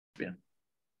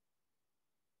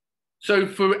So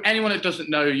for anyone that doesn't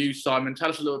know you, Simon, tell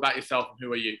us a little about yourself and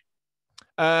who are you?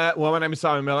 Well, my name is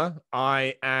Simon Miller.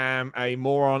 I am a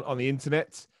moron on the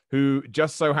internet who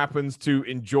just so happens to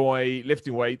enjoy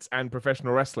lifting weights and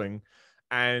professional wrestling.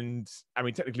 And I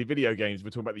mean, technically video games. We're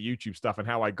talking about the YouTube stuff and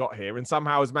how I got here, and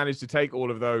somehow has managed to take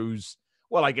all of those,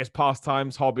 well, I guess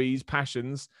pastimes, hobbies,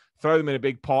 passions, throw them in a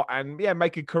big pot and yeah,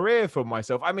 make a career for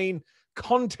myself. I mean,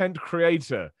 content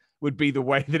creator would be the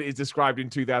way that it is described in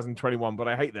 2021, but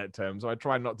I hate that term, so I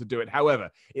try not to do it. However,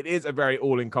 it is a very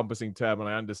all-encompassing term, and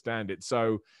I understand it.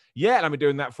 So, yeah, and I've been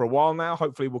doing that for a while now.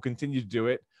 Hopefully, we'll continue to do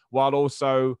it, while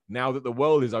also, now that the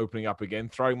world is opening up again,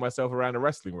 throwing myself around a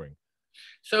wrestling ring.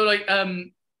 So,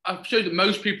 I'm sure that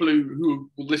most people who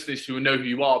will listen to this who know who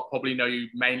you are probably know you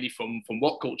mainly from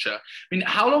Whatculture. I mean,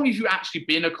 how long have you actually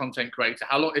been a content creator?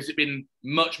 How long has it been?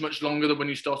 Much longer than when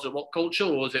you started at Whatculture,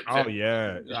 or was it? Oh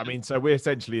yeah, I mean, so we're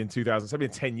essentially in 2007,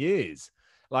 10 years.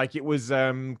 Like it was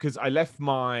because I left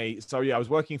I was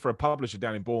working for a publisher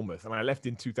down in Bournemouth, and I left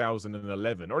in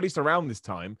 2011, or at least around this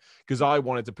time, because I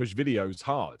wanted to push videos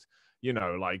hard. You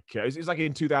know, like it's like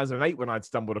in 2008 when I'd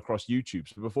stumbled across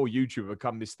YouTube. So before YouTube had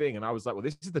become this thing, and I was like, well,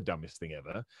 this is the dumbest thing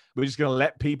ever. We're just going to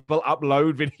let people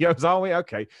upload videos, are we?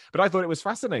 Okay. But I thought it was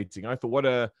fascinating. I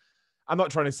thought, I'm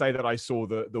not trying to say that I saw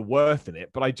the worth in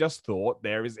it, but I just thought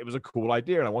it was a cool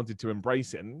idea and I wanted to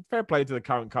embrace it. And fair play to the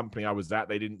current company I was at.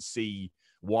 They didn't see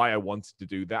why I wanted to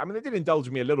do that. I mean, they did indulge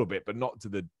me a little bit, but not to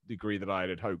the degree that I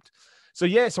had hoped. So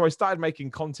yeah, so I started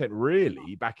making content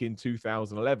really back in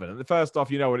 2011. And the first off,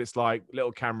 you know what it's like,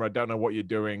 little camera, don't know what you're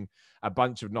doing, a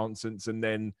bunch of nonsense. And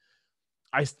then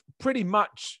I pretty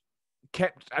much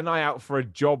kept an eye out for a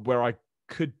job where I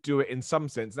could do it in some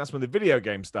sense. That's when the video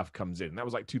game stuff comes in. That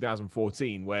was like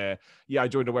 2014 where, yeah, I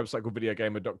joined a website called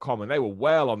videogamer.com and they were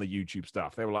well on the YouTube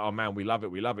stuff. They were like, oh man, we love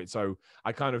it. We love it. So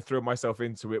I kind of threw myself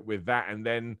into it with that. And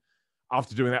then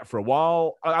after doing that for a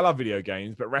while, I love video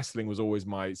games, but wrestling was always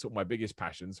my biggest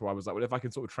passion. So I was like, well, if I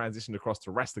can sort of transition across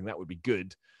to wrestling, that would be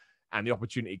good. And the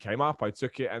opportunity came up. I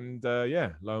took it. And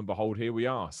yeah, lo and behold, here we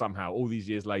are somehow all these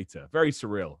years later. Very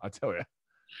surreal, I tell you.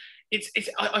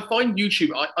 I find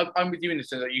YouTube, I'm with you in the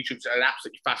sense that YouTube's an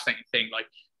absolutely fascinating thing. Like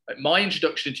my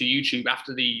introduction to YouTube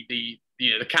after the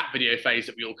cat video phase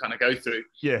that we all kind of go through.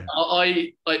 Yeah.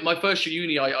 I like my first year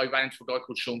uni, I ran into a guy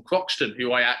called Sean Croxton,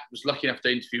 who I was lucky enough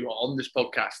to interview on this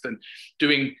podcast and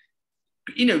doing,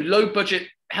 low budget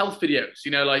health videos,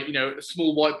 a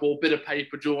small whiteboard, bit of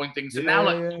paper, drawing things. And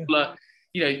now people are,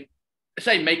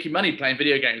 say making money playing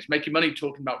video games, making money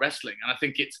talking about wrestling. And I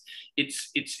think it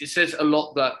says a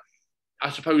lot that I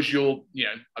suppose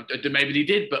maybe they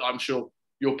did, but I'm sure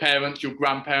your parents, your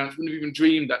grandparents wouldn't have even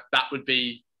dreamed that would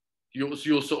be your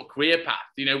sort of career path.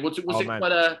 Was it quite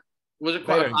a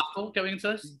battle going into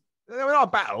this? They're not a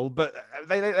battle, but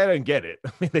they don't get it.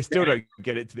 I mean, they still don't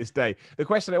get it to this day. The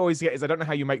question I always get is, I don't know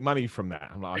how you make money from that.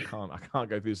 I'm like, I can't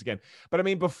go through this again. But I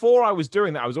mean, before I was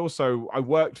doing that, I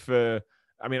worked for,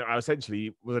 I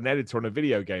essentially was an editor on a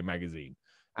video game magazine.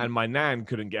 And my nan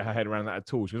couldn't get her head around that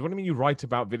at all. She goes, what do you mean you write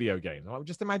about video games? I'm like,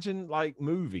 just imagine like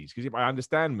movies, because I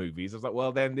understand movies. I was like,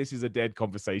 well, then this is a dead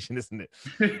conversation, isn't it?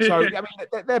 So, I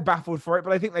mean, they're baffled for it,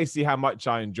 but I think they see how much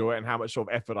I enjoy it and how much sort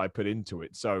of effort I put into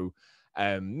it. So,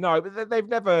 no, but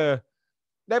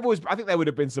they've always, I think they would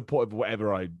have been supportive of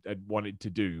whatever I had wanted to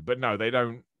do. But no, they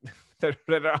don't.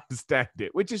 They don't understand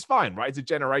it, which is fine, right? It's a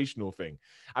generational thing.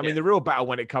 I mean, the real battle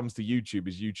when it comes to YouTube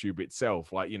is YouTube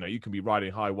itself. Like, you can be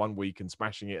riding high one week and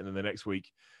smashing it, and then the next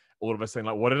week, all of us saying,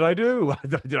 like, what did I do?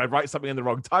 Did I write something in the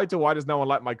wrong title? Why does no one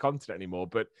like my content anymore?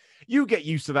 But you get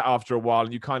used to that after a while,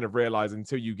 and you kind of realize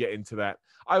until you get into that.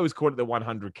 I always call it the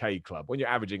 100K club. When you're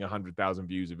averaging 100,000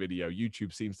 views a video,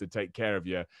 YouTube seems to take care of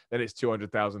you. Then it's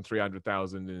 200,000,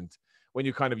 300,000, and when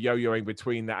you're kind of yo-yoing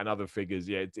between that and other figures,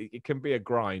 yeah, it can be a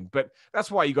grind. But that's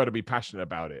why you got to be passionate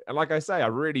about it. And like I say, I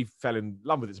really fell in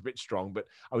love with it. It's a bit strong, but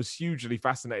I was hugely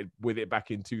fascinated with it back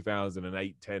in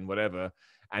 2008, 10, whatever.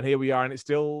 And here we are. And it's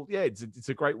still, yeah, it's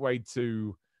a great way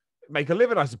to make a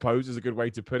living, I suppose, is a good way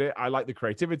to put it. I like the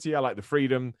creativity. I like the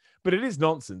freedom, but it is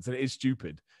nonsense and it is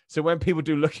stupid. So when people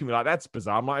do look at me like, that's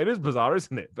bizarre, I'm like, it is bizarre,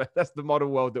 isn't it? But that's the modern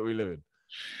world that we live in.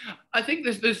 I think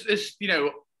this is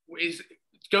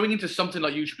going into something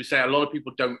like YouTube, we say a lot of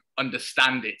people don't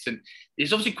understand it. And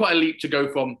it's obviously quite a leap to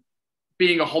go from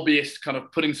being a hobbyist, kind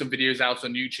of putting some videos out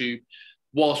on YouTube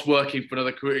whilst working for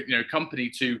another career,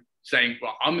 company, to saying,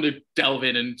 well, I'm going to delve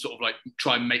in and sort of like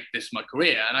try and make this my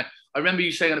career. And I remember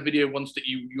you saying on a video once that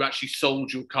you actually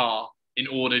sold your car in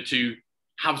order to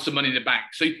have some money in the bank.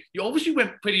 So you obviously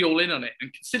went pretty all in on it.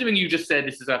 And considering you just said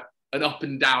this is an up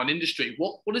and down industry,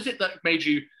 what is it that made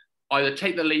you either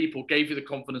take the leap or gave you the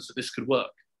confidence that this could work?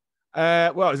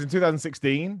 Well, it was in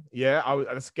 2016. Yeah, I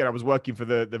was working for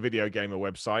the video gamer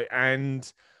website,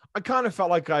 and I kind of felt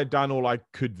like I'd done all I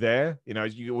could there. You know,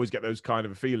 you always get those kind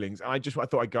of feelings. And I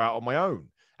thought I'd go out on my own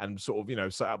and sort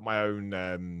of, set up my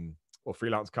own or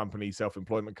freelance company,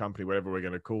 self-employment company, whatever we're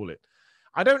going to call it.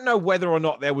 I don't know whether or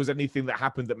not there was anything that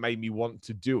happened that made me want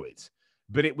to do it,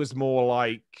 but it was more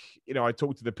like, I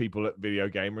talked to the people at Video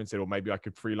Gamer and said, well, maybe I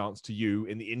could freelance to you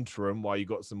in the interim while you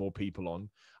got some more people on.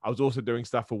 I was also doing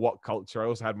stuff for Whatculture. I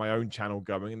also had my own channel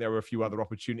going, and there were a few other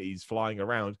opportunities flying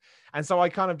around. And so I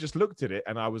kind of just looked at it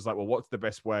and I was like, well, what's the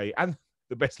best way and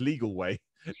the best legal way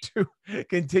to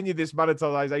continue this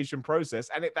monetization process?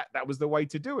 And that was the way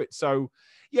to do it. So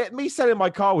yeah, me selling my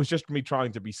car was just me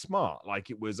trying to be smart. Like,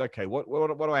 it was, okay, what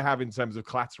do I have in terms of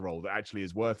collateral that actually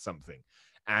is worth something?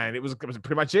 And it was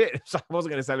pretty much it. So I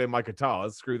wasn't going to sell him my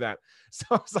guitars. Screw that. So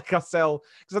I was like, I'll sell,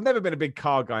 because I've never been a big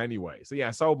car guy anyway. So yeah,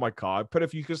 I sold my car.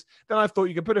 Because then I thought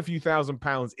you could put a few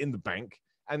 £1,000s in the bank,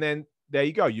 and then there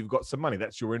you go. You've got some money.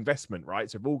 That's your investment, right?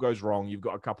 So if all goes wrong, you've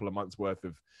got a couple of months worth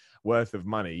of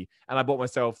money. And I bought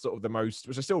myself sort of the most,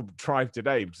 which I still drive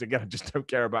today, because again, I just don't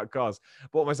care about cars.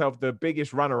 Bought myself the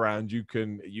biggest runaround you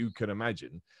can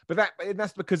imagine. But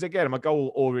that's because, again, I'm a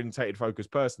goal-orientated,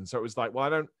 focused person. So it was like,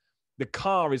 well, the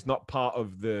car is not part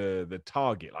of the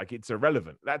target. Like, it's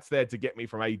irrelevant. That's there to get me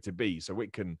from A to B, so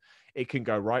it can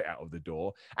go right out of the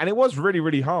door. And it was really,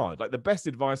 really hard. Like, the best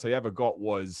advice I ever got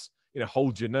was,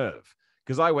 hold your nerve.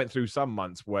 Because I went through some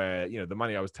months where, the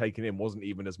money I was taking in wasn't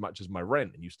even as much as my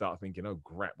rent. And you start thinking, oh,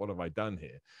 crap, what have I done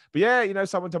here? But yeah,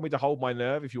 someone told me to hold my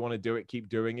nerve. If you want to do it, keep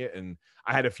doing it. And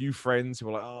I had a few friends who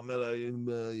were like, oh, Miller,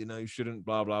 you shouldn't,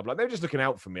 blah, blah, blah. They were just looking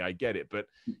out for me. I get it. But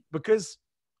because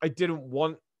I didn't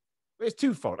want, it's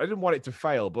twofold. I didn't want it to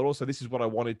fail, but also this is what I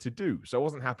wanted to do. So I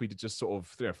wasn't happy to just sort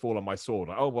of fall on my sword.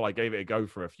 Like, oh, well, I gave it a go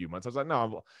for a few months. I was like,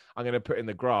 no, I'm going to put in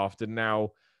the graft. And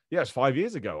now, yeah, it's 5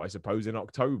 years ago, I suppose, in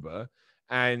October.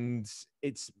 And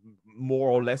it's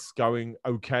more or less going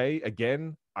okay.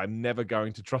 Again, I'm never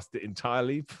going to trust it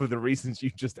entirely for the reasons you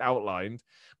just outlined.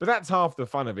 But that's half the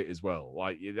fun of it as well.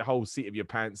 Like, the whole seat of your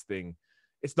pants thing,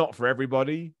 it's not for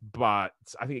everybody, but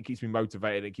I think it keeps me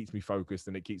motivated, it keeps me focused,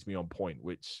 and it keeps me on point,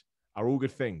 which are all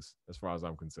good things as far as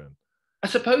I'm concerned. I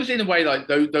suppose in a way, like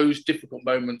those difficult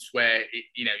moments where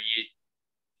you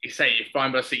say you're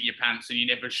flying by the seat of your pants and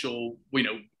you're never sure,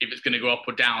 if it's going to go up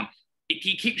or down.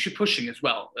 It keeps you pushing as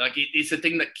well. Like, it's a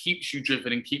thing that keeps you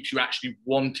driven and keeps you actually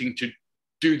wanting to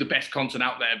do the best content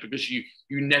out there, because you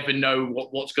never know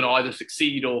what's going to either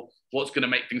succeed or what's going to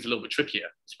make things a little bit trickier,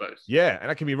 I suppose. Yeah, and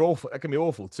that can be awful. That can be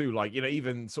awful too. Like,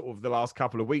 even sort of the last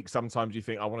couple of weeks, sometimes you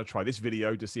think, I want to try this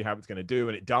video to see how it's going to do,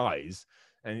 and it dies.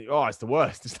 And it's the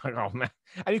worst. It's like, oh man.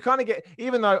 And you kind of get,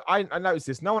 even though I noticed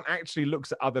this, no one actually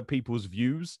looks at other people's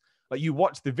views. Like, you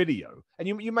watch the video and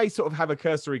you may sort of have a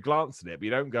cursory glance at it, but you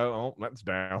don't go, oh, that's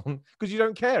down, because you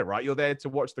don't care, right? You're there to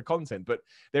watch the content. But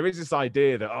there is this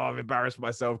idea that, oh, I've embarrassed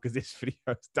myself because this video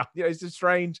is done. It's a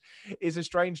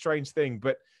strange thing.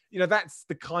 But,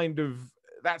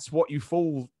 that's what you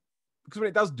fall, because when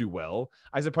it does do well,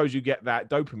 I suppose you get that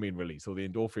dopamine release or the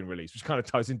endorphin release, which kind of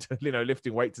ties into,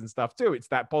 lifting weights and stuff too. It's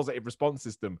that positive response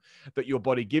system that your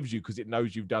body gives you because it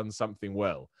knows you've done something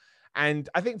well. And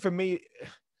I think for me,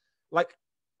 like,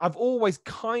 I've always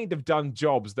kind of done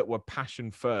jobs that were passion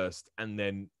first and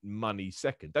then money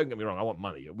second. Don't get me wrong. I want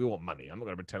money. We want money. I'm not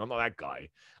going to pretend I'm not that guy.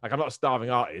 Like, I'm not a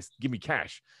starving artist. Give me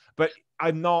cash. But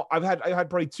I'm not, I had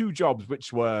probably 2 jobs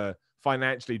which were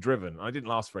financially driven. I didn't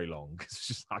last very long because it's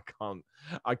just,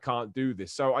 I can't do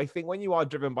this. So I think when you are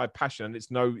driven by passion and it's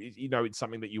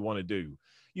something that you want to do,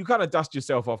 you kind of dust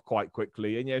yourself off quite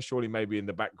quickly. And yeah, surely maybe in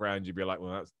the background, you'd be like,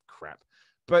 well, that's crap.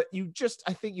 But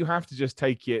I think you have to just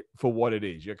take it for what it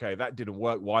is. Okay, that didn't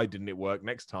work. Why didn't it work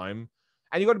next time?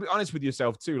 And you've got to be honest with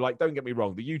yourself too. Like, don't get me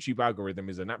wrong. The YouTube algorithm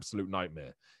is an absolute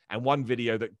nightmare. And one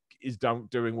video that is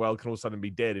doing well can all of a sudden be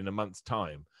dead in a month's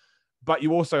time. But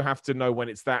you also have to know when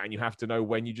it's that, and you have to know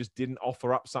when you just didn't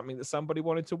offer up something that somebody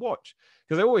wanted to watch.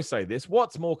 Because I always say this,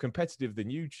 what's more competitive than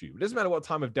YouTube? It doesn't matter what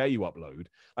time of day you upload.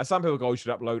 Like, some people go, you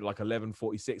should upload like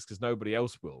 11:46 because nobody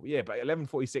else will. Yeah, but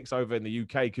 11:46 over in the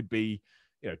UK could be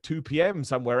 2 p.m.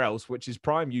 somewhere else, which is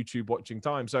prime YouTube watching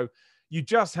time. So you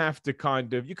just have to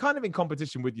you're kind of in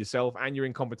competition with yourself, and you're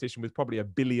in competition with probably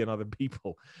 1 billion other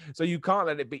people. So you can't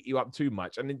let it beat you up too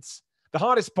much. And it's the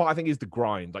hardest part, I think, is the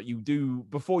grind. Like,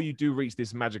 before you do reach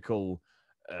this magical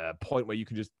point where you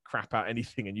can just crap out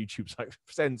anything and YouTube's like,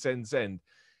 send.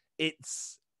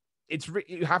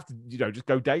 You have to, just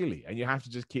go daily, and you have to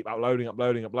just keep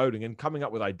uploading. And coming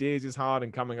up with ideas is hard,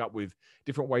 and coming up with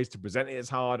different ways to present it is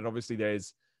hard. And obviously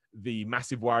there's the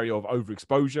massive worry of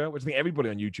overexposure, which I think everybody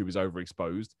on YouTube is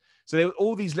overexposed. So there are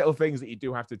all these little things that you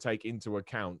do have to take into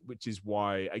account, which is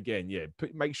why, again, yeah,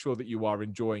 make sure that you are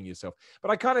enjoying yourself.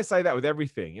 But I kind of say that with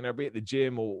everything, you know, be it the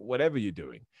gym or whatever you're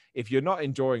doing. If you're not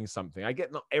enjoying something, I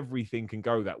get not everything can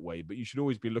go that way, but you should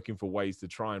always be looking for ways to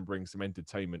try and bring some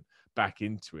entertainment back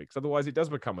into it. Because otherwise it does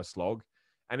become a slog.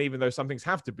 And even though some things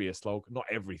have to be a slog, not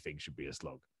everything should be a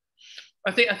slog.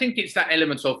 I think it's that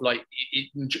element of like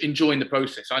enjoying the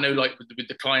process. I know, like with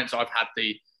the clients I've had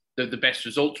the best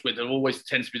results with, it always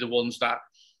tends to be the ones that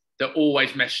they're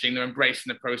always messaging, they're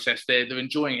embracing the process, they're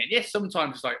enjoying it. Yes,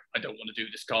 sometimes it's like, I don't want to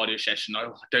do this cardio session, I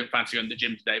don't fancy going to the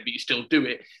gym today, but you still do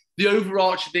it. The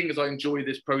overarching thing is I enjoy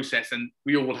this process, and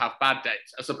we all have bad days,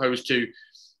 as opposed to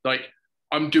like,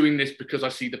 I'm doing this because I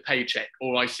see the paycheck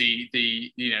or I see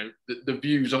the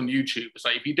views on YouTube. It's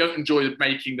like, if you don't enjoy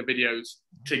making the videos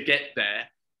to get there,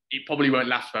 it probably won't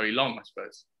last very long, I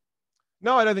suppose.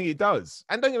 No, I don't think it does.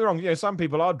 And don't get me wrong, you know, some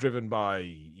people are driven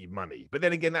by money, but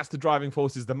then again, that's the driving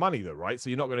force is the money though, right? So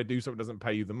you're not going to do something that doesn't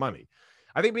pay you the money.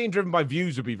 I think being driven by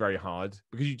views would be very hard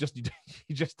because you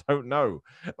just don't know.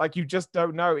 Like, you just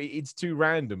don't know. It's too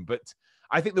random. But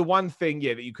I think the one thing,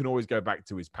 yeah, that you can always go back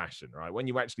to is passion, right? When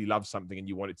you actually love something and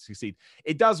you want it to succeed,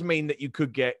 it does mean that you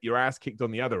could get your ass kicked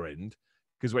on the other end,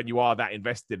 because when you are that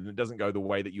invested and it doesn't go the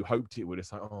way that you hoped it would,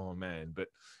 it's like, oh man. But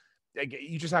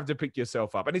you just have to pick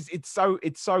yourself up, and it's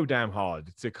so damn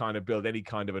hard to kind of build any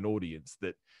kind of an audience.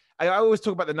 That I always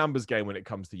talk about the numbers game when it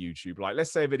comes to YouTube. Like,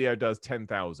 let's say a video does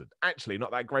 10,000, actually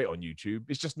not that great on YouTube.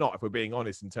 It's just not, if we're being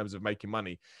honest, in terms of making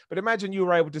money. But imagine you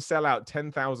were able to sell out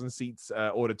 10,000 seats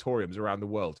auditoriums around the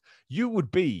world.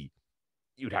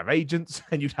 You'd have agents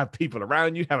and you'd have people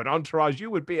around you, have an entourage. You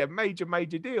would be a major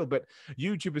deal. But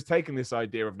YouTube has taken this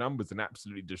idea of numbers and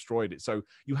absolutely destroyed it. So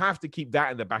you have to keep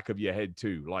that in the back of your head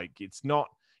too. Like, it's not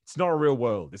a real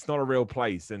world. It's not a real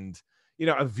place. And, you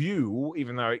know, a view,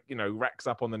 even though it, you know, racks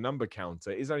up on the number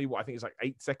counter, is only I think it's like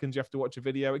 8 seconds you have to watch a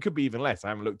video. It could be even less. I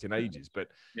haven't looked in ages, but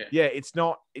yeah, it's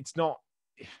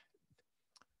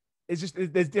just,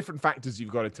 there's different factors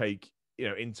you've got to take, you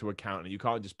know, into account, and you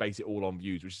can't just base it all on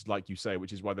views, which is, like you say,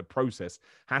 which is why the process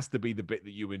has to be the bit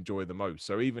that you enjoy the most.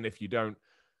 So even if you don't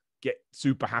get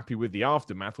super happy with the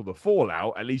aftermath or the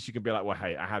fallout, at least you can be like, well,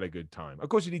 hey, I had a good time. Of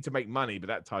course you need to make money, but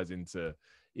that ties into,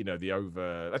 you know,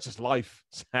 that's just life,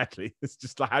 sadly. It's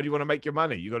just like, how do you want to make your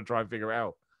money? You got to try and figure it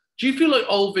out. Do you feel like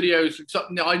old videos,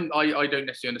 I don't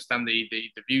necessarily understand the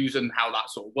views and how that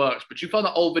sort of works, but do you find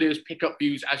that old videos pick up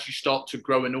views as you start to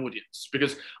grow an audience?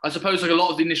 Because I suppose like a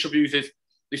lot of the initial views is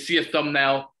they see a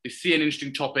thumbnail, they see an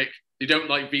interesting topic, they don't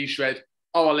like V-Shred,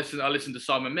 oh, I listen to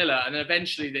Simon Miller, and then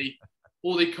eventually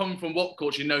they come from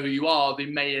Whatculture, know who you are, they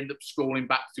may end up scrolling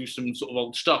back through some sort of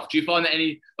old stuff. Do you find that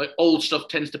any like old stuff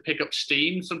tends to pick up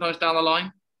steam sometimes down the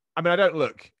line? I mean, I don't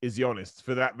look, is the honest,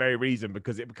 for that very reason,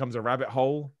 because it becomes a rabbit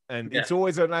hole. And it's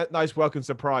always a nice welcome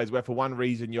surprise where for one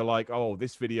reason you're like, oh,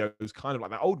 this video is kind of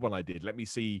like that old one I did. Let me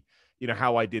see, you know,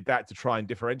 how I did that to try and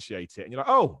differentiate it. And you're like,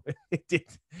 oh, it did,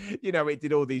 you know, it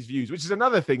did all these views, which is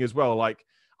another thing as well. Like,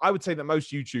 I would say that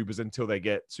most YouTubers, until they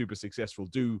get super successful,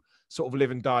 do sort of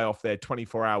live and die off their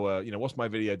 24-hour, you know, what's my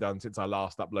video done since I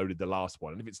last uploaded the last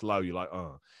one? And if it's low, you're like,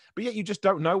 oh. But yet you just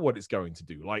don't know what it's going to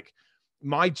do. Like,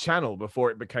 my channel,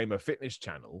 before it became a fitness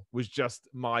channel, was just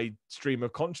my stream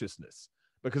of consciousness,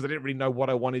 because I didn't really know what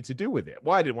I wanted to do with it.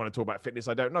 Why I didn't want to talk about fitness,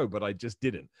 I don't know, but I just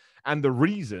didn't. And the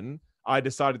reason I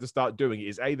decided to start doing it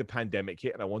is the pandemic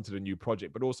hit and I wanted a new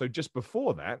project, but also just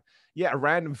before that, a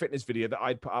random fitness video that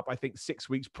I'd put up, I think 6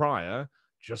 weeks prior,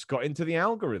 just got into the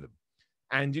algorithm.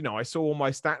 And, you know, I saw all my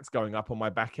stats going up on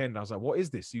my back end. I was like, what is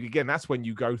this? Again, that's when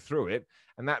you go through it.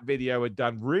 And that video had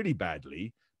done really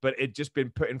badly, but it'd just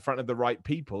been put in front of the right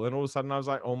people. And all of a sudden I was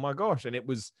like, oh my gosh. And it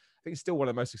was, I think, still one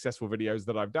of the most successful videos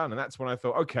that I've done. And that's when I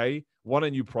thought, okay, want a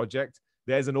new project.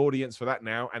 There's an audience for that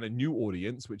now, and a new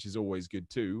audience, which is always good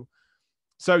too.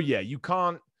 So yeah, you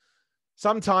can't,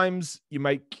 sometimes you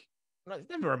make, it's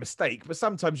never a mistake, but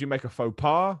sometimes you make a faux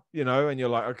pas, you know, and you're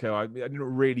like, okay, I didn't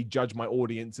really judge my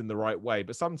audience in the right way.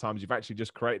 But sometimes you've actually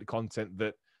just created content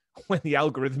that, when the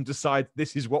algorithm decides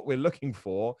this is what we're looking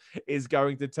for, is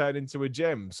going to turn into a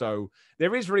gem. So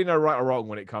there is really no right or wrong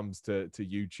when it comes to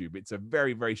YouTube. It's a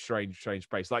very, very strange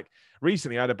place. Like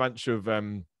recently I had a bunch of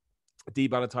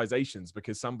demonetizations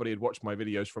because somebody had watched my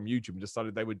videos from YouTube and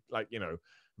decided they would, like, you know,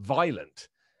 violent.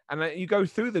 And you go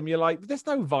through them, you're like, there's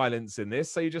no violence in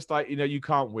this. So you're just like, you know, you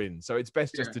can't win. So it's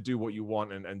best just to do what you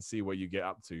want and see where you get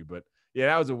up to. But yeah,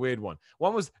 that was a weird one.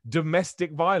 One was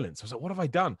domestic violence. I was like, what have I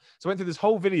done? So I went through this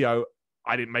whole video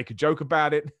I didn't make a joke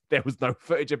about it. There was no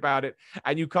footage about it.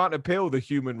 And you can't appeal the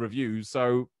human reviews.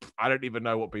 So I don't even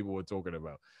know what people were talking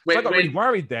about. So I got really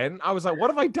worried then. I was like,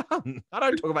 what have I done? I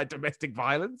don't talk about domestic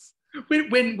violence.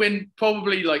 When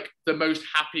probably like the most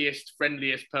happiest,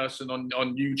 friendliest person on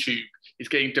YouTube is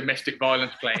getting domestic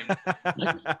violence claims.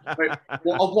 Like, at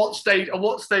what stage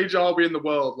are we in the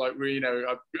world? Like, we,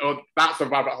 that's a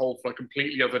rabbit hole for a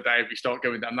completely other day if we start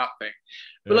going down that thing.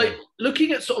 But like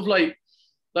looking at sort of like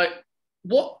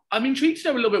what I'm intrigued to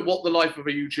know a little bit what the life of a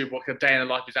YouTuber, what a day in the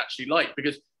life is actually like,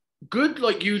 because good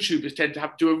like YouTubers tend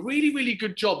to do a really, really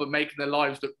good job of making their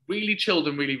lives look really chilled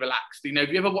and really relaxed. If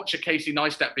you ever watch a Casey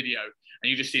Neistat video and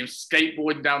you just see him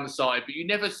skateboarding down the side, but you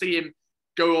never see him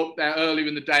go up there earlier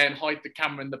in the day and hide the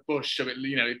camera in the bush so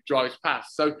it drives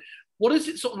past. So what is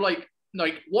it sort of like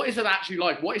what is it actually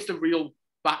like? What is the real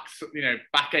back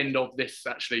end of this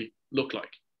actually look like?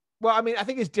 Well, I mean, I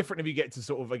think it's different if you get to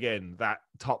sort of, again, that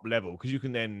top level, because you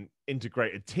can then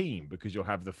integrate a team because you'll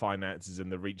have the finances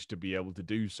and the reach to be able to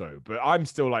do so. But I'm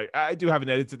still like, I do have an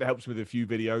editor that helps me with a few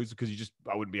videos because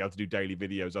I wouldn't be able to do daily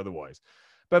videos otherwise.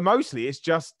 But mostly it's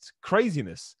just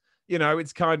craziness.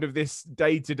 It's kind of this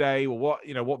day to day, or what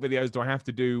videos do I have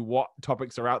to do? What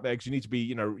topics are out there? Because you need to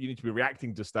be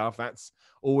reacting to stuff. That's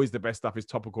always the best stuff, is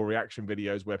topical reaction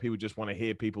videos where people just want to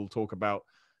hear people talk about,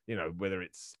 whether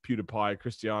it's PewDiePie,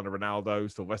 Cristiano Ronaldo,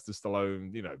 Sylvester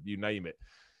Stallone, you name it.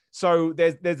 So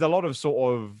there's a lot of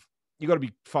sort of, you got to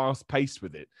be fast paced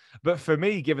with it. But for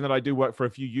me, given that I do work for a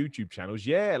few YouTube channels,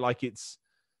 like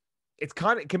it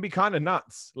can be kind of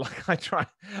nuts. Like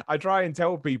I try and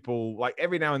tell people, like,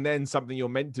 every now and then something you're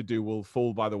meant to do will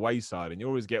fall by the wayside, and you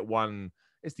always get one.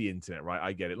 It's the internet, right?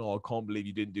 I get it. Oh, I can't believe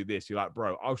you didn't do this. You're like,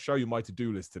 bro, I'll show you my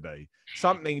to-do list today.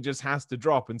 Something just has to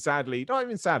drop. And sadly, not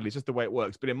even sadly, it's just the way it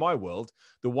works. But in my world,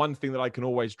 the one thing that I can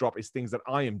always drop is things that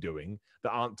I am doing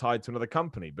that aren't tied to another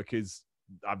company, because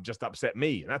I've just upset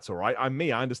me. And that's all right. I'm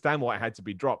me. I understand why it had to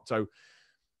be dropped. So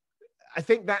I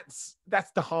think that's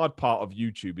the hard part of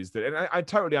YouTube, is that, and I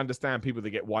totally understand people that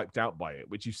get wiped out by it,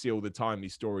 which you see all the time,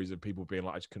 these stories of people being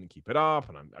like, I just couldn't keep it up,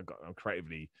 and I'm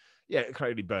creatively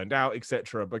burned out,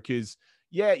 etc. Because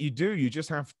you do, you just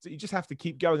have to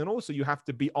keep going, and also you have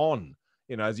to be on.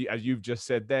 As you've just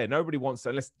said there, nobody wants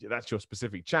to, unless that's your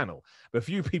specific channel. But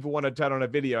few people want to turn on a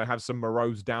video and have some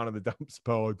morose down in the dumps.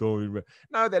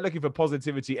 No, they're looking for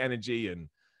positivity, energy, and,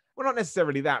 well, not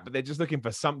necessarily that, but they're just looking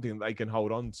for something that they can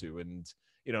hold on to. And,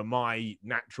 my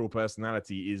natural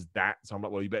personality is that. So I'm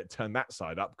like, well, you better turn that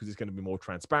side up because it's going to be more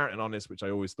transparent and honest, which I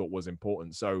always thought was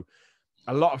important. So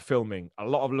a lot of filming, a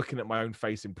lot of looking at my own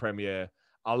face in Premiere,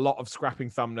 a lot of scrapping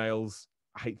thumbnails.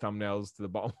 I hate thumbnails to the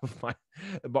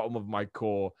bottom of my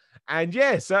core. And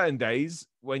certain days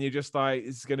when you're just like,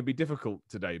 it's going to be difficult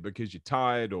today because you're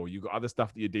tired, or you've got other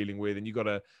stuff that you're dealing with, and you got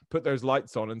to put those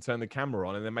lights on and turn the camera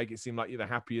on and then make it seem like you're the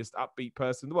happiest, upbeat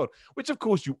person in the world, which of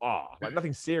course you are. Like,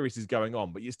 nothing serious is going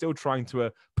on, but you're still trying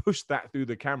to push that through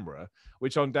the camera,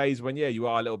 which on days when, you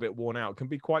are a little bit worn out, can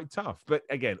be quite tough. But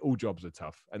again, all jobs are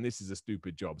tough, and this is a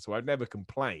stupid job. So I'd never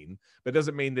complain, but it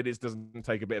doesn't mean that it doesn't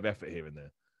take a bit of effort here and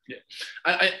there. Yeah,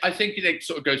 I think it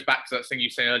sort of goes back to that thing you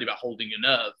were saying earlier about holding your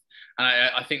nerve, and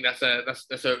I think that's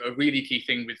a really key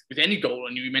thing with any goal.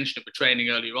 And you mentioned it with training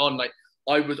earlier on. Like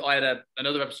I had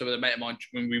another episode with a mate of mine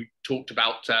when we talked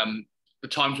about the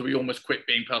times where we almost quit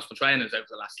being personal trainers over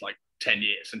the last 10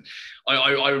 years, and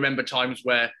I remember times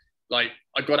where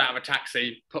I got out of a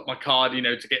taxi, put my card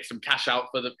to get some cash out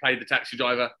pay the taxi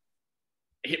driver,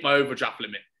 hit my overdraft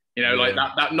limit. Like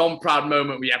that non-proud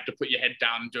moment where you have to put your head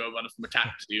down and do a runner from a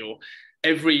taxi, or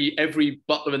every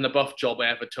butler in the buff job I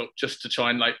ever took just to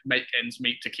try and make ends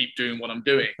meet to keep doing what I'm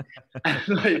doing.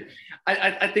 And,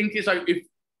 I think it's like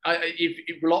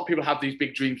if a lot of people have these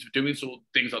big dreams of doing sort of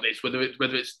things like this, whether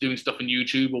it's doing stuff on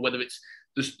YouTube or whether it's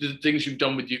the things you've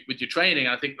done with your training.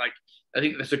 I think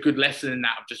there's a good lesson in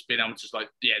that, of just being able to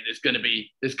there's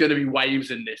going to be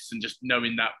waves in this, and just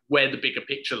knowing that where the bigger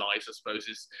picture lies, I suppose,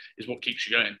 is what keeps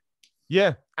you going.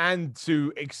 Yeah, and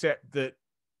to accept that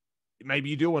maybe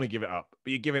you do want to give it up,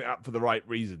 but you're giving it up for the right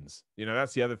reasons.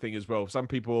 That's the other thing as well. Some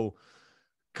people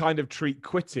kind of treat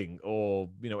quitting, or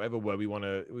whatever word we want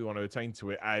to attain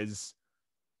to it, as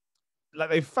like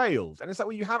they've failed. And it's like,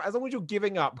 well, as long as you're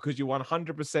giving up because you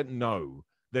 100% know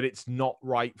that it's not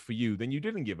right for you, then you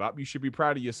didn't give up. You should be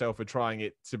proud of yourself for trying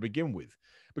it to begin with,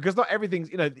 because not everything's,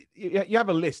 you have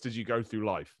a list as you go through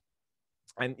life.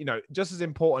 And, just as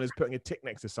important as putting a tick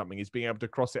next to something is being able to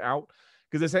cross it out.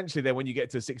 Because essentially then when you get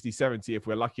to 60, 70, if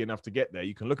we're lucky enough to get there,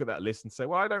 you can look at that list and say,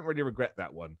 well, I don't really regret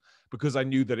that one because I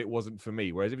knew that it wasn't for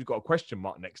me. Whereas if you've got a question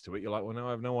mark next to it, you're like, well, no,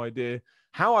 I have no idea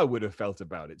how I would have felt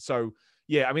about it. So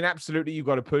yeah, I mean, absolutely, you've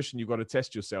got to push and you've got to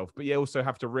test yourself. But you also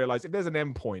have to realize if there's an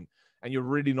end point and you're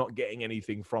really not getting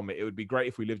anything from it, it would be great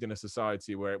if we lived in a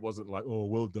society where it wasn't like, oh,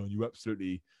 well done, you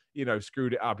absolutely,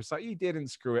 screwed it up. It's like, you didn't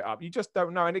screw it up. You just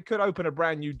don't know. And it could open a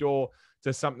brand new door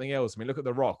to something else. I mean, look at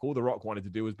The Rock. All The Rock wanted to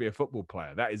do was be a football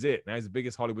player. That is it. Now he's the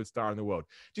biggest Hollywood star in the world.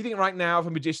 Do you think right now if a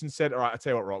magician said, all right, I'll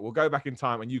tell you what, Rock, we'll go back in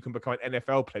time and you can become an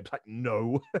NFL player? Like,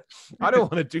 no, I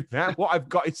don't want to do that. What I've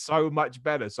got is so much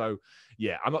better. So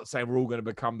yeah, I'm not saying we're all going to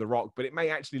become The Rock, but it may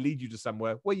actually lead you to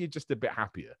somewhere where you're just a bit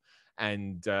happier.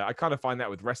 And I kind of find that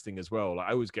with wrestling as well. Like,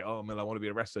 I always get, oh man, I want to be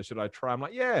a wrestler. Should I try? I'm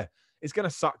like, yeah, it's going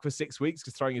to suck for 6 weeks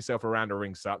because throwing yourself around a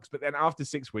ring sucks. But then after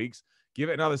 6 weeks, give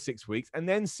it another 6 weeks and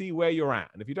then see where you're at.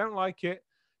 And if you don't like it,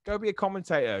 go be a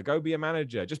commentator, go be a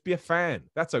manager, just be a fan.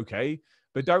 That's okay.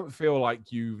 But don't feel like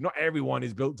not everyone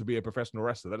is built to be a professional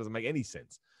wrestler. That doesn't make any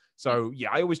sense. So yeah,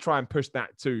 I always try and push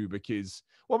that too because,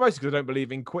 well, mostly because I don't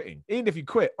believe in quitting. Even if you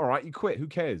quit, all right, you quit. Who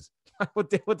cares? What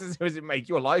does it make?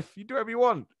 Your life? You do whatever you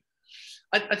want.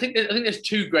 I think there's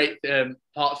two great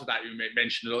parts of that you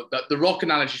mentioned. The Rock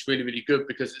analogy is really, really good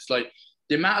because it's like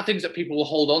the amount of things that people will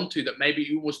hold on to that maybe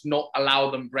you must not allow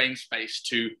them brain space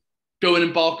to go and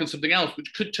embark on something else,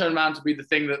 which could turn around to be the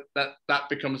thing that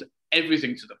becomes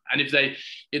everything to them. And if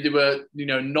they were,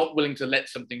 not willing to let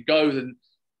something go, then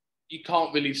you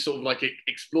can't really sort of like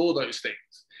explore those things.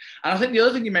 And I think the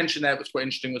other thing you mentioned there, was quite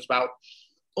interesting, was about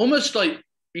almost like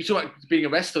you talk about being a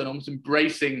wrestler and almost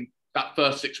embracing that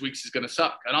first 6 weeks is going to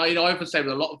suck. And I often say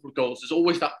with a lot of goals, there's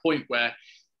always that point where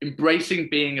embracing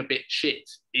being a bit shit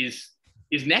is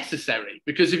necessary,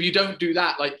 because if you don't do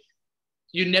that, like,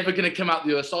 you're never going to come out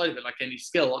the other side of it like any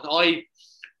skill. Like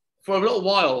for a little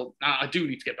while, now I do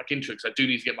need to get back into it because I do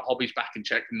need to get my hobbies back in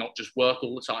check and not just work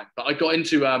all the time. But I got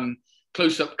into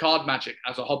close-up card magic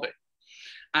as a hobby.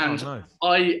 And nice.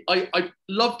 I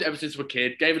loved it ever since I was a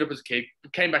kid, gave it up as a kid,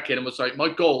 came back in and was like, my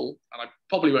goal, and I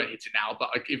probably won't hit it now, but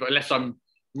unless I'm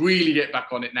really get back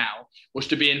on it now, was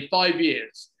to be in 5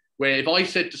 years where if I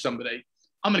said to somebody,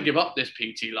 I'm going to give up this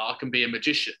PT lark and be a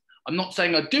magician, I'm not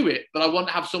saying I'd do it, but I want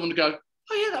to have someone to go,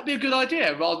 oh yeah, that'd be a good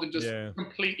idea, rather than just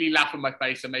completely laugh in my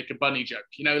face and make a bunny joke,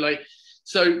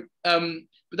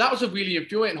 but that was a really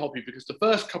infuriating hobby because the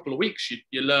first couple of weeks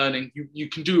you're learning, you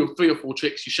can do 3 or 4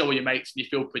 tricks, you show all your mates and you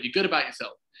feel pretty good about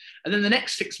yourself. And then the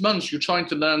next 6 months, you're trying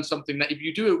to learn something that if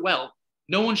you do it well,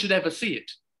 no one should ever see it.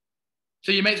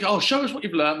 So your mates go, oh, show us what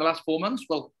you've learned the last 4 months.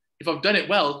 Well, if I've done it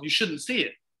well, you shouldn't see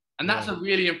it. And that's a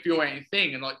really infuriating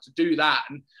thing. And like to do that.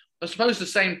 And I suppose the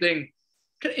same thing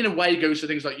in a way goes to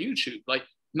things like YouTube. Like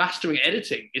mastering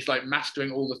editing is like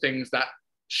mastering all the things that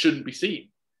shouldn't be seen.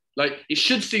 Like it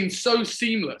should seem so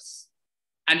seamless,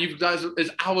 and there's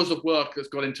hours of work that's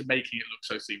gone into making it look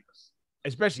so seamless.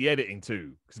 Especially editing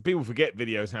too, because people forget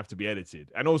videos have to be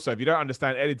edited. And also, if you don't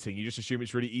understand editing, you just assume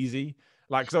it's really easy.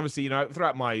 Like, because obviously,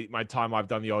 throughout my time, I've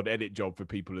done the odd edit job for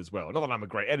people as well. Not that I'm a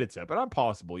great editor, but I'm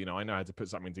passable. I know how to put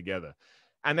something together.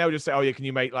 And they'll just say, oh yeah, can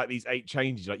you make like these 8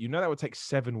 changes? Like, that would take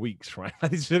 7 weeks, right?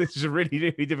 It's just really,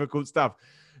 really difficult stuff.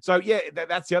 So yeah,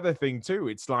 that's the other thing too.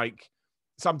 It's like,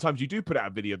 sometimes you do put out a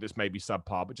video that's maybe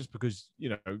subpar, but just because,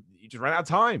 you just ran out of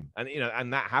time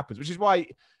and that happens, which is why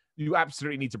you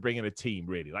absolutely need to bring in a team,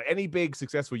 really. Like any big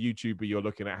successful YouTuber you're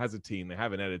looking at has a team. They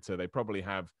have an editor. They probably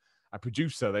have a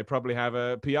producer. They probably have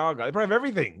a PR guy. They probably have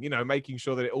everything, making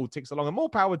sure that it all ticks along, and more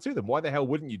power to them. Why the hell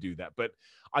wouldn't you do that? But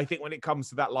I think when it comes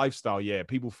to that lifestyle,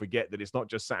 people forget that it's not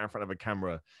just sat in front of a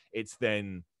camera. It's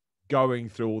then going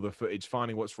through all the footage,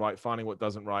 finding what's right, finding what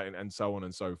doesn't right, and so on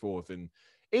and so forth. And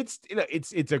it's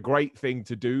a great thing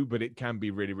to do, but it can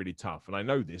be really, really tough. And I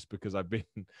know this because I've been,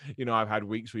 I've had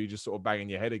weeks where you're just sort of banging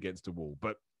your head against a wall.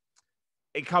 But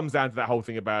it comes down to that whole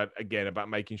thing about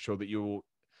making sure that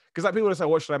because like people will say,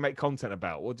 what should I make content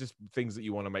about? Well, just things that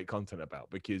you want to make content about,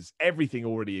 because everything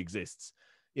already exists.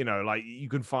 Like you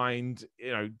can find,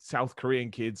 South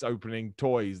Korean kids opening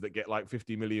toys that get like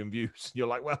 50 million views. You're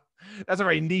like, well, that's a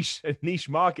very niche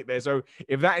market there. So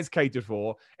if that is catered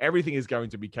for, everything is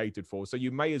going to be catered for. So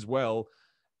you may as well,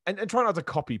 and try not to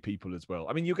copy people as well.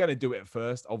 I mean, you're going to do it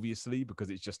first, obviously, because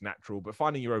it's just natural, but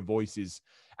finding your own voice is,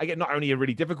 again, not only a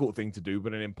really difficult thing to do,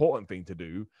 but an important thing to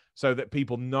do so that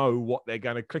people know what they're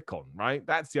going to click on, right?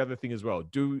 That's the other thing as well.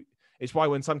 It's why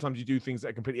when sometimes you do things that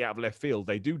are completely out of left field,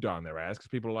 they do die on their ass because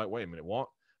people are like, wait a minute, what?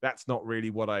 That's not really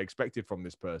what I expected from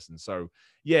this person. So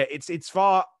yeah,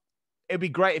 it'd be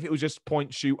great if it was just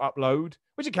point, shoot, upload,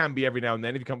 which it can be every now and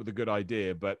then if you come up with a good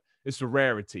idea, but it's a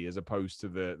rarity as opposed to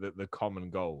the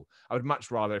common goal. I would much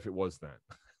rather if it was that.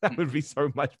 That would be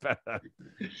so much better.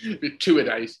 2 a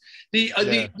days.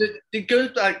 It goes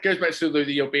back to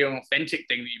the you're being authentic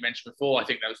thing that you mentioned before. I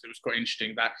think it was quite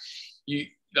interesting that you,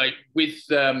 like with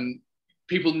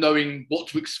people knowing what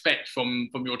to expect from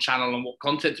your channel and what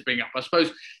content to bring up. I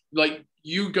suppose like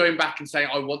you going back and saying,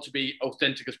 I want to be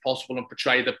authentic as possible and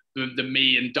portray the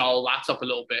me and dial that up a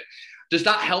little bit. Does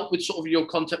that help with sort of your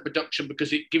content production?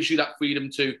 Because it gives you that freedom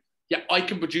to, yeah, I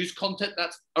can produce content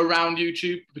that's around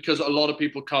YouTube, because a lot of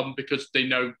people come because they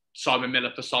know Simon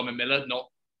Miller for Simon Miller, not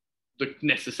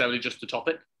necessarily just the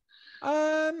topic.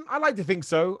 I like to think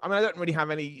so. I mean, I don't really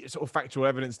have any sort of factual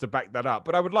evidence to back that up,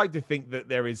 but I would like to think that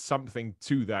there is something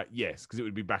to that, yes, because it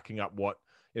would be backing up what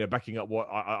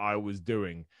I was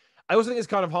doing. I also think it's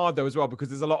kind of hard though as well, because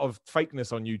there's a lot of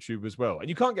fakeness on YouTube as well, and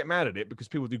you can't get mad at it because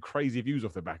people do crazy views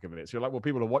off the back of it. So you're like, well,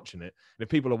 people are watching it, and if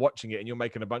people are watching it and you're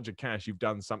making a bunch of cash, you've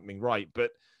done something right. But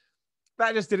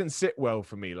that just didn't sit well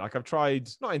for me. Like I've tried,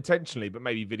 not intentionally, but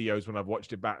maybe videos when I've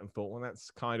watched it back and thought, well, that's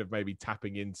kind of maybe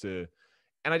tapping into.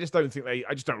 And I just don't think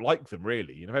I just don't like them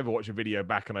really. You know, if I ever watch a video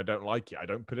back and I don't like it, I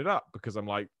don't put it up, because I'm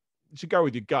like, you should go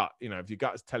with your gut. You know, if your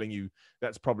gut is telling you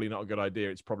that's probably not a good idea,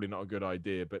 it's probably not a good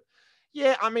idea. But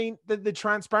yeah, I mean, the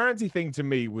transparency thing to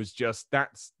me was just,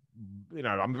 that's, you know,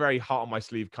 I'm a very heart on my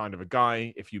sleeve kind of a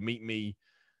guy. If you meet me,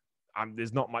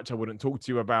 there's not much I wouldn't talk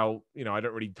to you about. You know, I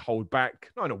don't really hold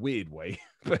back, not in a weird way,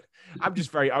 but I'm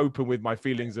just very open with my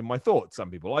feelings and my thoughts.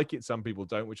 Some people like it, some people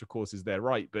don't, which of course is their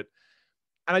right. And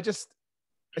I just,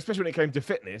 especially when it came to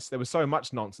fitness, there was so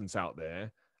much nonsense out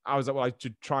there. I was like, well, I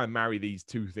should try and marry these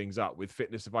two things up with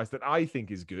fitness advice that I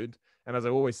think is good. And as I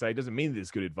always say, it doesn't mean that it's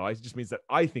good advice. It just means that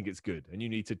I think it's good. And you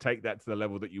need to take that to the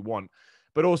level that you want.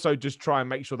 But also just try and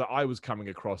make sure that I was coming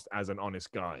across as an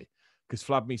honest guy. Because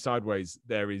flub me sideways,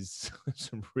 there is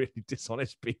some really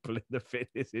dishonest people in the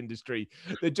fitness industry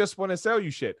that just want to sell you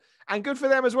shit. And good for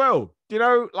them as well. You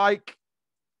know, like,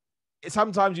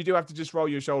 sometimes you do have to just roll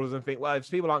your shoulders and think, well, if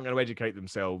people aren't going to educate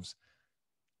themselves,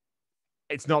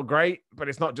 it's not great. But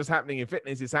it's not just happening in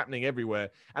fitness, it's happening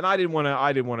everywhere. And I didn't want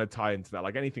to tie into that.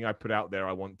 Like anything I put out there,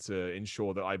 I want to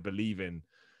ensure that I believe in,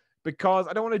 because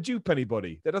I don't want to dupe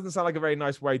anybody. That doesn't sound like a very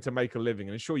nice way to make a living.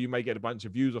 And sure, you may get a bunch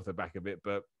of views off the back of it,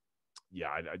 but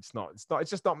yeah, it's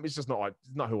just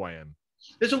not who I am.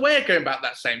 There's a way of going about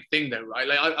that same thing though, right?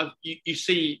 Like you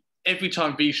see, every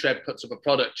time V-Shred puts up a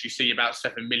product, you see about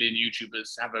 7 million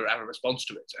YouTubers have a response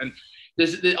to it. And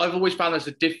I've always found there's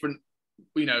a different,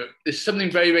 you know, there's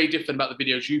something very, very different about the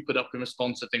videos you put up in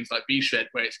response to things like V-Shred,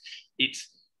 where it's,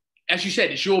 as you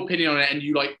said, it's your opinion on it, and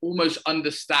you like almost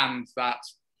understand that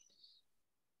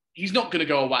he's not going to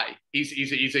go away. He's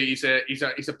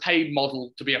a paid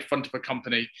model to be a front of a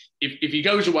company. If he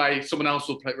goes away, someone else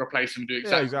will replace him and do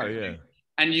exactly the same thing.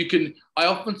 And I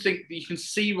often think that you can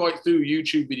see right through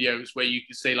YouTube videos where you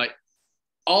can say, like,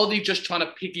 are they just trying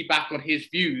to piggyback on his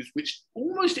views, which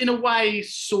almost in a way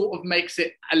sort of makes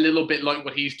it a little bit like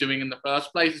what he's doing in the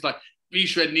first place. It's like,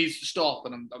 V-Shred needs to stop.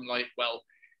 And I'm like, well,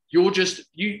 you're just,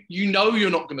 you know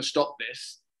you're not going to stop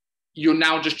this. You're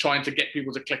now just trying to get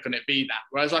people to click on it, be that.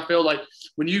 Whereas I feel like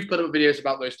when you've put up videos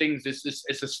about those things,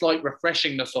 it's a slight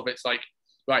refreshingness of it. It's like,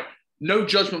 right, no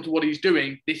judgment to what he's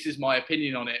doing. This is my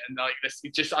opinion on it. And like this,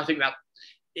 it just, I think that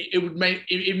it would make,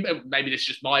 maybe this is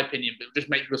just my opinion, but it would just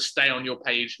make people stay on your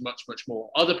page much, much more.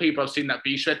 Other people have seen that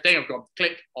V-Shred thing, I've gone,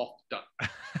 click, off, done.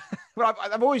 Well,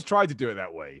 I've always tried to do it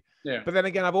that way. Yeah. But then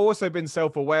again, I've also been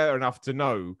self-aware enough to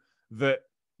know that,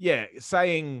 yeah,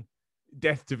 saying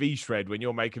death to V-Shred when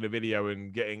you're making a video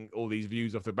and getting all these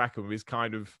views off the back of him is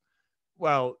kind of,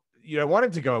 well, you don't want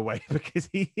him to go away because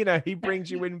he brings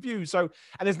you in views. So,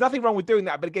 and there's nothing wrong with doing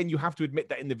that. But again, you have to admit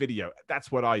that in the video.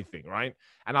 That's what I think, right?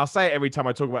 And I'll say it every time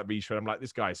I talk about V-Shred. I'm like,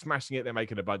 this guy's smashing it. They're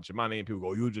making a bunch of money. And people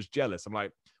go, you're just jealous. I'm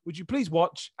like, would you please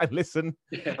watch and listen?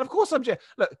 Yeah. And of course I'm jealous.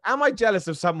 Look, am I jealous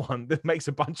of someone that makes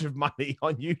a bunch of money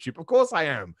on YouTube? Of course I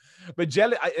am. But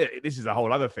this is a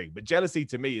whole other thing. But jealousy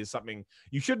to me is something,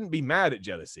 you shouldn't be mad at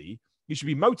jealousy. You should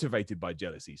be motivated by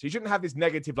jealousy. So you shouldn't have this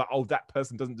negative, like, oh, that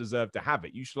person doesn't deserve to have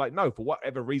it. You should like, no, for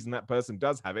whatever reason that person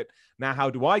does have it. Now, how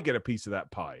do I get a piece of that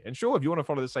pie? And sure, if you want to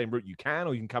follow the same route, you can,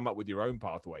 or you can come up with your own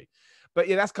pathway. But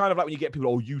yeah, that's kind of like when you get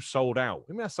people, oh, you sold out.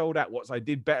 I mean, I sold out. I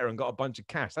did better and got a bunch of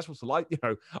cash. That's what's like,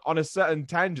 on a certain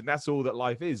tangent. That's all that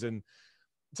life is. And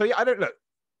so, yeah,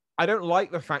 I don't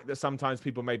like the fact that sometimes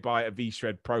people may buy a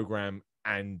V-Shred program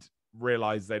and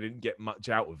realize they didn't get much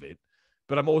out of it.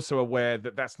 But I'm also aware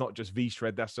that that's not just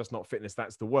V-Shred, that's just not fitness,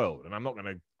 that's the world. And I'm not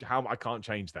going to, I can't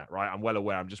change that, right? I'm well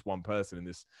aware I'm just one person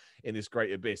in this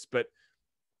great abyss. But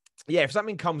yeah, if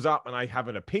something comes up and I have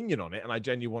an opinion on it and I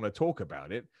genuinely want to talk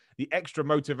about it, the extra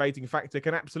motivating factor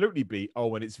can absolutely be, oh,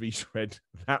 when it's V-Shred,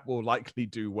 that will likely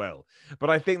do well.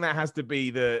 But I think that has to be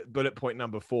the bullet point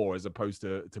number 4 as opposed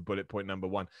to bullet point number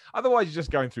 1. Otherwise, you're just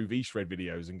going through V-Shred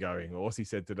videos and going, oh, what's he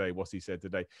said today? What's he said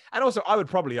today? And also, I would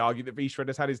probably argue that V-Shred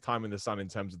has had his time in the sun in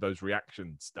terms of those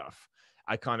reaction stuff.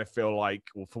 I kind of feel like,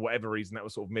 well, for whatever reason, that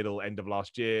was sort of end of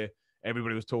last year.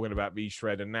 Everybody was talking about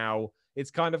V-Shred, and now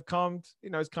it's kind of calmed,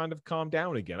 it's kind of calmed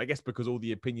down again, I guess, because all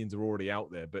the opinions are already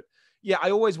out there. But yeah,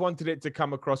 I always wanted it to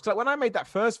come across. Like when I made that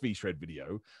first V-Shred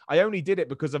video, I only did it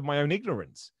because of my own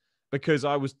ignorance. Because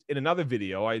I was in another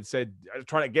video, I had said, I was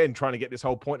trying to get this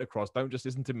whole point across. Don't just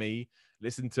listen to me,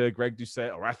 listen to Greg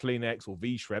Doucette or Athlean X or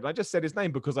V-Shred. And I just said his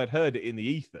name because I'd heard it in the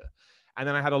ether. And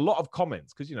then I had a lot of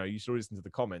comments because, you still listen to the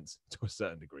comments to a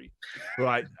certain degree.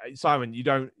 Right, Simon, you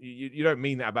don't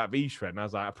mean that about V-Shred. And I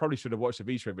was like, I probably should have watched a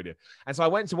V-Shred video. And so I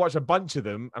went to watch a bunch of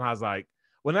them and I was like,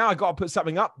 well, now I got to put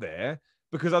something up there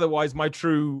because otherwise my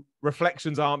true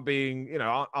reflections aren't being,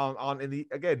 aren't in the,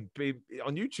 again, be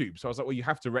on YouTube. So I was like, well, you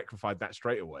have to rectify that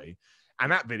straight away.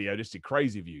 And that video just did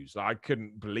crazy views. I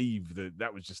couldn't believe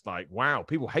that was just like, wow,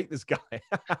 people hate this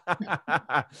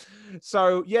guy.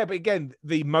 So, yeah, but again,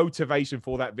 the motivation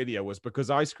for that video was because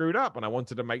I screwed up and I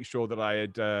wanted to make sure that I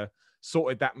had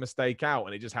sorted that mistake out.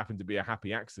 And it just happened to be a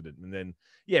happy accident. And then,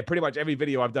 yeah, pretty much every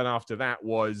video I've done after that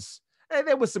was,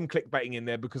 there was some clickbaiting in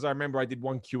there because I remember I did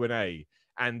one Q&A.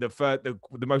 And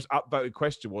the most upvoted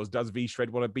question was, does V-Shred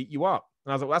want to beat you up?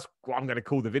 And I was like, well, that's what I'm going to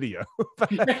call the video.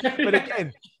 but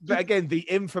again, the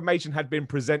information had been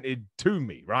presented to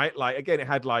me, right? Like, again, it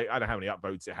had I don't know how many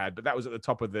upvotes it had, but that was at the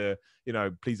top of the,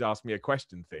 please ask me a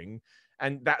question thing.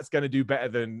 And that's going to do better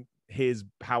than here's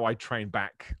how I train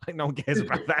back. Like, no one cares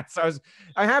about that. So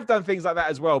I have done things like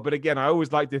that as well. But again, I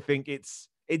always like to think it's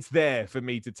there for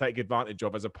me to take advantage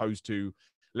of as opposed to,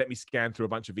 let me scan through a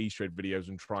bunch of V-Shred videos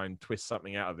and try and twist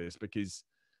something out of this, because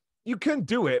you can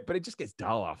do it, but it just gets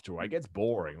dull after a while. It gets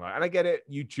boring. And I get it.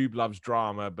 YouTube loves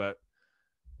drama, but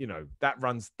that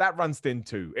runs thin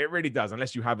too. It really does,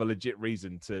 unless you have a legit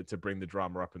reason to bring the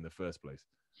drama up in the first place.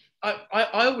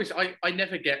 I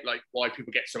never get why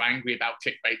people get so angry about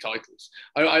clickbait titles.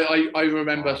 I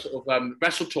remember sort of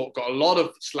Wrestle Talk got a lot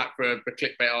of slack for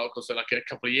clickbait articles a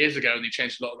couple of years ago, and they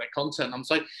changed a lot of their content. I'm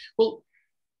like, well,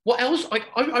 what else?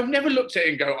 I've never looked at it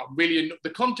and go, the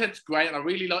content's great and I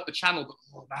really like the channel, but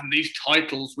oh man, these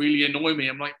titles really annoy me.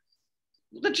 I'm like,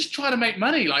 well, they're just trying to make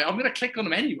money. I'm going to click on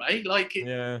them anyway.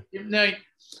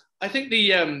 I think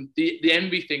the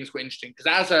envy things were interesting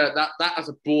because that as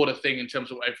a broader thing in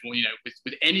terms of what everyone,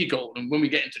 with any goal, and when we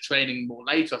get into training more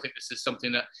later, I think this is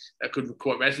something that could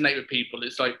quite resonate with people.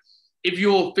 It's like, if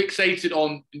you're fixated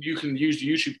on, you can use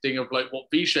the YouTube thing of what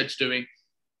V-Shred's doing,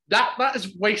 that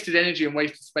is wasted energy and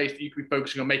wasted space that you could be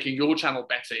focusing on making your channel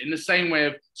better. In the same way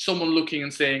of someone looking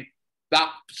and saying, that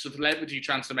celebrity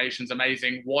transformation is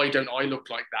amazing, why don't I look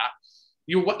like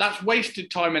that? That's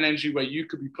wasted time and energy where you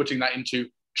could be putting that into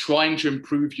trying to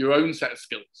improve your own set of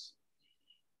skills.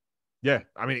 Yeah,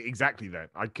 I mean, exactly that.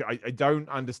 I don't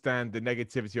understand the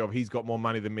negativity of he's got more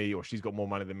money than me, or she's got more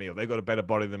money than me, or they've got a better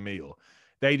body than me, or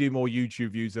they do more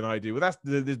YouTube views than I do. Well, that's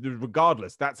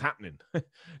regardless, that's happening.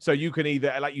 So you can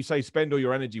either, like you say, spend all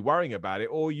your energy worrying about it,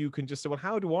 or you can just say, well,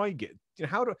 how do I get,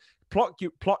 how do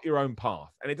plot your own path?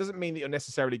 And it doesn't mean that you're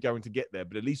necessarily going to get there,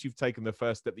 but at least you've taken the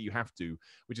first step that you have to,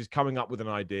 which is coming up with an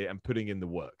idea and putting in the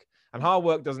work. And hard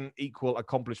work doesn't equal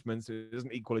accomplishments. It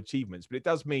doesn't equal achievements, but it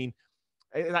does mean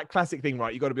that classic thing,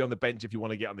 right? You got to be on the bench if you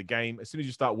want to get on the game. As soon as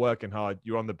you start working hard,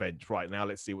 you're on the bench. Right now,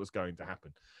 let's see what's going to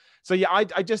happen. So yeah,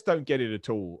 I just don't get it at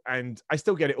all. And I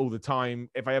still get it all the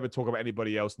time. If I ever talk about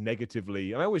anybody else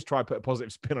negatively, and I always try to put a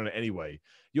positive spin on it anyway.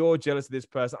 You're jealous of this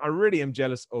person. I really am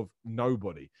jealous of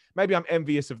nobody. Maybe I'm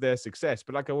envious of their success,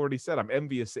 but like I already said, I'm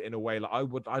envious in a way like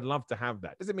I'd love to have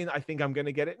that. Does it mean I think I'm going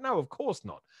to get it? No, of course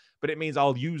not. But it means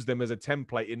I'll use them as a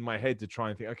template in my head to try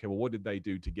and think, okay, well, what did they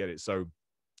do to get it? So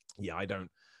yeah,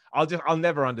 I'll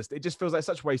never understand. It just feels like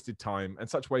such wasted time and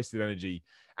such wasted energy.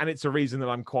 And it's a reason that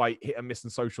I'm quite hit and miss on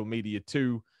social media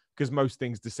too, because most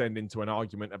things descend into an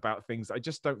argument about things I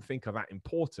just don't think are that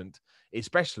important,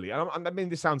 especially. I mean,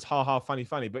 this sounds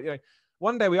funny, but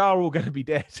one day we are all going to be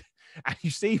dead. And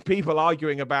you see people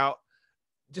arguing about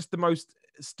just the most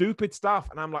stupid stuff.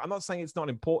 And I'm like, I'm not saying it's not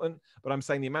important, but I'm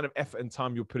saying the amount of effort and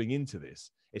time you're putting into this,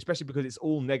 especially because it's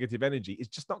all negative energy, it's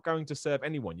just not going to serve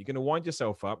anyone. You're going to wind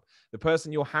yourself up. The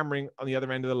person you're hammering on the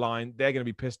other end of the line, they're going to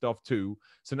be pissed off too.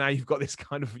 So now you've got this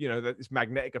kind of, this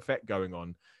magnetic effect going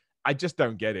on. I just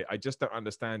don't get it. I just don't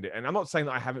understand it. And I'm not saying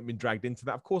that I haven't been dragged into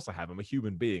that. Of course I have. I'm a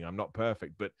human being. I'm not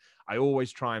perfect, but I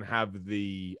always try and have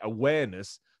the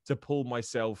awareness to pull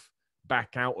myself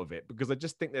back out of it, because I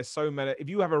just think there's so many. If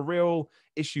you have a real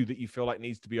issue that you feel like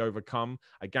needs to be overcome,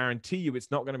 I guarantee you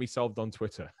it's not going to be solved on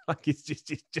Twitter. Like it's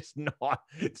just not,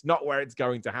 it's not where it's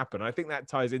going to happen. And I think that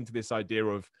ties into this idea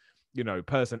of, you know,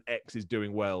 person X is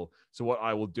doing well, so what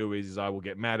I will do is I will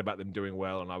get mad about them doing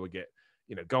well, and I will get,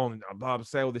 you know, go on and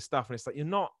say all this stuff, and it's like you're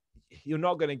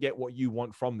not going to get what you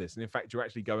want from this, and in fact you're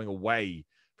actually going away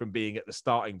from being at the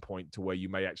starting point to where you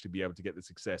may actually be able to get the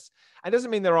success. And it doesn't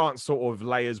mean there aren't sort of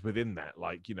layers within that,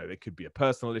 like, you know, there could be a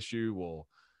personal issue, or,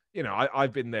 you know,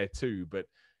 I've been there too, but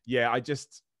yeah,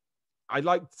 I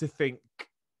like to think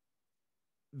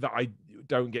that I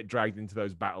don't get dragged into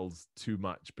those battles too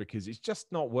much, because it's just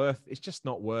not worth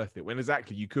it. When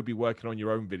exactly you could be working on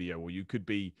your own video, or you could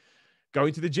be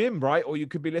going to the gym, right? Or you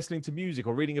could be listening to music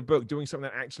or reading a book, doing something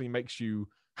that actually makes you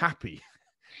happy.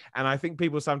 And I think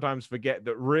people sometimes forget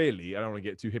that really, I don't want to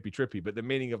get too hippy trippy, but the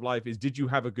meaning of life is, did you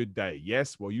have a good day?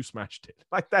 Yes. Well, you smashed it.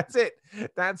 Like, that's it.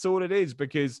 That's all it is.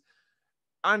 Because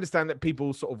I understand that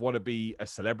people sort of want to be a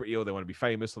celebrity, or they want to be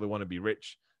famous, or they want to be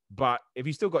rich. But if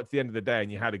you still got to the end of the day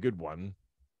and you had a good one,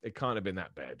 it can't have been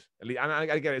that bad. At least, and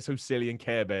I get it's so silly and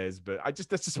Care Bears, but that's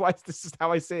just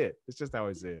how I see it. It's just how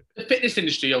I see it. The fitness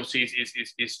industry obviously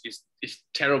is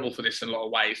terrible for this in a lot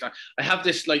of ways. I have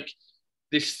this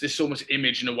this almost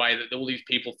image in a way that all these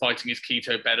people fighting is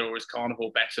keto better or is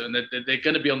carnivore better, and they're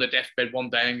going to be on their deathbed one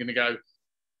day and going to go,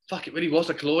 "Fuck, it really was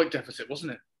a caloric deficit,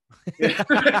 wasn't it?" Yeah.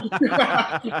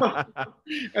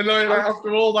 And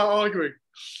after all that arguing,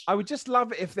 I would just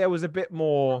love it if there was a bit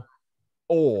more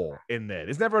or in there.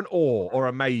 There's never an or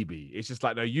a maybe. It's just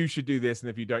like, no, you should do this, and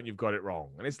if you don't, you've got it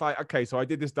wrong. And it's like, okay, so I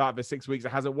did this diet for 6 weeks.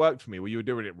 It hasn't worked for me. Well, you were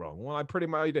doing it wrong. Well, I pretty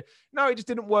much did. No, it just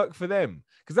didn't work for them,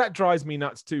 because that drives me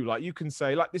nuts too. Like, you can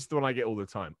say, like, this is the one I get all the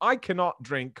time. I cannot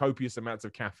drink copious amounts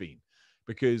of caffeine,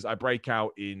 because I break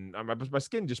out in, my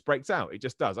skin just breaks out. It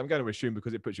just does. I'm going to assume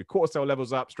because it puts your cortisol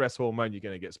levels up, stress hormone, you're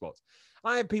going to get spots.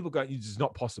 I have people going, it's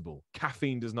not possible.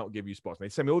 Caffeine does not give you spots. And they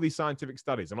send me all these scientific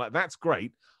studies. I'm like, that's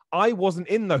great. I wasn't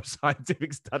in those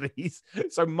scientific studies,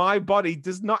 so my body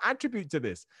does not attribute to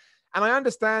this. And I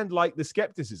understand, like, the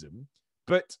skepticism,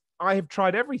 but I have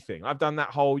tried everything. I've done that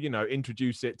whole, you know,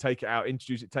 introduce it, take it out,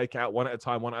 introduce it, take it out, one at a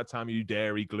time, you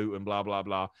dairy, gluten, blah, blah,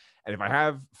 blah. And if I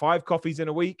have 5 coffees in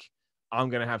a week, I'm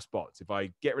going to have spots. If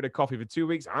I get rid of coffee for 2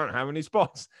 weeks, I don't have any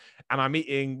spots. And I'm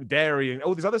eating dairy and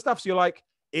all this other stuff. So you're like,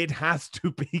 it has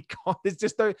to be gone. It's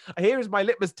just, here is my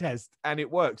litmus test, and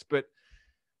it works. But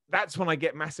that's when I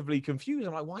get massively confused.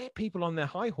 I'm like, why are people on their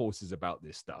high horses about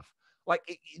this stuff?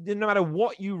 Like, no matter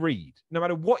what you read,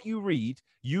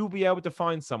 you'll be able to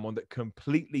find someone that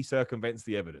completely circumvents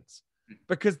the evidence,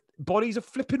 because bodies are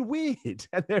flipping weird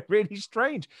and they're really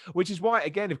strange, which is why,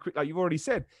 again, if, like you've already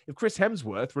said, if Chris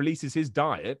Hemsworth releases his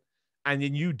diet and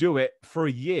then you do it for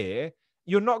a year,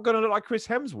 you're not going to look like Chris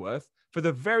Hemsworth, for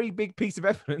the very big piece of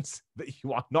evidence that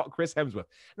you are not Chris Hemsworth.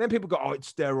 And then people go, oh,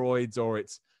 it's steroids, or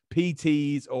it's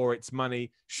PTs, or it's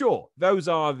money. Sure, those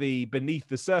are the beneath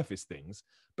the surface things.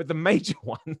 But the major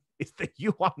one is that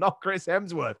you are not Chris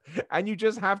Hemsworth, and you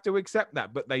just have to accept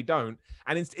that, but they don't.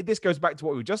 And this goes back to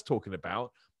what we were just talking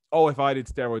about. Oh, if I did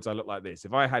steroids, I look like this.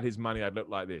 If I had his money, I'd look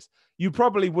like this. You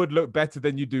probably would look better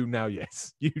than you do now.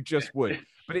 Yes, you just would.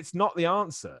 But it's not the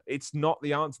answer. It's not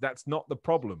the answer. That's not the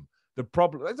problem. The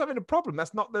problem, that's not even a problem.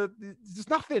 That's not there's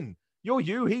nothing. You're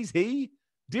you, he's he.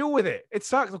 Deal with it. It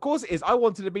sucks. Of course it is. I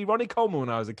wanted to be Ronnie Coleman when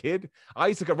I was a kid. I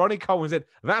used to look at Ronnie Coleman and said,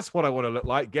 that's what I want to look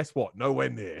like. Guess what? Nowhere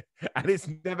near. And it's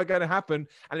never going to happen.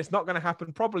 And it's not going to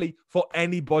happen probably for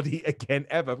anybody again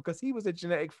ever, because he was a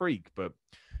genetic freak. But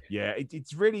yeah,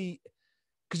 it's really,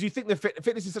 because you think the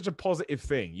fitness is such a positive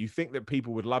thing. You think that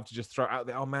people would love to just throw out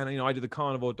there, oh man, you know, I did the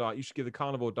carnivore diet. You should give the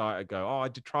carnivore diet a go. Oh, I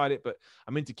tried it, but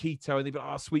I'm into keto. And they'd be like,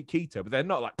 oh, sweet keto. But they're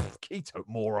not like, keto,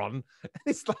 moron.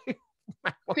 It's like,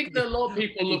 I think that a lot of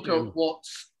people look at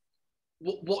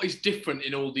what is different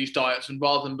in all these diets, and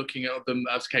rather than looking at them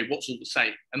as, okay, what's all the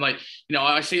same? And like, you know,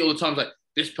 I see all the time, like,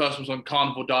 this person was on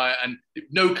carnivore diet and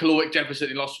no caloric deficit,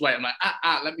 and lost weight. I'm like,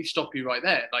 let me stop you right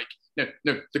there. Like,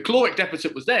 no, the caloric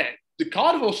deficit was there. The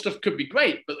carnivore stuff could be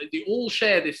great, but they all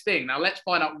share this thing. Now let's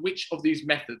find out which of these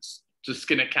methods to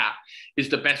skin a cat is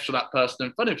the best for that person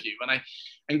in front of you.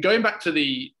 And going back to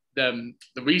the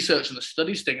research and the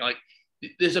studies thing, like,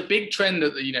 there's a big trend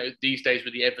that, you know, these days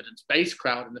with the evidence-based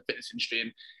crowd in the fitness industry.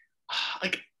 And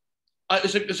like,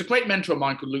 there's a great mentor of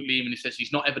mine called Luke Lehman. He says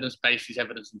he's not evidence-based, he's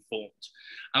evidence-informed.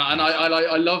 And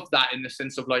I love that, in the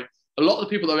sense of, like, a lot of the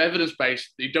people that are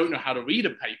evidence-based, they don't know how to read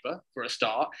a paper for a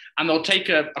start, and they'll take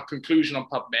a conclusion on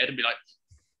PubMed and be like,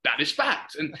 that is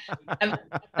fact. And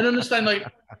understand,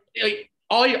 like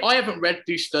I haven't read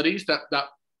these studies that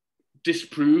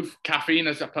disprove caffeine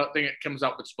as a thing that comes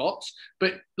out with spots,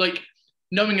 but like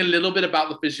knowing a little bit about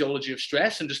the physiology of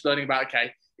stress and just learning about,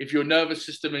 okay, if your nervous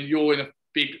system and you're in a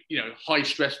big, high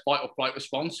stress fight or flight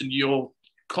response and you're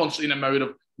constantly in a mode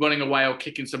of running away or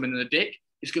kicking someone in the dick,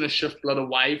 it's going to shift blood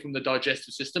away from the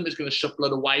digestive system. It's going to shift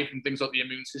blood away from things like the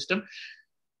immune system.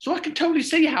 So I can totally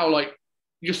see how like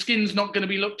your skin's not going to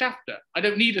be looked after. I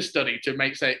don't need a study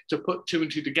to put two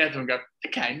and two together and go,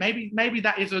 okay, maybe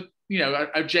that is a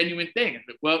genuine thing. If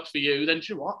it works for you, then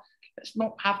you know what? Let's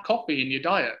not have coffee in your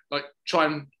diet. Like try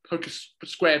and poke a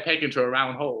square peg into a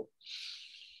round hole.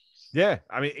 Yeah,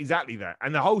 I mean, exactly that.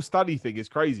 And the whole study thing is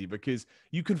crazy because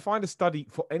you can find a study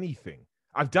for anything.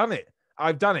 I've done it.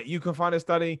 You can find a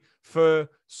study for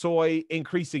soy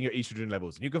increasing your estrogen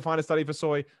levels. You can find a study for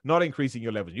soy not increasing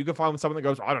your levels. You can find someone that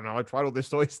goes, I don't know, I tried all this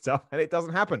soy stuff and it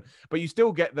doesn't happen. But you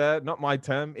still get the, not my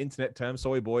term, internet term,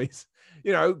 soy boys,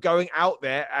 going out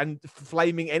there and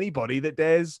flaming anybody that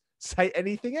dares say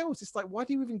anything else. It's like, why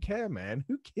do you even care, man?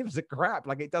 Who gives a crap?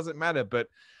 Like, it doesn't matter. But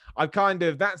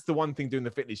that's the one thing doing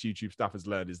the fitness YouTube stuff has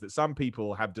learned, is that some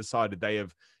people have decided they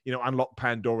have, unlocked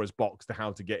Pandora's box to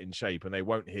how to get in shape, and they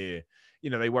won't hear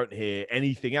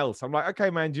anything else. I'm like,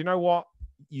 okay, man, do you know what?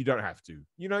 You don't have to.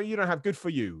 You don't have. Good for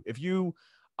you. If you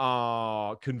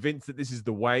are convinced that this is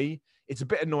the way, it's a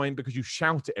bit annoying because you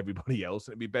shout at everybody else.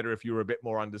 It'd be better if you were a bit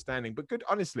more understanding. But good,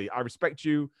 honestly, I respect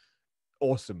you.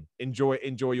 Awesome. Enjoy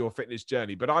your fitness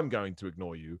journey. But I'm going to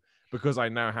ignore you because I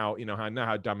know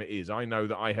how dumb it is. I know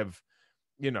that I have,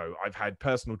 I've had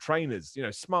personal trainers,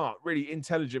 smart, really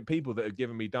intelligent people that have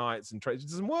given me diets and traits. It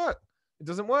doesn't work. It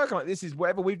doesn't work. Like, this is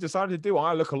whatever we've decided to do.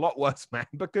 I look a lot worse, man,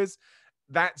 because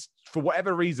that's, for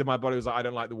whatever reason, my body was like, I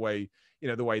don't like the way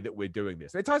that we're doing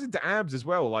this. And it ties into abs as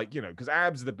well. Like, because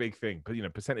abs are the big thing,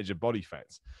 but, percentage of body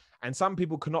fats. And some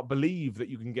people cannot believe that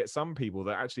you can get some people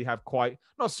that actually have quite,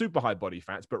 not super high body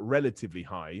fats, but relatively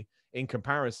high in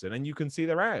comparison. And you can see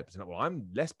their abs. And, well, I'm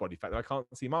less body fat, I can't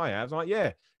see my abs. I'm like,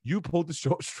 yeah, you pulled the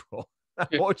short straw,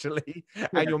 unfortunately.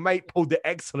 And your mate pulled the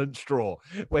excellent straw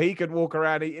where he could walk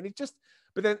around and it just,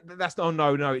 but then that's not,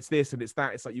 no, it's this and it's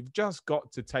that. It's like, you've just got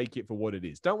to take it for what it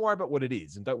is. Don't worry about what it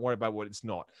is and don't worry about what it's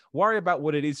not. Worry about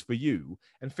what it is for you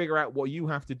and figure out what you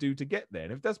have to do to get there.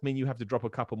 And if it does mean you have to drop a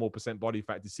couple more % body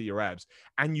fat to see your abs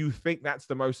and you think that's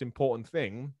the most important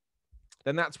thing,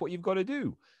 then that's what you've got to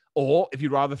do. Or if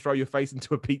you'd rather throw your face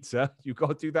into a pizza, you've got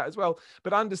to do that as well.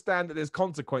 But understand that there's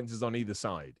consequences on either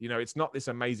side. It's not this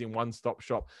amazing one-stop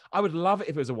shop. I would love it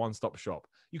if it was a one-stop shop.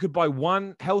 You could buy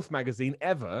one health magazine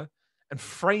ever and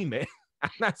frame it,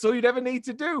 and that's all you'd ever need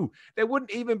to do. There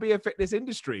wouldn't even be a fitness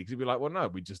industry, because you'd be like, well, no,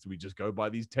 we just go by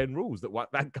these 10 rules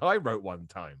that guy wrote one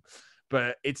time.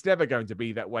 But it's never going to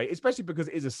be that way, especially because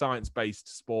it is a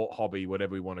science-based sport, hobby,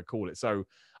 whatever we want to call it. So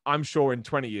I'm sure in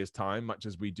 20 years' time, much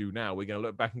as we do now, we're going to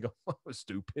look back and go, oh, that was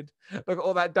stupid. Look at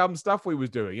all that dumb stuff we was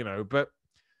doing, But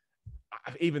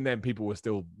even then, people will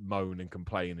still moan and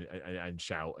complain and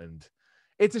shout. And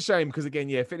it's a shame because, again,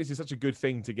 fitness is such a good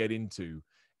thing to get into.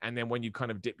 And then when you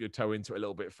kind of dip your toe into it a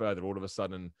little bit further, all of a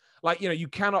sudden, like, you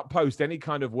cannot post any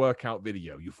kind of workout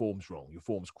video. Your form's wrong. Your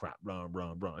form's crap. Blah,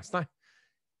 blah, blah. It's like,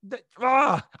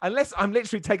 unless I'm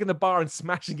literally taking the bar and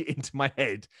smashing it into my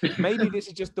head. Maybe this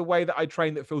is just the way that I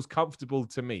train that feels comfortable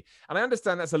to me. And I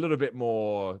understand that's a little bit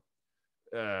more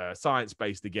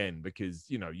science-based again, because,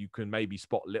 you can maybe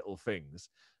spot little things.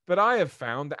 But I have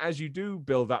found that as you do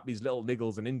build up these little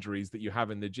niggles and injuries that you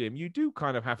have in the gym, you do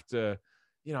kind of have to,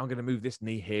 I'm going to move this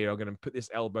knee here. I'm going to put this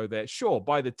elbow there. Sure,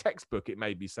 by the textbook, it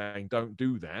may be saying don't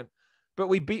do that. But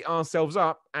we beat ourselves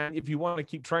up. And if you want to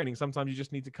keep training, sometimes you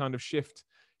just need to kind of shift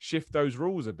those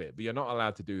rules a bit. But you're not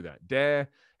allowed to do that.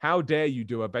 How dare you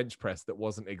do a bench press that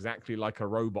wasn't exactly like a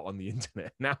robot on the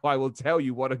internet? Now I will tell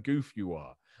you what a goof you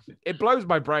are. It blows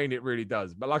my brain. It really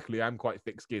does. But luckily, I'm quite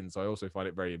thick-skinned, so I also find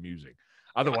it very amusing.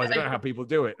 Otherwise, I don't know how people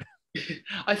do it.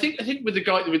 I think with the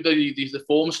guy with the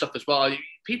form stuff as well,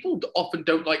 people often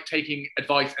don't like taking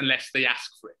advice unless they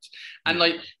ask for it. And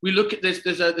like we look at this,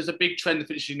 there's a big trend of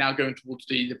actually now going towards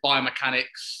the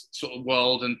biomechanics sort of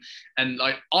world, and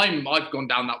like I've gone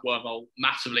down that wormhole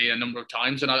massively a number of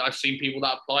times, and I've seen people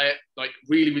that apply it like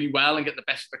really, really well and get the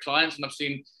best of the clients, and I've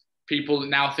seen people that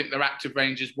now think their active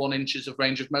range is 1 inch of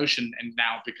range of motion, and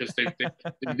now because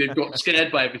they've got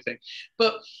scared by everything,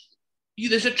 but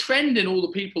there's a trend in all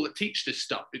the people that teach this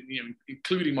stuff,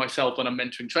 including myself when I'm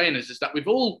mentoring trainers, is that we've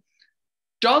all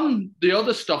done the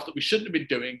other stuff that we shouldn't have been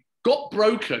doing, got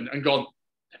broken and gone,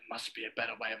 there must be a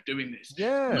better way of doing this.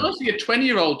 Yeah. And I see a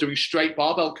 20-year-old doing straight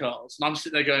barbell curls, and I'm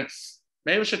sitting there going,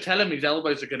 maybe I should tell him his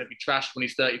elbows are going to be trashed when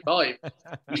he's 35.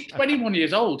 He's 21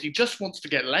 years old. He just wants to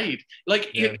get laid. Like,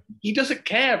 he doesn't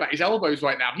care about his elbows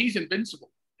right now. He's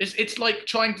invincible. It's like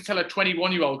trying to tell a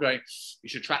 21-year-old going, you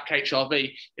should track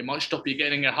HRV. It might stop you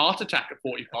getting a heart attack at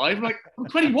 45. I'm like, I'm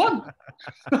 21.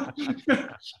 I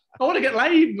want to get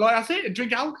laid. Like, that's it. And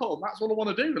drink alcohol. That's what I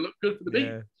want to do and look good for the beat.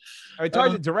 I mean, it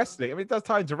ties into wrestling. I mean, it does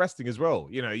tie into wrestling as well.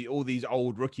 You know, all these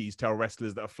old rookies tell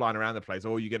wrestlers that are flying around the place,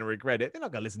 oh, you're going to regret it. They're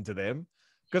not going to listen to them.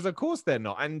 Because of course they're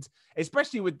not. And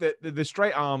especially with the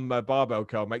straight arm barbell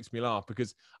curl makes me laugh,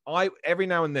 because every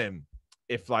now and then,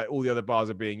 if like all the other bars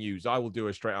are being used, I will do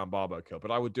a straight arm barbell curl,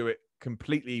 but I would do it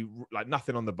completely like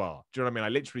nothing on the bar. Do you know what I mean? I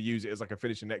literally use it as like a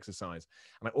finishing exercise.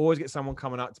 And I always get someone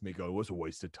coming up to me go, what's a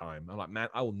waste of time? I'm like, man,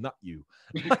 I will nut you.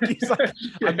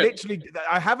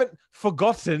 I haven't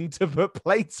forgotten to put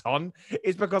plates on.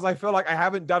 It's because I feel like I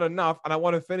haven't done enough and I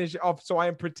want to finish it off. So I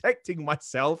am protecting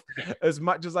myself as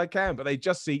much as I can, but they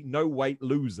just see no weight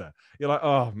loser. You're like,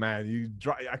 oh man,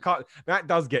 I can't, that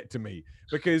does get to me,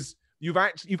 because you've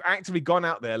actually gone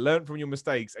out there, learned from your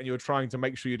mistakes, and you're trying to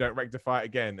make sure you don't rectify it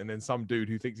again. And then some dude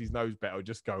who thinks he knows better will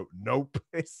just go, nope.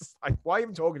 It's like, why are you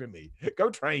even talking to me? Go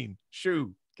train,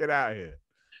 shoo, get out of here.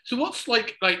 So what's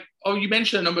like, oh, you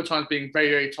mentioned a number of times being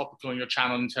very, very topical on your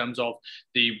channel in terms of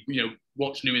the,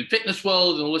 what's new in fitness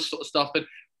world and all this sort of stuff. But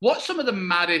what's some of the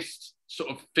maddest sort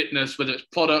of fitness, whether it's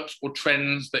products or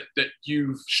trends that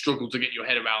you've struggled to get your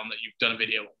head around that you've done a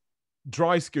video on?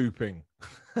 Dry scooping.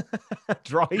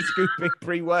 Dry scooping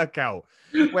pre-workout,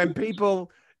 when people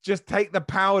just take the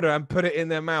powder and put it in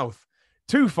their mouth.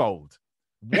 Twofold.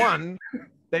 One,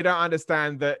 they don't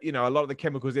understand that, a lot of the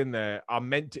chemicals in there are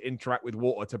meant to interact with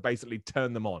water to basically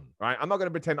turn them on, right? I'm not going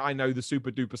to pretend I know the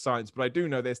super duper science, but I do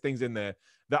know there's things in there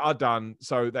that are done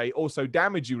so they also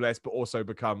damage you less, but also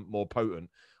become more potent.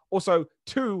 Also,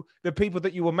 two, the people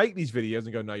that you will make these videos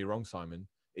and go, no, you're wrong, Simon.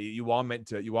 You are meant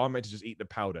to just eat the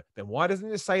powder. Then why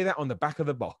doesn't it say that on the back of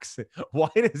the box? Why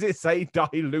does it say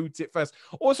dilute it first?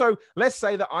 Also, let's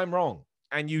say that I'm wrong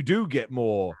and you do get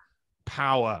more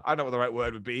power, I don't know what the right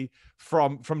word would be,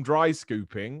 from dry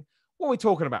scooping. What are we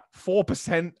talking about?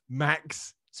 4%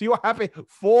 max? So you're happy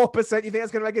 4%? You think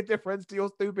that's going to make a difference to your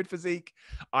stupid physique?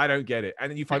 I don't get it.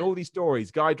 And then you find all these stories.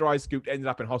 Guy dry scooped, ended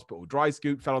up in hospital. Dry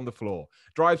scooped, fell on the floor.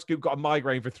 Dry scoop got a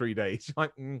migraine for 3 days.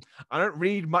 Like, I don't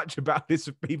read much about this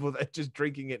of people that are just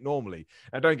drinking it normally.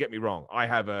 Now, don't get me wrong.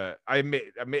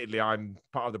 Admittedly, I'm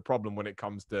part of the problem when it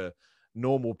comes to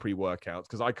normal pre-workouts,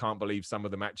 because I can't believe some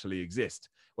of them actually exist.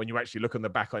 When you actually look on the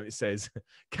back on it says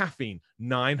caffeine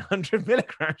 900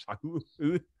 milligrams.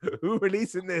 Who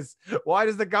releasing this? Why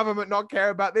does the government not care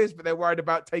about this, but they're worried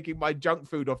about taking my junk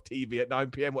food off TV at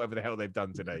 9 p.m, whatever the hell they've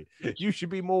done today? You should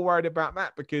be more worried about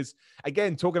that, because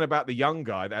again, talking about the young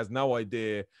guy that has no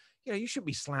idea, you should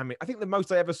be slamming. I think the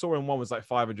most I ever saw in one was like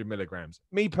 500 milligrams.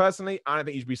 Me personally, I don't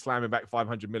think you should be slamming back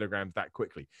 500 milligrams that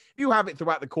quickly. If you have it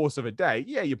throughout the course of a day,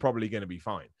 yeah, you're probably going to be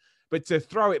fine. But to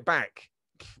throw it back,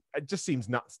 it just seems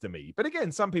nuts to me. But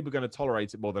again, some people are going to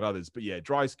tolerate it more than others. But yeah,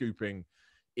 dry scooping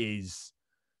is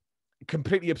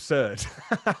completely absurd.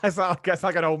 It's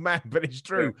like an old man, but it's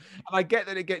true. And I get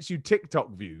that it gets you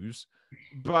TikTok views,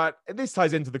 but this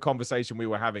ties into the conversation we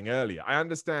were having earlier. I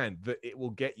understand that it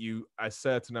will get you a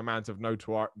certain amount of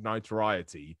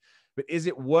notoriety, but is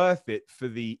it worth it for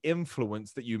the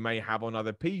influence that you may have on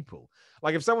other people?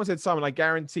 Like if someone said, Simon, I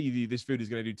guarantee you this food is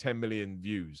going to do 10 million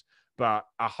views, but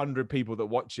 100 people that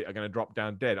watch it are going to drop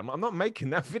down dead. I'm not making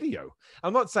that video.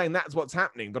 I'm not saying that's what's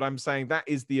happening, but I'm saying that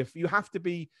is you have to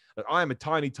be, I am a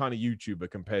tiny, tiny YouTuber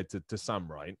compared to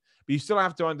some, right? But you still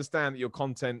have to understand that your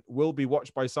content will be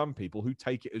watched by some people who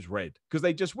take it as read, because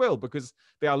they just will, because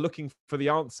they are looking for the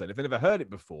answer. And if they never heard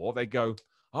it before, they go,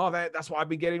 oh, that's what I've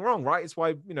been getting wrong, right? It's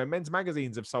why, men's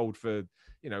magazines have sold for,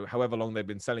 however long they've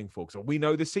been selling for. So we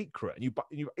know the secret. And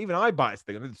you even I buy this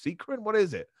thing. The secret? What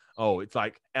is it? Oh, it's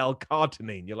like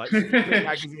L-carnitine. You're like,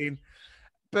 magazine.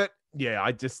 But yeah,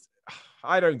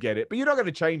 I don't get it. But you're not going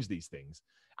to change these things.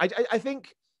 I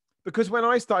think because when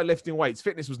I started lifting weights,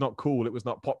 fitness was not cool. It was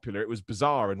not popular. It was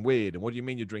bizarre and weird. And what do you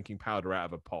mean you're drinking powder out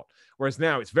of a pot? Whereas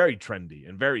now it's very trendy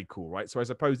and very cool, right? So I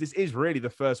suppose this is really the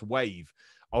first wave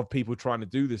of people trying to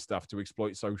do this stuff to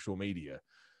exploit social media.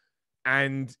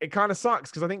 And it kind of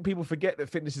sucks, because I think people forget that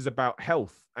fitness is about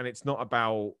health, and it's not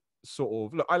about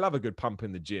look, I love a good pump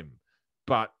in the gym,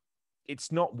 but it's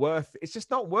just not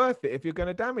worth it if you're going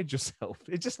to damage yourself.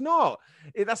 It's just not.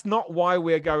 That's not why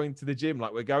we're going to the gym.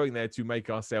 Like, we're going there to make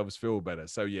ourselves feel better.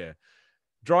 So yeah,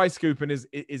 dry scooping is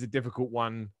a difficult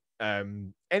one.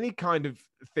 Any kind of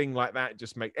thing like that,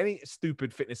 just make any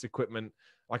stupid fitness equipment.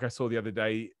 Like I saw the other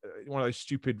day, one of those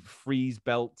stupid freeze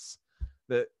belts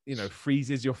that, you know,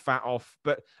 freezes your fat off.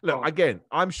 But look, again,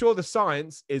 I'm sure the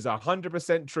science is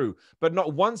 100% true, but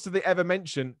not once do they ever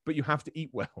mention, but you have to eat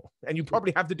well and you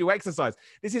probably have to do exercise.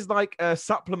 This is like a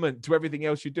supplement to everything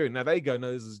else you're doing. Now they go,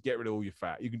 no, this is get rid of all your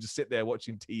fat. You can just sit there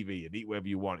watching TV and eat whatever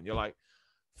you want. And you're like,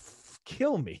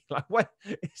 kill me. Like, what?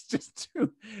 It's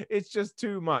just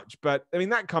too much. But I mean,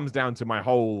 that comes down to my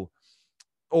whole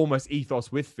almost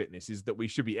ethos with fitness, is that we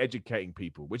should be educating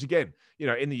people, which again, you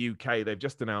know, in the UK, they've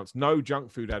just announced no junk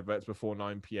food adverts before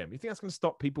 9 p.m. You think that's going to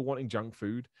stop people wanting junk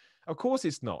food? Of course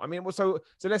it's not. I mean, so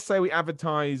let's say we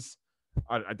advertise,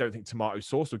 I don't think tomato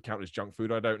sauce would count as junk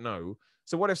food. I don't know.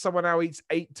 So what if someone now eats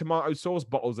 8 tomato sauce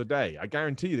bottles a day? I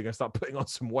guarantee you they're going to start putting on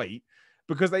some weight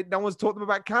because no one's taught them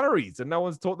about calories and no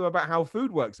one's taught them about how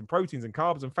food works and proteins and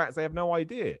carbs and fats. They have no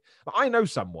idea. But I know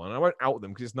someone, and I won't out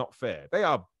them because it's not fair. They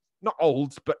are not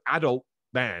old, but adult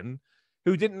man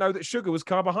who didn't know that sugar was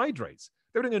carbohydrates.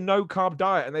 They were doing a no-carb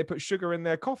diet and they put sugar in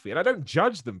their coffee. And I don't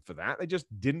judge them for that. They just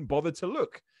didn't bother to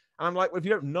look. And I'm like, well, if you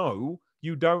don't know,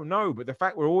 you don't know. But the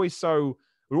fact we're always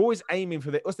aiming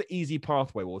for what's the easy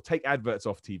pathway? We'll take adverts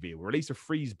off TV. We'll release a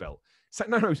freeze belt. So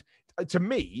no, to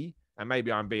me, and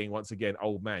maybe I'm being, once again,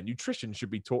 old man, nutrition should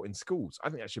be taught in schools. I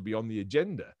think that should be on the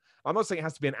agenda. I'm not saying it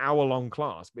has to be an hour-long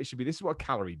class, but it should be, this is what a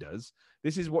calorie does.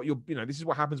 This is what this is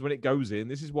what happens when it goes in.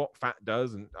 This is what fat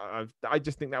does. And I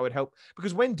just think that would help,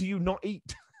 because when do you not eat?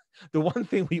 The one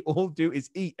thing we all do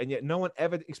is eat, and yet no one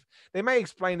ever, they may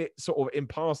explain it sort of in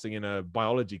passing in a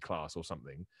biology class or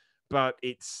something, but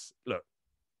look,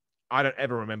 I don't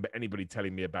ever remember anybody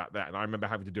telling me about that. And I remember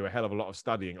having to do a hell of a lot of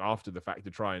studying after the fact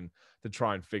to try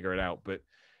and figure it out. But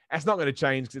that's not going to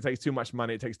change because it takes too much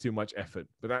money. It takes too much effort.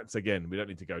 But that's, again, we don't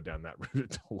need to go down that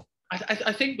route at all.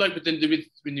 I think like with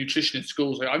nutrition in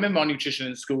schools, like I remember our nutrition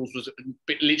in schools was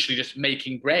literally just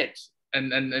making bread and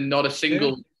not a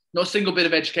single bit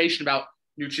of education about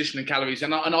nutrition and calories.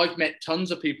 And I've met tons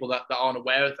of people that aren't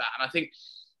aware of that. And I think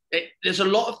there's a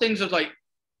lot of things of like,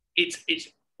 it's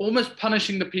almost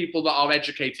punishing the people that are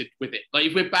educated with it. Like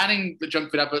if we're banning the junk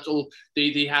food adverts, or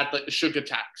they had like the sugar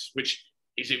tax, which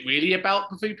is it really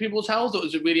about people's health, or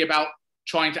is it really about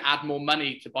trying to add more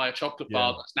money to buy a chocolate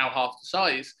bar that's now half the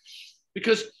size?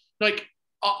 Because like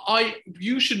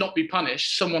you should not be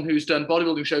punished, someone who's done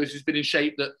bodybuilding shows, who's been in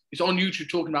shape, that is on YouTube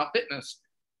talking about fitness,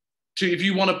 if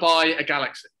you want to buy a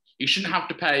Galaxy, you shouldn't have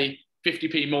to pay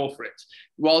 50p more for it,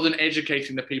 rather than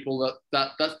educating the people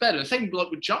that's better. And same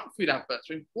like with junk food adverts.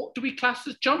 I mean, what do we class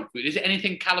as junk food? Is it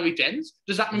anything calorie dense?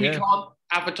 Does that mean we can't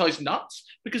advertise nuts?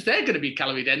 Because they're going to be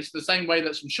calorie dense the same way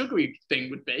that some sugary thing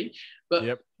would be.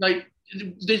 But like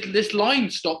this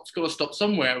line's got to stop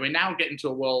somewhere. We're now getting to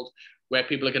a world where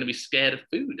people are going to be scared of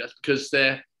food just because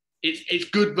it's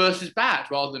good versus bad,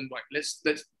 rather than like let's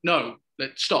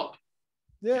stop.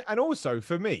 Yeah, and also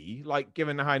for me, like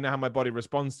given how I know how my body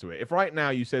responds to it, if right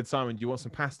now you said, Simon, do you want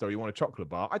some pasta or you want a chocolate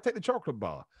bar? I'd take the chocolate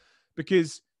bar,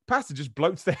 because pasta just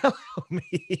bloats the hell out of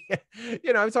me.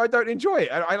 So I don't enjoy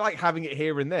it. I like having it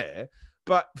here and there.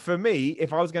 But for me,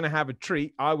 if I was going to have a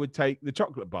treat, I would take the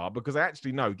chocolate bar, because I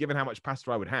actually know, given how much pasta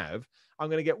I would have, I'm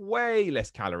going to get way less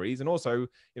calories. And also,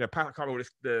 I can't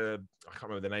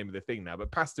remember the name of the thing now, but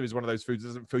pasta is one of those foods that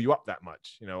doesn't fill you up that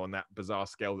much, on that bizarre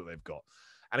scale that they've got.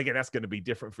 And again, that's going to be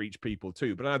different for each people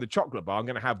too. But I know the chocolate bar, I'm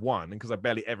going to have one. And because I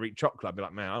barely ever eat chocolate, I'll be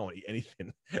like, man, I don't want to eat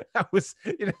anything. That was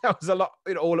a lot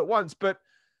all at once. But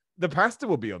the pasta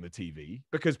will be on the TV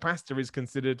because pasta is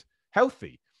considered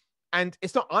healthy. And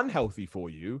it's not unhealthy for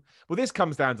you. Well, this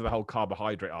comes down to the whole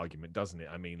carbohydrate argument, doesn't it?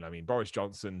 I mean, Boris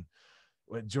Johnson,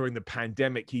 during the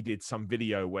pandemic, he did some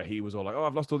video where he was all like, oh,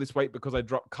 I've lost all this weight because I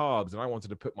dropped carbs and I wanted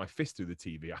to put my fist through the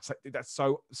TV. I was like, that's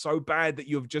so bad that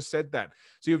you've just said that.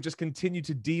 So you've just continued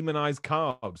to demonize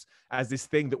carbs as this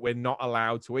thing that we're not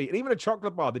allowed to eat. And even a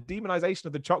chocolate bar, the demonization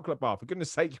of the chocolate bar, for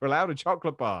goodness sake, you're allowed a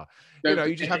chocolate bar.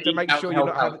 You just have to make sure you're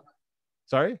not having...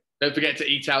 Sorry? Don't forget to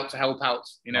eat out to help out,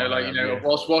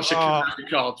 wash your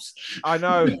carbs. I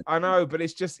know, but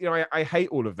it's just, I hate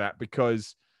all of that,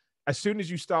 because as soon as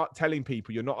you start telling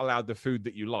people you're not allowed the food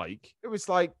that you like, it was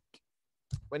like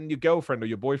when your girlfriend or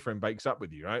your boyfriend breaks up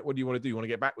with you, right? What do you want to do? You want to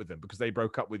get back with them because they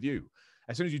broke up with you.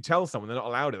 As soon as you tell someone they're not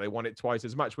allowed it, they want it twice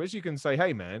as much. Whereas you can say,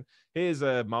 hey, man, here's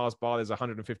a Mars bar. There's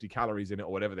 150 calories in it,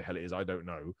 or whatever the hell it is. I don't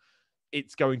know.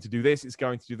 It's going to do this. It's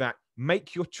going to do that.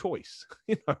 Make your choice,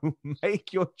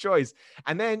 make your choice.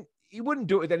 And then you wouldn't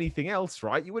do it with anything else,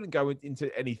 right? You wouldn't go into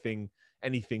anything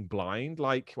blind.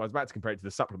 Like, I was about to compare it to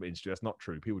the supplement industry. That's not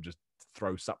true. People just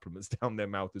throw supplements down their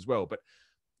mouth as well. But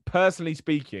personally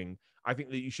speaking, I think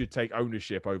that you should take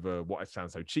ownership over what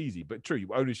sounds so cheesy, but true.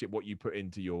 Ownership what you put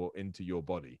into your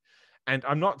body. And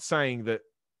I'm not saying that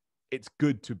it's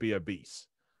good to be obese,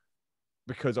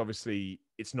 because obviously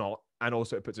it's not. And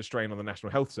also it puts a strain on the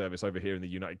National Health Service over here in the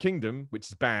United Kingdom, which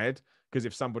is bad because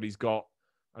if somebody's got,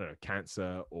 I don't know,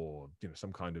 cancer or, you know,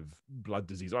 some kind of blood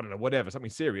disease, I don't know, whatever, something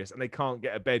serious, and they can't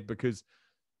get a bed because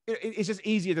it's just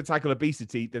easier to tackle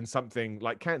obesity than something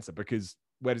like cancer, because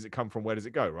where does it come from? Where does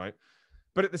it go? Right.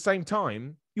 But at the same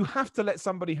time, you have to let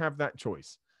somebody have that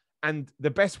choice. And the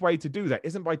best way to do that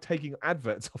isn't by taking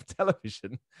adverts off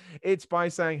television. It's by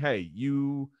saying, hey,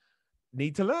 you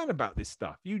need to learn about this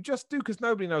stuff. You just do, because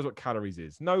nobody knows what calories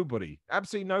is. Nobody,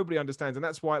 absolutely nobody understands. And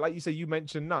that's why, like you say, you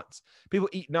mentioned nuts. People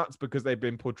eat nuts because they've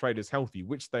been portrayed as healthy,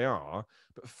 which they are.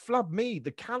 But flub me,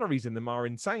 the calories in them are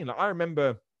insane. Like I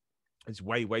remember, it's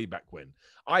way, way back when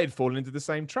I had fallen into the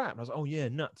same trap. I was like, oh yeah,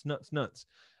 nuts, nuts, nuts.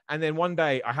 And then one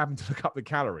day I happened to look up the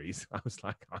calories. I was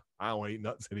like, I don't want to eat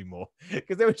nuts anymore,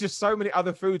 because there were just so many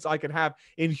other foods I could have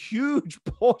in huge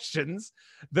portions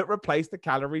that replace the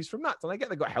calories from nuts. And I get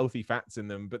they've got healthy fats in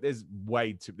them, but there's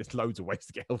loads of ways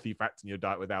to get healthy fats in your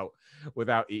diet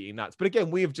without eating nuts. But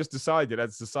again, we have just decided as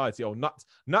a society, oh,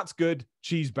 nuts good,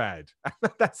 cheese bad.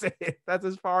 That's it. That's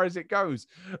as far as it goes.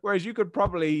 Whereas you could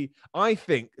probably, I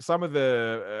think some of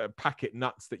the packet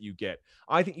nuts that you get,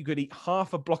 I think you could eat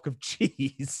half a block of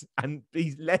cheese and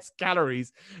be less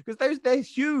calories, because they're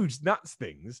huge nuts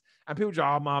things, and people just,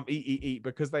 oh mom, eat,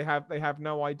 because they have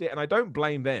no idea. And I don't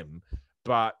blame them,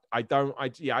 but I don't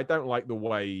like the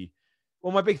way.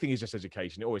 Well, my big thing is just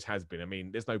education. It always has been. I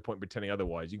mean, there's no point pretending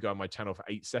otherwise. You go on my channel for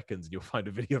 8 seconds and you'll find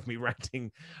a video of me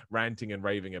ranting and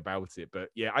raving about it. But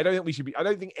yeah, I don't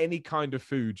think any kind of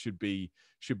food should be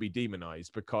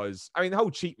demonized, because I mean, the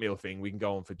whole cheat meal thing we can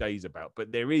go on for days about,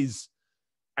 but there is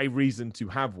a reason to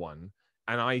have one.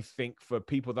 And I think for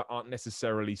people that aren't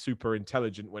necessarily super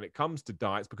intelligent when it comes to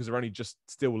diets, because they're only just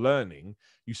still learning,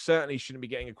 you certainly shouldn't be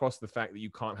getting across the fact that you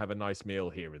can't have a nice meal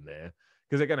here and there,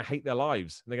 because they're going to hate their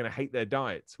lives and they're going to hate their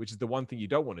diets, which is the one thing you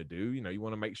don't want to do. You know, you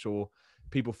want to make sure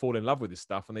people fall in love with this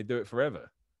stuff and they do it forever.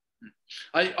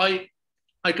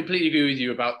 I completely agree with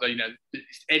you about the, you know,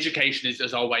 education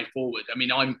is our way forward. I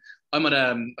mean, I'm on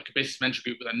like a business mentor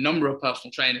group with a number of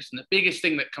personal trainers, and the biggest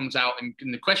thing that comes out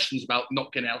in the questions about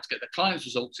not getting able to get the clients'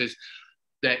 results is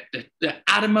that they're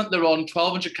adamant they're on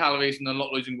 1,200 calories and they're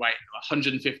not losing weight,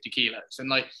 150 kilos,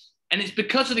 and it's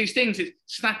because of these things. It's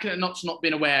snacking and not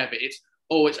being aware of it.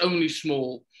 It's only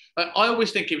small. I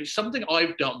always think if it's something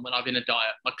I've done when I've been in a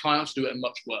diet, my clients do it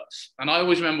much worse. And I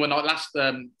always remember when I last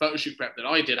photo shoot prep that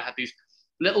I did, I had these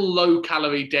little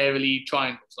low-calorie dairy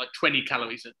triangles, like 20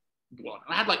 calories a one.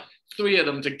 I had like 3 of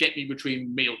them to get me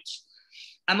between meals.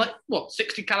 And like,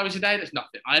 60 calories a day? That's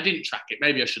nothing. I didn't track it.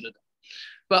 Maybe I should have done.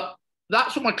 But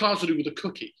that's what my clients will do with a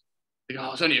cookie. They go,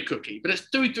 oh, it's only a cookie. But it's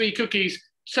 3 cookies,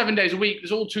 7 days a week.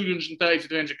 There's all 230 to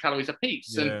 300 calories a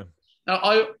piece. Yeah. And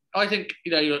now I think,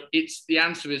 you know, it's the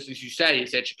answer is, as you say,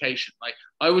 it's education. Like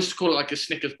I always call it like a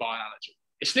Snickers bar analogy.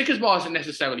 A Snickers bar isn't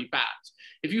necessarily bad.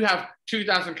 If you have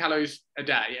 2,000 calories a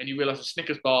day and you realize a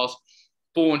Snickers bar's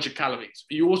 400 calories,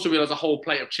 but you also realize a whole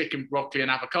plate of chicken, broccoli, and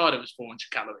avocado is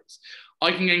 400 calories.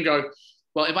 I can then go,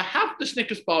 well, if I have the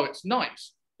Snickers bar, it's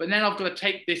nice, but then I've got to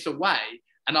take this away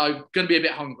and I'm going to be a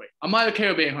bit hungry. Am I okay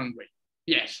with being hungry?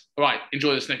 Yes. All right.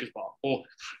 Enjoy the Snickers bar. Or,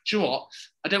 do you know what?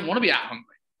 I don't want to be that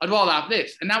hungry. I'd rather have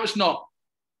this. And now it's not,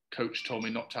 coach told me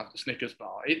not to have the Snickers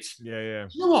bar. It's, you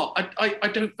know what? I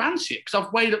don't fancy it because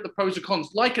I've weighed up the pros and cons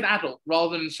like an adult,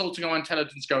 rather than insulting our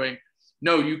intelligence going,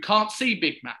 no, you can't see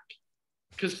Big Mac.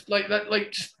 Because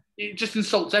it just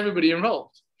insults everybody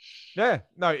involved. Yeah,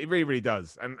 no, it really, really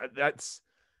does. And that's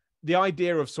the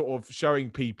idea of sort of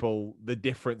showing people the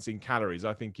difference in calories,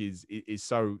 I think is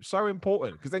so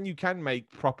important, because then you can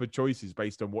make proper choices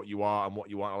based on what you are and what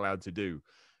you aren't allowed to do.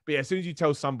 But yeah, as soon as you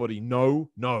tell somebody, no,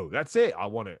 that's it. I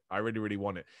want it. I really, really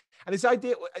want it. And this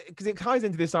idea, because it ties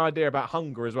into this idea about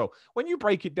hunger as well. When you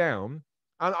break it down,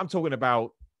 I'm talking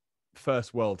about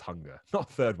first world hunger, not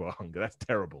third world hunger. That's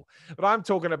terrible. But I'm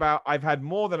talking about I've had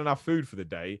more than enough food for the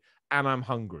day and I'm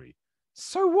hungry.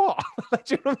 So what?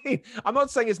 Do you know what I mean? I'm not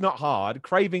saying it's not hard.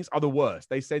 Cravings are the worst.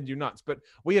 They send you nuts. But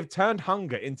we have turned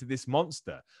hunger into this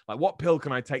monster. Like, what pill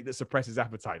can I take that suppresses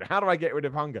appetite? How do I get rid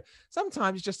of hunger?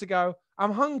 Sometimes it's just to go,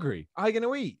 I'm hungry. Are you going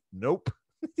to eat? Nope.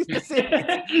 That's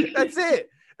it. That's it.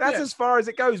 That's as far as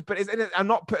it goes. But I'm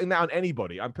not putting that on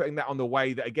anybody. I'm putting that on the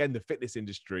way that, again, the fitness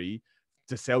industry,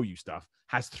 to sell you stuff,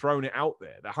 has thrown it out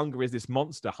there. That hunger is this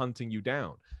monster hunting you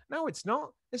down. No, it's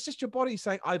not. It's just your body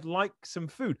saying, I'd like some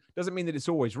food. Doesn't mean that it's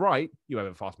always right. You have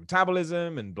a fast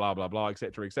metabolism and blah, blah, blah, et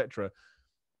cetera, et cetera.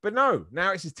 But no,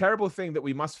 now it's this terrible thing that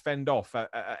we must fend off at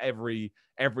every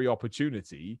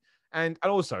opportunity. And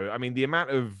also, I mean, the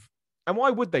amount of And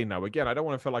why would they know? Again, I don't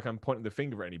want to feel like I'm pointing the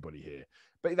finger at anybody here.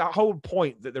 But that whole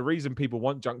point that the reason people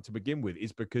want junk to begin with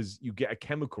is because you get a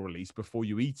chemical release before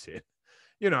you eat it,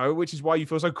 which is why you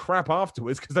feel so crap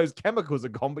afterwards, because those chemicals are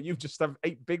gone, but you've just have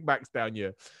 8 Big Macs down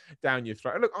your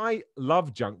throat. And look, I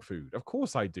love junk food. Of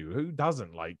course I do. Who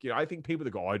doesn't? Like, I think people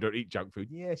that go, I don't eat junk food.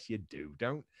 Yes, you do.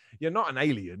 You're not an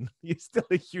alien. You're still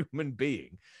a human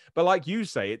being. But like you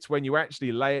say, it's when you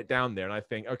actually lay it down there and I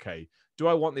think, okay, do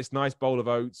I want this nice bowl of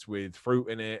oats with fruit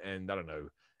in it and, I don't know,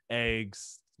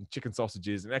 eggs, chicken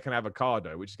sausages, and an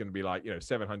avocado, which is going to be like,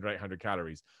 700, 800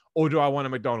 calories? Or do I want a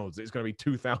McDonald's? It's going to be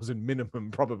 2,000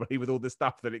 minimum, probably, with all the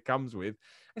stuff that it comes with.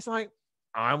 It's like,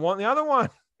 I want the other one.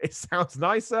 It sounds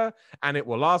nicer and it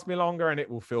will last me longer and it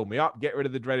will fill me up, get rid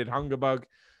of the dreaded hunger bug.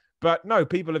 But no,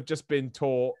 people have just been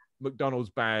taught McDonald's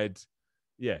bad.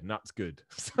 Yeah, nuts good.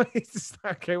 So it's just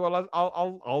okay. Well,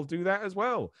 I'll do that as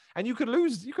well. And you can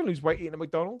lose weight eating at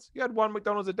McDonald's. You had one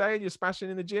McDonald's a day and you're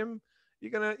smashing in the gym. You're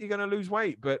gonna lose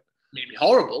weight, but maybe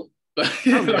horrible. But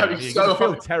so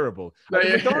feel terrible.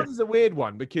 McDonald's is a weird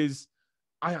one because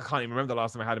I can't even remember the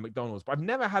last time I had a McDonald's, but I've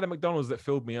never had a McDonald's that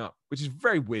filled me up, which is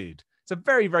very weird. It's a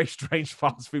very, very strange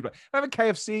fast food. If I have a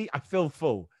KFC, I feel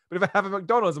full. But if I have a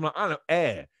McDonald's, I'm like, I don't know,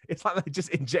 air. It's like they just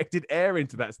injected air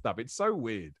into that stuff. It's so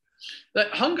weird.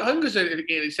 Hunger's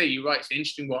say you're right. It's an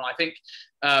interesting one. I think,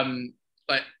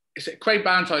 Craig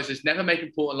Ballantyne says, never make an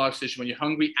important life decision when you're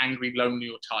hungry, angry, lonely,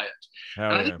 or tired.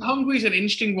 And I think hungry is an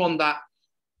interesting one. That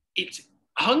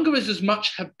hunger is as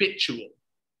much habitual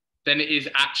than it is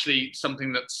actually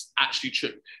something that's actually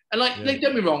true. And don't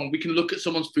get me wrong, we can look at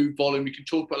someone's food volume. We can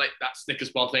talk about that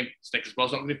Snickers bar thing. Snickers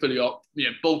bar's not going to fill you up.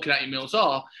 Bulking out your meals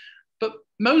are. But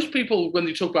most people, when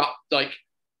they talk about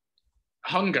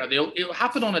hunger, it'll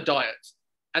happen on a diet,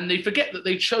 and they forget that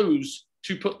they chose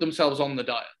to put themselves on the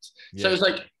diet. Yeah. So it's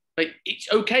like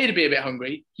it's okay to be a bit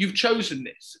hungry. You've chosen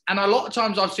this, and a lot of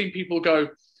times I've seen people go,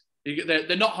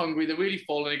 they're not hungry, they're really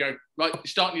full, and they go, right, you're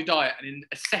starting your diet, and in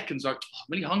a second, I'm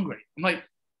really hungry. I'm like,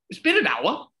 it's been an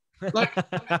hour. And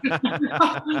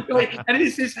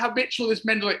it's this habitual, this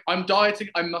mental, I'm dieting,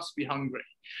 I must be hungry.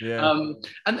 Yeah.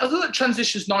 And I thought that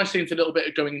transitions nicely into a little bit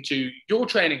of going into your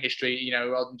training history,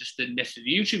 rather than just the necessary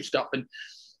YouTube stuff. And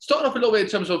starting off a little bit in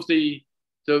terms of the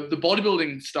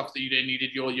bodybuilding stuff that you did. You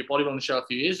did your bodybuilding show a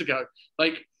few years ago.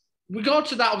 Regard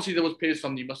to that, obviously there was periods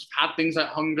on you must have had things like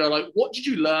hunger. What did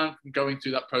you learn from going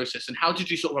through that process, and how did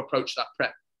you sort of approach that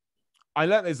prep? I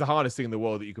learned it's the hardest thing in the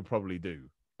world that you could probably do,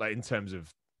 in terms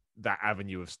of that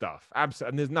avenue of stuff. Absolutely.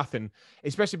 And there's nothing,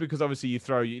 especially because obviously you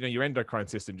throw, your endocrine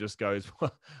system just goes,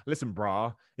 well, listen,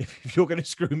 brah, if you're going to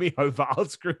screw me over, I'll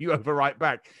screw you over right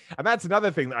back. And that's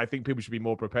another thing that I think people should be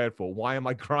more prepared for. Why am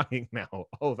I crying now?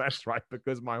 Oh, that's right,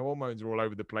 because my hormones are all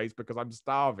over the place because I'm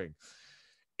starving.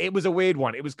 It was a weird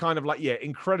one. It was kind of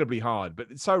incredibly hard, but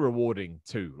it's so rewarding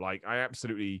too.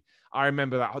 I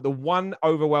remember that the one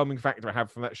overwhelming factor I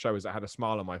have from that show is I had a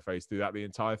smile on my face throughout the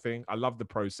entire thing. I loved the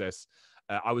process.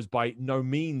 I was by no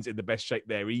means in the best shape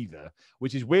there either,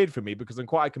 which is weird for me because I'm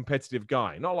quite a competitive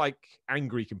guy. Not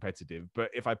angry competitive,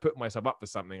 but if I put myself up for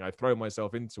something, I throw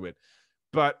myself into it.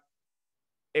 But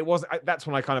that's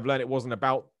when I kind of learned it wasn't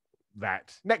about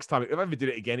that. Next time, if I ever did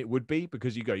it again, it would be,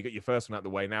 because you get your first one out of the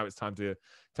way. Now it's time to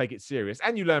take it serious,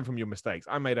 and you learn from your mistakes.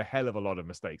 I made a hell of a lot of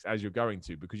mistakes, as you're going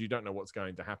to, because you don't know what's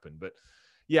going to happen. But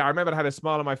yeah, I remember I had a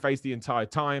smile on my face the entire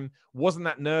time. Wasn't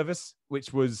that nervous,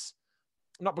 which was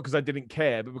not because I didn't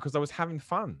care, but because I was having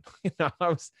fun. I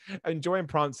was enjoying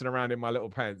prancing around in my little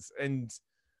pants. And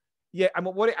yeah, and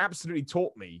what it absolutely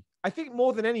taught me, I think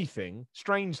more than anything,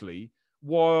 strangely,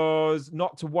 was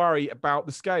not to worry about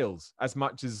the scales as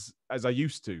much as I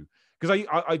used to. Because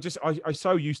I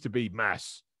so used to be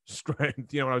mass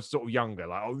strength, when I was sort of younger,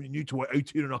 you need to weigh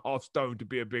 18.5 stone to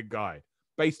be a big guy.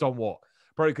 Based on what?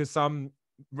 Probably because some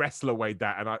wrestler weighed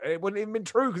that, and it wouldn't even been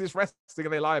true because it's wrestling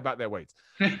and they lie about their weights.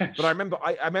 But I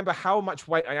remember how much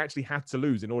weight I actually had to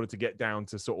lose in order to get down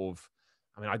to sort of,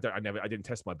 I didn't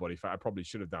test my body fat. I probably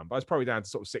should have done, but I was probably down to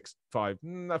sort of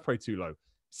 6'5". That's probably too low.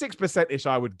 6%-ish,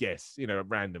 I would guess,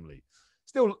 randomly.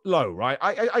 Still low, right?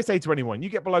 I say to anyone, you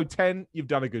get below 10, you've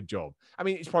done a good job.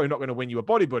 It's probably not going to win you a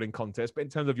bodybuilding contest, but in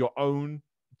terms of your own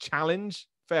challenge,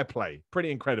 fair play.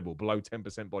 Pretty incredible, below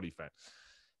 10% body fat.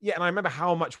 Yeah, and I remember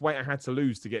how much weight I had to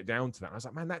lose to get down to that. I was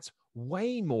like, man, that's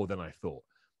way more than I thought.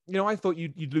 I thought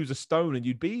you'd lose a stone and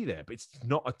you'd be there, but it's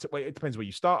not. It depends where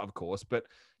you start, of course. But,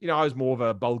 I was more of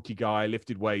a bulky guy,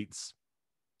 lifted weights.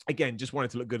 again, just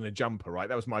wanted to look good in a jumper, right?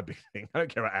 That was my big thing. I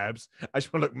don't care about abs. I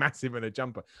just want to look massive in a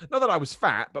jumper. Not that I was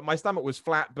fat, but my stomach was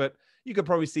flat, but you could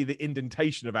probably see the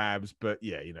indentation of abs. But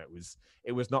yeah, you know,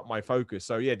 it was not my focus.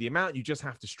 So yeah, the amount you just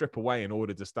have to strip away in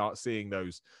order to start seeing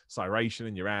those serration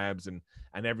in your abs and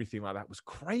everything like that was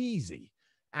crazy.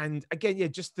 And again, yeah,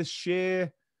 just the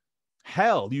sheer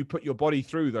hell you put your body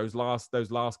through those last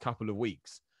couple of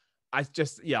weeks. I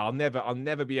just, yeah, I'll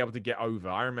never be able to get over.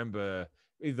 I remember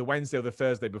either the Wednesday or the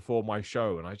Thursday before my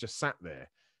show, and I just sat there.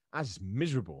 I was just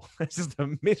miserable. It's just a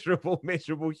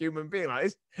miserable human being.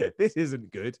 Like this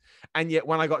isn't good. And yet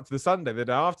when I got to the Sunday, the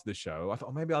day after the show, I thought,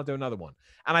 oh, maybe I'll do another one.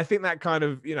 And I think that kind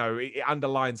of, you know, it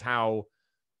underlines how,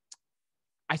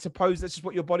 I suppose that's just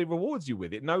what your body rewards you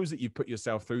with. It knows that you put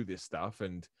yourself through this stuff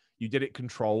and you did it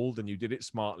controlled and you did it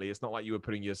smartly. It's not like you were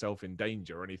putting yourself in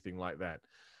danger or anything like that.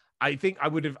 I think I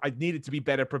needed to be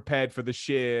better prepared for the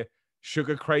sheer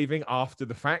sugar craving after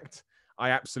the fact.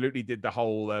 I absolutely did the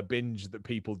whole binge that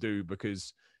people do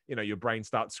because, you know, your brain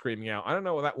starts screaming out, I don't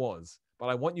know what that was, but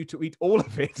I want you to eat all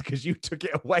of it because you took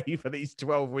it away for these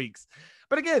 12 weeks.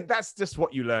 But again, that's just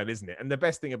what you learn, isn't it? And the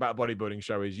best thing about a bodybuilding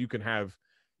show is you could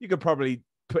probably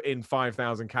put in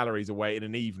 5,000 calories away in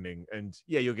an evening. And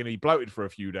yeah, you're going to be bloated for a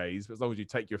few days, but as long as you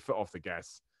take your foot off the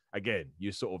gas, again,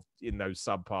 you're sort of in those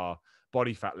subpar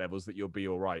body fat levels that you'll be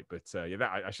all right. But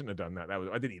yeah, I shouldn't have done that.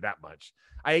 I didn't eat that much.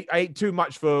 I ate too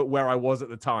much for where I was at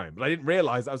the time, but I didn't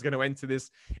realize I was going to enter this.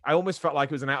 I almost felt like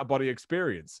it was an out of body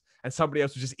experience and somebody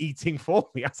else was just eating for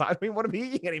me. I was like, I don't even want to be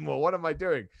eating anymore. What am I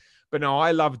doing? But no,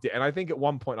 I loved it. And I think at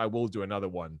one point I will do another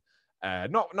one.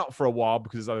 Not for a while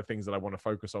because there's other things that I want to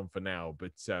focus on for now.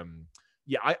 But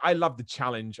yeah, I love the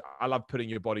challenge. I love putting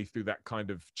your body through that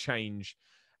kind of change.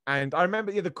 And I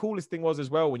remember, yeah, the coolest thing was as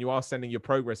well when you are sending your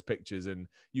progress pictures and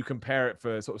you compare it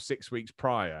for sort of 6 weeks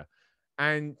prior.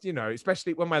 And, you know,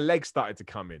 especially when my legs started to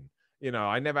come in, you know,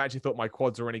 I never actually thought my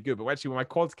quads were any good. But actually when my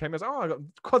quads came, I was like, oh,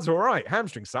 quads are all right.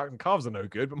 Hamstrings suck and calves are no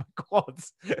good. But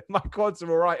my quads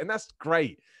are all right. And that's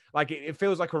great. Like it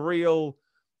feels like a real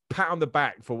pat on the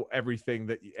back for everything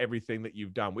that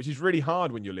you've done, which is really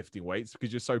hard when you're lifting weights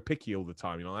because you're so picky all the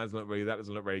time. You know, that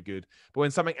doesn't look very good. But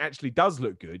when something actually does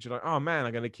look good, you're like, oh man,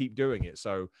 I'm going to keep doing it.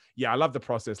 So yeah, I love the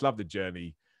process, love the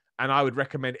journey. And I would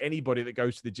recommend anybody that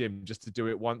goes to the gym just to do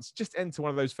it once. Just enter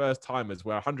one of those first timers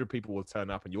where 100 people will turn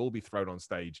up and you'll all be thrown on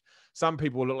stage. Some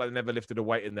people will look like they never lifted a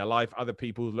weight in their life. Other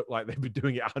people look like they've been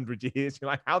doing it 100 years.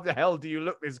 You're like, how the hell do you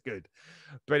look this good?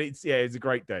 But it's a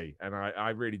great day. And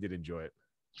I really did enjoy it.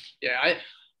 Yeah,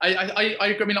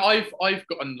 I mean, I've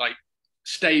gotten like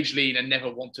stage lean and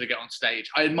never wanted to get on stage.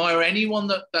 I admire anyone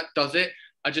that does it.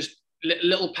 I just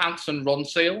little pants and Ron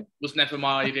Seal was never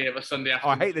my idea of a Sunday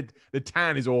afternoon. I hate the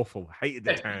tan is awful. Hated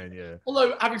the tan, yeah.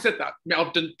 Although having said that, I mean,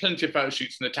 I've done plenty of photo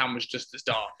shoots and the tan was just as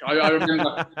dark. I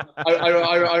remember,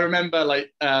 I remember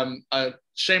like a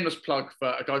shameless plug for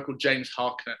a guy called James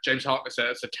Harknett. James Harknett's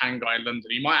a tan guy in London.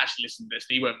 You might actually listen to this.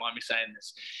 He won't mind me saying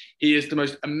this. He is the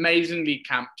most amazingly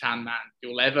camp tan man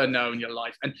you'll ever know in your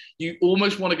life, and you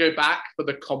almost want to go back for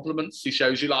the compliments he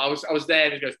shows you. Like I was there,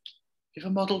 and he goes, "You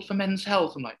ever modelled for Men's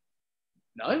Health?" I'm like,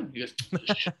 no, he goes,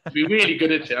 you should be really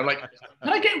good at it. I'm like,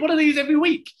 can I get one of these every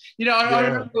week? You know, I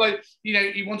remember like, you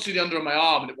know, he wanted to do the under on my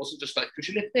arm and it wasn't just like, could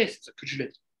you lift this? It's like, could you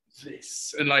lift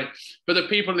this? And like, for the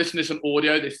people listening to this on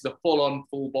audio, this is a full-on,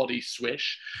 full-body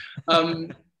swish.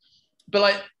 But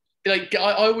like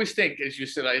I always think, as you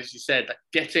said, that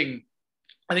getting,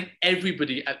 I think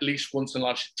everybody at least once in a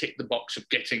life should tick the box of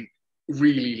getting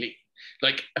really lean.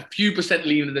 Like a few percent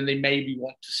leaner than they maybe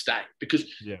want to stay because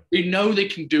they know they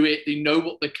can do it. They know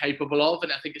what they're capable of.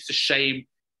 And I think it's a shame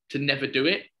to never do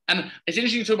it. And it's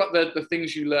interesting to talk about the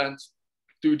things you learned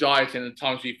through dieting and the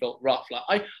times where you felt rough.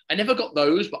 Like I never got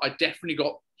those, but I definitely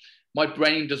got, my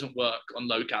brain doesn't work on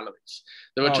low calories.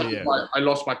 There were I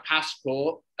lost my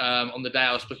passport on the day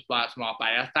I was supposed to fly out to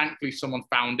Marbella. Thankfully, someone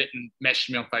found it and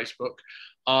messaged me on Facebook.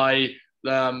 I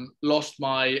lost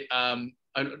my...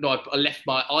 I left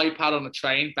my iPad on the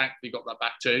train. Thankfully, got that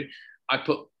back too. I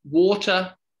put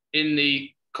water in the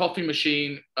coffee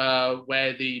machine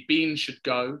where the beans should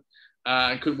go.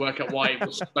 I couldn't work out why it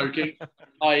was smoking.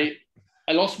 I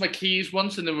lost my keys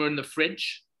once and they were in the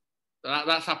fridge.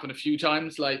 That's happened a few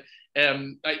times.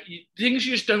 Things you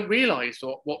just don't realize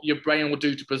what your brain will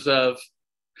do to preserve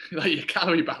like your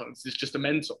calorie balance is just a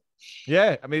mental.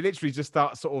 Yeah, I mean, literally just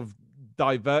start sort of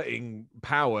diverting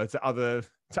power to other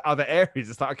areas.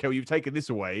 It's like, okay, well, you've taken this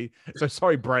away, so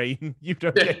sorry, brain, you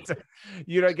don't get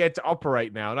to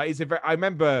operate now. Like, I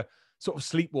remember sort of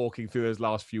sleepwalking through those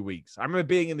last few weeks. I remember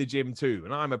being in the gym too,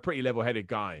 and I'm a pretty level-headed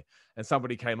guy. And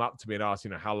somebody came up to me and asked,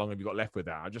 how long have you got left with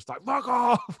that? I'm just like, fuck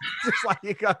off. Just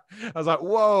like, I was like,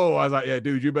 whoa. I was like, yeah,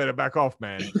 dude, you better back off,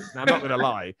 man. Now, I'm not going to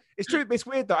lie. It's true. It's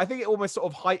weird, though. I think it almost sort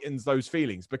of heightens those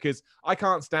feelings because I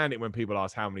can't stand it when people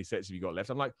ask how many sets have you got left.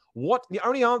 I'm like, what? The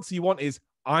only answer you want is,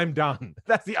 I'm done.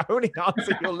 That's the only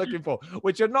answer you're looking for,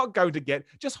 which you're not going to get.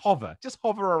 Just hover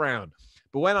around.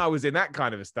 But when I was in that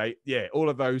kind of a state, yeah, all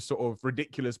of those sort of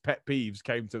ridiculous pet peeves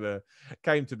came to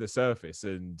the surface,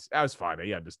 and that was fine.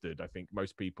 He understood. I think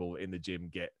most people in the gym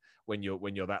get when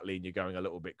you're that lean, you're going a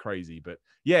little bit crazy. But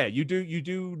yeah, you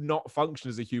do not function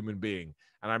as a human being.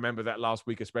 And I remember that last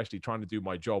week, especially trying to do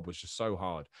my job was just so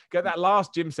hard. Get that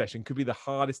last gym session could be the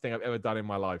hardest thing I've ever done in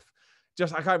my life. I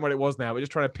can't remember what it was now, but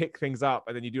just trying to pick things up,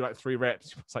 and then you do like 3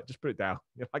 reps. It's like, just put it down.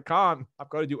 I can't. I've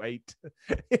got to do 8.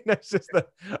 It's just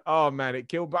oh man, it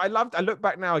killed. But I look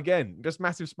back now again, just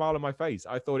massive smile on my face.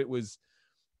 I just thought it was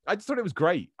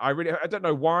great. I don't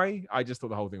know why. I just thought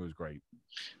the whole thing was great.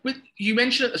 You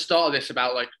mentioned at the start of this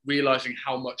about like realizing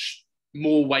how much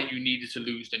more weight you needed to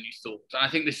lose than you thought. And I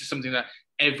think this is something that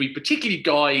particularly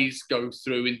guys go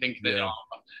through and think that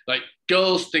like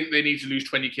girls think they need to lose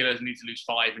 20 kilos and need to lose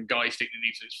 5, and guys think they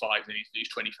need to lose 5 and they need to lose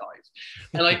 25.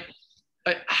 And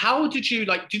like how did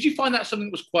you find that something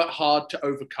that was quite hard to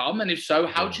overcome? And if so,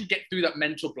 how did you get through that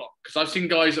mental block? Because I've seen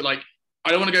guys that like, I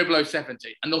don't want to go below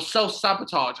 70, and they'll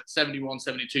self-sabotage at 71,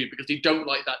 72 because they don't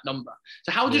like that number.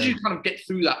 So how did you kind of get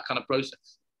through that kind of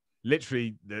process?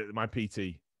 Literally my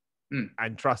PT.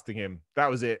 And trusting him. That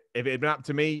was it. If it had been up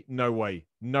to me, no way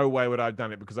would I have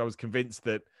done it, because I was convinced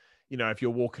that, if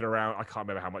you're walking around, I can't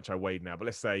remember how much I weighed now, but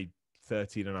let's say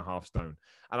 13.5 stone.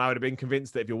 And I would have been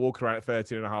convinced that if you're walking around at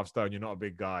 13.5 stone, you're not a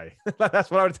big guy.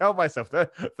 That's what I would tell myself.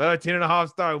 13.5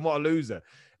 stone, what a loser.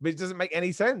 But it doesn't make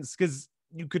any sense, because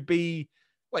you could be,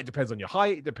 well, it depends on your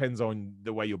height. It depends on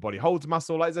the way your body holds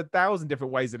muscle. Like, there's 1,000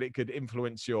 different ways that it could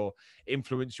influence your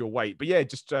weight. But yeah,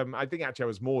 just, I think actually I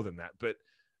was more than that. But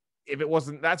if it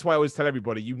wasn't, that's why I always tell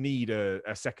everybody, you need a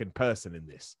second person in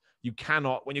this. You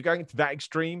cannot, when you're going to that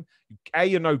extreme,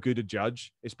 you're no good to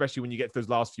judge, especially when you get to those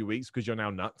last few weeks, because you're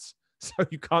now nuts. So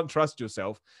you can't trust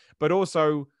yourself. But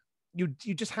also, you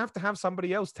just have to have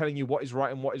somebody else telling you what is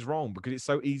right and what is wrong, because it's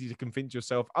so easy to convince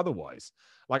yourself otherwise.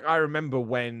 Like, I remember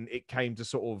when it came to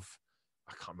sort of,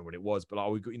 I can't remember what it was, but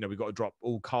like, we got to drop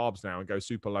all carbs now and go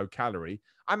super low calorie.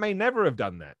 I may never have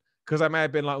done that, because I may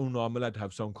have been like, oh no, I'm allowed to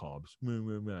have some carbs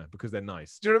because they're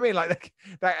nice. Do you know what I mean? Like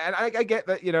that, and I get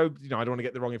that, I don't want to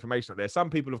get the wrong information out there. Some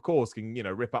people, of course, can,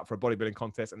 rip up for a bodybuilding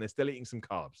contest and they're still eating some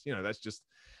carbs.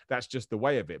 That's just the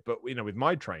way of it. But, with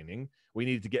my training, we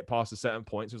needed to get past a certain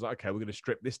point. So it was like, okay, we're going to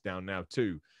strip this down now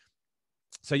too.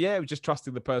 So yeah, it was just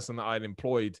trusting the person that I had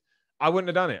employed. I wouldn't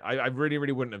have done it. I really,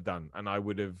 really wouldn't have done. And I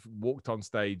would have walked on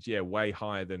stage, way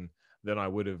higher than I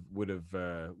would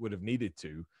have needed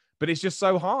to. But it's just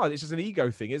so hard. It's just an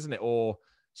ego thing, isn't it? Or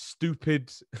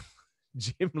stupid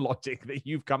gym logic that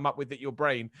you've come up with at your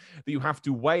brain, that you have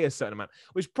to weigh a certain amount,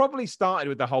 which probably started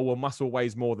with the whole, well, muscle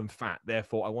weighs more than fat,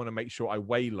 therefore I want to make sure I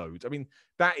weigh loads. I mean,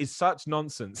 that is such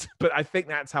nonsense. But I think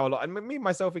that's how a lot, and me,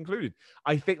 myself included,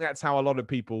 I think that's how a lot of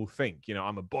people think.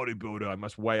 I'm a bodybuilder, I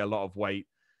must weigh a lot of weight.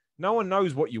 No one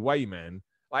knows what you weigh, man.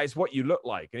 Like, it's what you look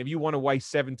like. And if you want to weigh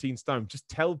 17 stone, just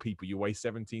tell people you weigh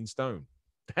 17 stone.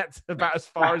 That's about as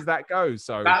far as that goes.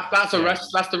 So that's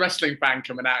the wrestling fan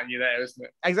coming out in you there, isn't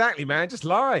it? Exactly, man. Just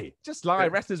lie. Yeah.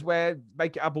 Wrestlers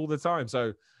make it up all the time.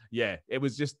 So yeah, it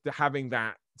was just having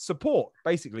that support,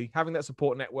 basically having that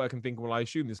support network and thinking, well, I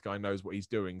assume this guy knows what he's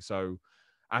doing. So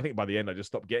I think by the end, I just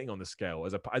stopped getting on the scale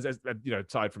as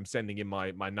aside from sending in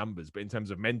my numbers, but in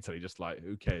terms of mentally, just like,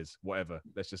 who cares? Whatever.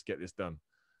 Let's just get this done.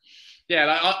 Yeah,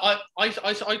 like I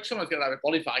sometimes get that with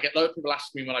body fat. I get a lot of people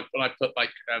asking me when I put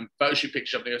like photo shoot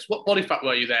pictures up. They go, what body fat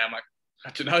were you there? I'm like, I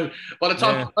don't know. By the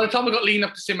time I got lean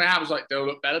enough to see my abs, I was like, they'll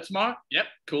look better tomorrow. Yep,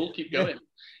 cool, keep going.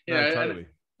 Totally.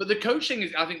 But the coaching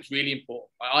I think is really important.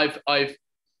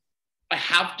 I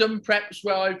have done preps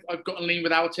where I've gotten lean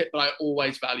without it, but I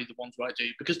always value the ones where I do,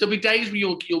 because there'll be days where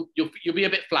you'll be a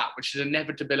bit flat, which is an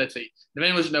inevitability. And if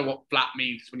anyone doesn't know what flat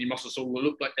means, when your muscles all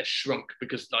look like they're shrunk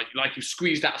because like you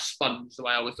squeezed out a sponge, the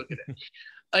way I always look at it.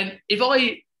 And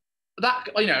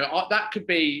that could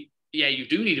be, yeah, you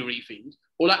do need a refeed,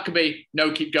 or that could be,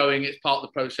 no, keep going, it's part of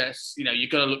the process. You're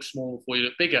going to look small before you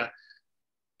look bigger.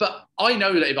 But I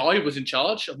know that if I was in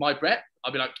charge of my prep,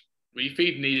 I'd be like,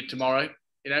 refeed needed tomorrow.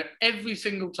 Every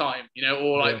single time,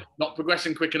 or like not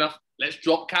progressing quick enough, let's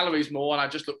drop calories more. And I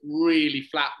just look really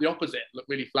flat, the opposite, look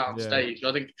really flat on stage.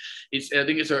 I think it's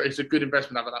a good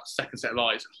investment having that second set of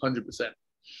eyes, 100%.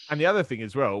 And the other thing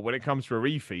as well, when it comes to a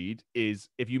refeed, is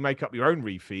if you make up your own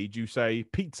refeed, you say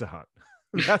Pizza Hut.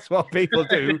 That's what people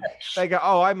do. They go,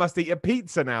 oh, I must eat a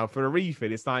pizza now for a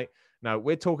refeed. It's like, no,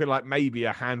 we're talking like maybe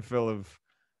a handful of,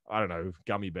 I don't know,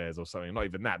 gummy bears or something. Not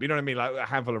even that. But you know what I mean? Like a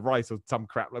handful of rice or some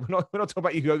crap. Like we're not talking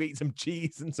about you go eat some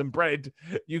cheese and some bread,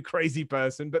 you crazy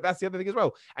person. But that's the other thing as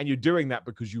well. And you're doing that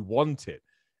because you want it.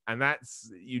 And that's,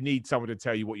 you need someone to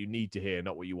tell you what you need to hear,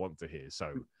 not what you want to hear.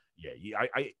 So yeah,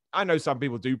 I know some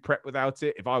people do prep without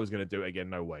it. If I was going to do it again,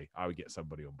 no way. I would get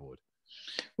somebody on board.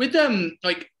 With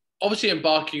like obviously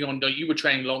embarking on, you were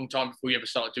training a long time before you ever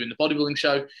started doing the bodybuilding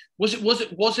show. Was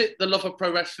it the love of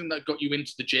pro wrestling that got you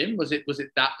into the gym? Was it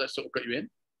that sort of got you in?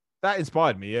 That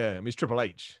inspired me, yeah. I mean, it's Triple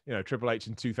H. You know, Triple H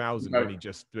in 2000 when he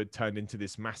just turned into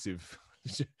this massive.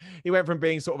 He went from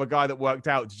being sort of a guy that worked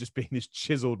out to just being this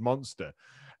chiseled monster.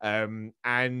 And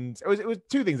it was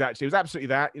two things actually. It was absolutely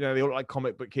that, you know, they all like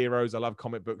comic book heroes. I love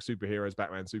comic book superheroes,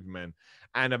 Batman, Superman.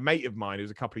 And a mate of mine who was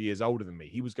a couple of years older than me,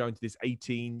 he was going to this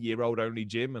 18-year-old only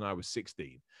gym, and I was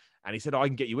 16. And he said, oh, I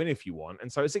can get you in if you want.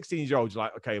 And so at 16-year-old, you're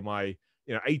like, okay, my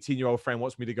 18-year-old friend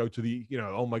wants me to go to the,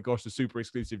 oh my gosh, the super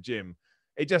exclusive gym.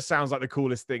 It just sounds like the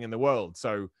coolest thing in the world.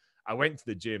 So I went to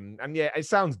the gym, and yeah, it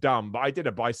sounds dumb, but I did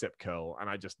a bicep curl, and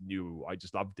I just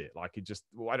loved it. Like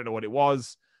I don't know what it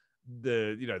was.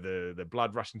 The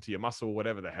blood rushing to your muscle,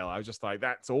 whatever the hell. I was just like,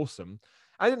 that's awesome.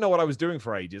 I didn't know what I was doing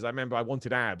for ages. I remember I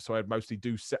wanted abs, so I'd mostly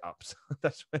do sit-ups.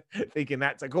 That's thinking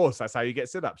that's, of course, that's how you get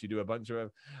sit-ups. You do a bunch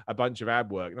of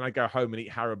ab work. Then I go home and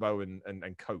eat Haribo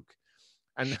and Coke.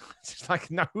 And it's like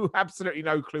absolutely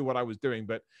no clue what I was doing.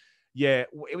 But yeah,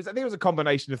 I think it was a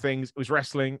combination of things. It was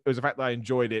wrestling. It was the fact that I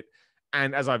enjoyed it.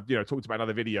 And as I've talked about in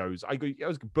other videos, I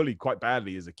was bullied quite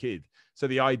badly as a kid. So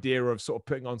the idea of sort of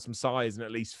putting on some size and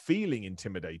at least feeling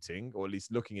intimidating, or at least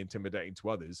looking intimidating to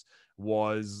others,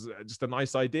 was just a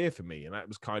nice idea for me. And that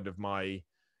was kind of my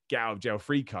get out of jail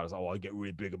free card. I get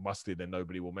really big and muscly, then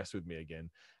nobody will mess with me again.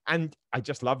 And I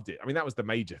just loved it. I mean, that was the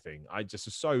major thing. I just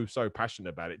was so passionate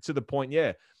about it, to the point,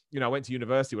 I went to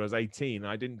university when I was 18. And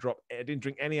I didn't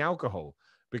drink any alcohol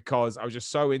because I was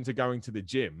just so into going to the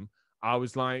gym. I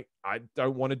was like, I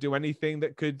don't want to do anything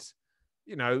that could,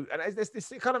 and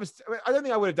this kind of, I don't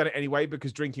think I would have done it anyway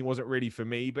because drinking wasn't really for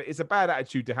me, but it's a bad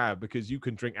attitude to have because you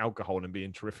can drink alcohol and be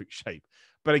in terrific shape.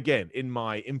 But again, in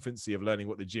my infancy of learning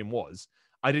what the gym was,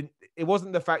 it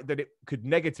wasn't the fact that it could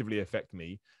negatively affect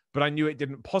me, but I knew it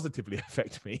didn't positively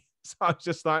affect me. So I was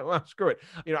just like, well, screw it.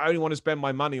 I only want to spend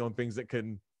my money on things that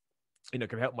can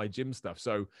help my gym stuff.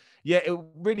 So yeah, it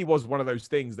really was one of those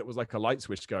things that was like a light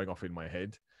switch going off in my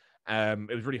head.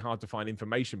 It was really hard to find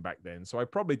information back then. So I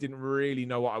probably didn't really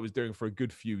know what I was doing for a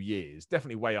good few years,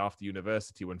 definitely way after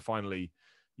university when finally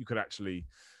you could actually,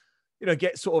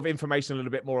 get sort of information a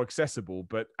little bit more accessible.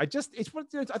 But I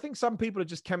think some people are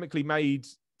just chemically made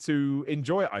to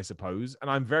enjoy it, I suppose. And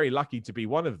I'm very lucky to be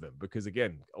one of them because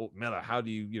again, Miller, how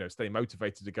do you, stay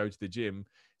motivated to go to the gym?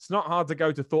 It's not hard to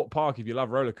go to Thorpe Park if you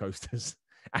love roller coasters.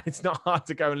 And it's not hard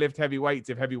to go and lift heavy weights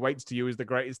if heavy weights to you is the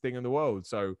greatest thing in the world.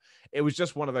 So it was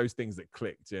just one of those things that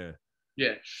clicked. Yeah.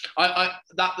 Yeah. I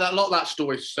that a lot of that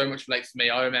story so much relates to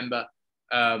me. I remember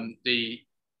the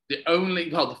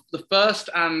first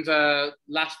and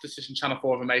last decision Channel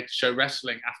 4 ever made to show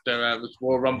wrestling after was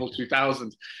Royal Rumble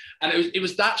 2000. And it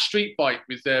was that street fight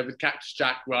with Cactus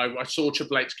Jack where I saw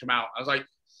Triple H come out. I was like,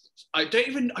 I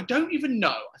don't even know.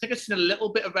 I think I'd seen a little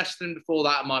bit of wrestling before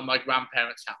that at my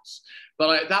grandparents' house.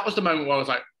 But that was the moment where I was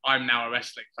like, I'm now a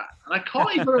wrestling fan. And I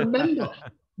can't even remember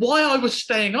why I was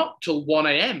staying up till 1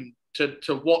 a.m.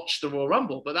 to watch the Royal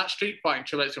Rumble. But that street fighting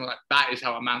Triple H, I was like, that is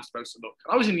how a man's supposed to look.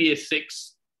 I was in year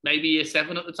 6, maybe year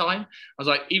 7 at the time. I was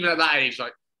like, even at that age,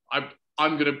 like,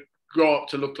 I'm going to grow up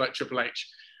to look like Triple H.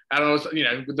 And I was,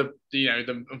 with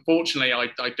unfortunately, I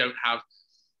don't have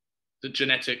the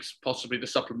genetics, possibly the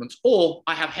supplements, or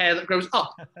I have hair that grows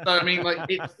up. So I mean, like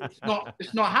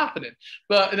it's not happening.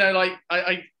 But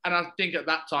I think at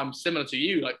that time, similar to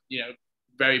you,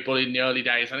 very bullied in the early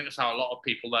days. I think that's how a lot of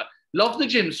people that love the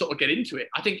gym sort of get into it.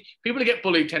 I think people that get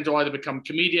bullied tend to either become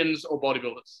comedians or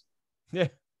bodybuilders. Yeah,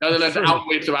 they learn to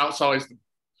outwit or outsize them.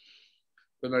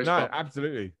 For the most part.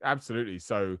 Absolutely.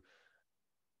 So,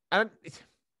 and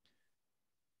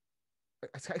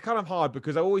it's kind of hard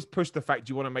because I always push the fact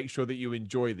you want to make sure that you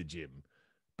enjoy the gym,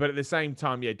 but at the same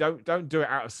time, don't do it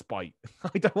out of spite.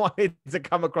 I don't want it to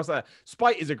come across that.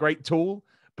 Spite is a great tool,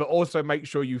 but also make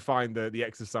sure you find the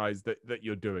exercise that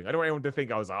you're doing. I don't want anyone to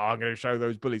think I was like, I'm going to show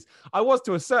those bullies. I was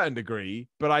to a certain degree,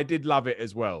 but I did love it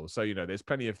as well. So, there's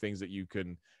plenty of things that you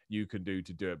can do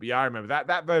to do it. But yeah, I remember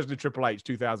that version of Triple H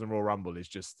 2000 Royal Rumble is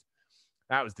just,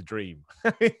 that was the dream.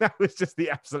 That was just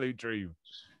the absolute dream.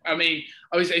 I mean,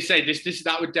 I was say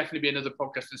that would definitely be another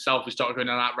podcast in itself. We started going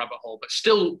down that rabbit hole, but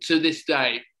still to this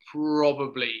day,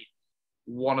 probably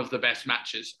one of the best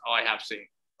matches I have seen.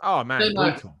 Oh man,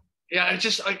 brutal. Yeah,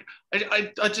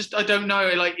 I don't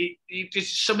know. Like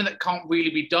it's something that can't really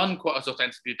be done quite as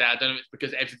authentically there. I don't know if it's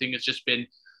because everything has just been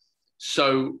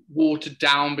so watered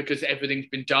down because everything's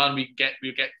been done. We get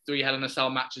 3 Hell in a Cell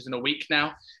matches in a week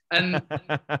now, and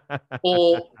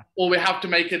or we have to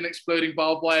make an exploding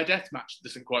barbed wire death match. That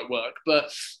doesn't quite work,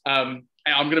 but I'm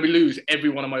going to lose every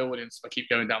one of my audience if I keep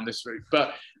going down this route.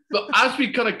 But as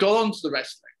we kind of go on to the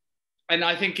wrestling, and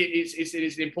I think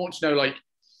it's important to know, like,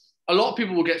 a lot of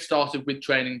people will get started with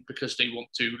training because they want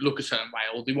to look a certain way,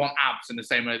 or they want abs in the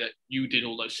same way that you did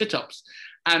all those sit-ups.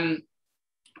 And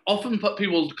often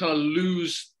people kind of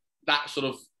lose that sort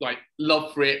of like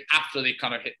love for it after they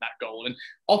kind of hit that goal. And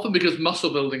often because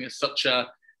muscle building is such a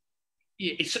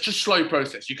slow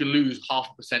process. You can lose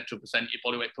 0.5% to 1% of your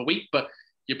body weight per week, but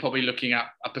you're probably looking at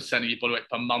 1% of your body weight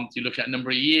per month. You're looking at a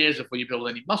number of years before you build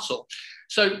any muscle.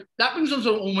 So that brings us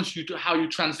on almost to how you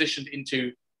transitioned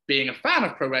into being a fan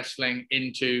of pro wrestling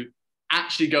into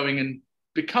actually going and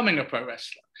becoming a pro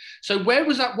wrestler. So where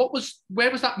was that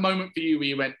moment for you where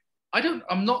you went,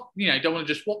 I'm not, don't want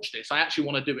to just watch this. I actually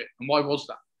want to do it. And why was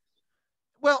that?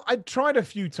 Well, I tried a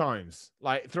few times.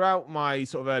 Like throughout my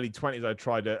sort of early 20s, I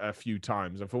tried a few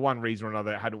times. And for one reason or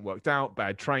another, it hadn't worked out.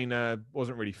 Bad trainer,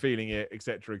 wasn't really feeling it,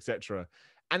 etc., etc.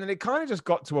 And then it kind of just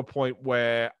got to a point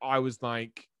where I was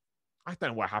like, I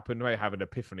don't know what happened. I have an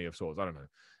epiphany of sorts. I don't know.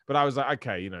 But I was like,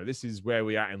 okay, this is where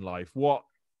we're at in life. What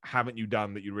haven't you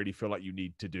done that you really feel like you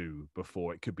need to do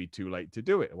before it could be too late to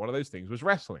do it? And one of those things was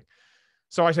wrestling.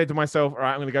 So I said to myself, all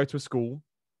right, I'm going to go to a school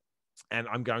and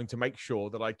I'm going to make sure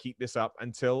that I keep this up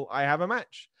until I have a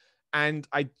match. And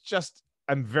I just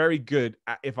am very good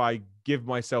at, if I give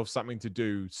myself something to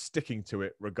do, sticking to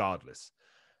it regardless.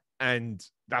 And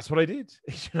that's what I did.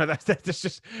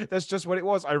 That's just what it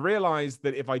was. I realized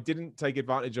that if I didn't take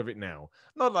advantage of it now,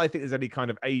 not that I think there's any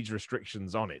kind of age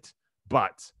restrictions on it,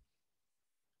 but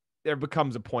there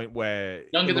becomes a point where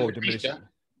younger than Batista.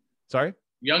 Sorry?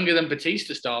 Younger than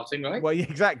Batista starting, right? Well, yeah,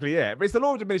 exactly, yeah. But it's the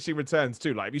law of diminishing returns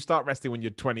too. Like if you start wrestling when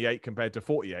you're 28 compared to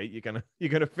 48, you're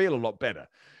gonna feel a lot better.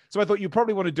 So I thought you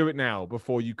probably want to do it now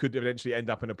before you could eventually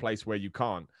end up in a place where you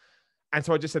can't. And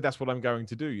so I just said, that's what I'm going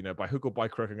to do. By hook or by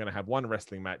crook, I'm going to have one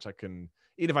wrestling match. I can,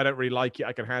 even if I don't really like it,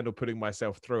 I can handle putting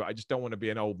myself through it. I just don't want to be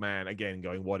an old man again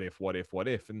going, what if?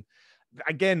 And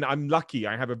again, I'm lucky.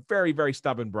 I have a very, very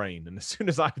stubborn brain. And as soon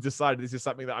as I've decided this is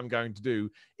something that I'm going to do,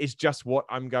 it's just what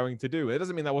I'm going to do. It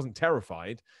doesn't mean I wasn't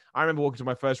terrified. I remember walking to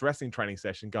my first wrestling training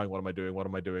session going, what am I doing? What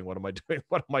am I doing? What am I doing?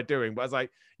 What am I doing? But I was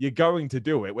like, you're going to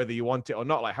do it, whether you want it or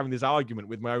not, like having this argument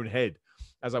with my own head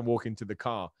as I'm walking to the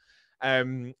car.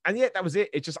 And yet that was it.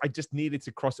 I just needed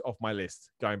to cross it off my list,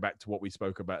 going back to what we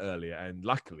spoke about earlier. And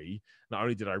luckily, not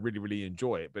only did I really, really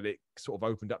enjoy it, but it sort of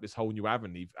opened up this whole new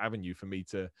avenue for me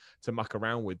to muck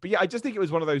around with. But yeah, I just think it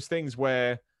was one of those things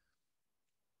where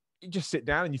you just sit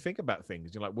down and you think about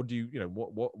things. You're like, what do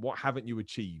what haven't you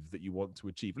achieved that you want to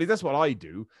achieve? At least that's what I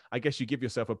do. I guess you give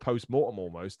yourself a post-mortem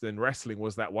almost. And wrestling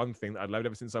was that one thing that I'd loved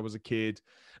ever since I was a kid.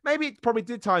 Maybe it probably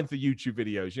did tie into the YouTube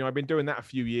videos. I've been doing that a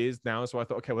few years now. So I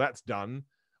thought, okay, well, that's done.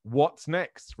 What's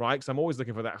next, right? Because I'm always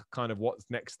looking for that kind of what's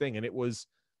next thing. And it was,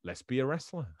 let's be a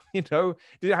wrestler. Did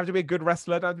it have to be a good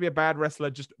wrestler? Don't have to be a bad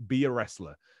wrestler. Just be a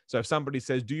wrestler. So if somebody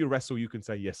says, do you wrestle? You can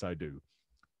say, yes, I do.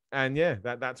 And yeah,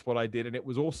 that's what I did. And it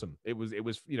was awesome. It was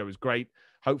great.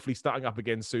 Hopefully starting up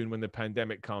again soon when the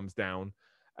pandemic calms down.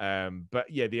 But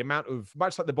yeah, the amount of,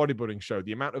 much like the bodybuilding show,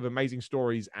 the amount of amazing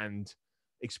stories and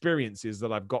experiences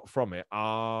that I've got from it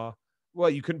are, well,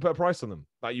 you couldn't put a price on them.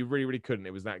 Like you really, really couldn't.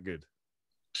 It was that good.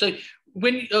 So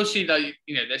when you obviously,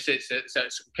 it's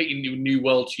a completely new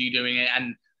world to you doing it.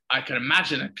 And I can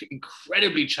imagine an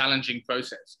incredibly challenging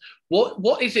process.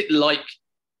 What is it like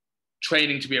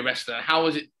training to be a wrestler? How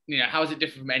is it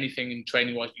different from anything in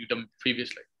training wise you've done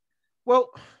previously? Well,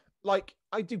 like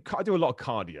I do a lot of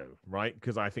cardio, right?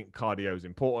 Because I think cardio is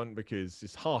important because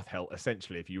it's heart health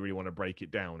essentially, if you really want to break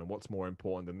it down. And what's more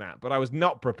important than that? But I was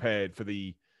not prepared for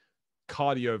the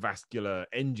cardiovascular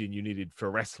engine you needed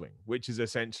for wrestling, which is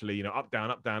essentially, up, down,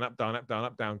 up, down, up, down, up, down,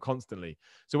 up, down constantly.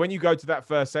 So when you go to that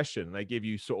first session, they give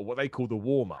you sort of what they call the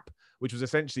warm up, which was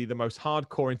essentially the most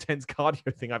hardcore, intense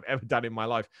cardio thing I've ever done in my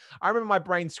life. I remember my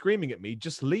brain screaming at me,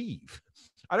 just leave.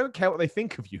 I don't care what they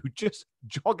think of you. Just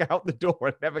jog out the door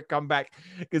and never come back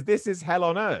because this is hell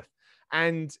on earth.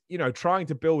 And, you know, trying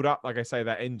to build up, like I say,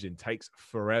 that engine takes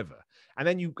forever. And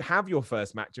then you have your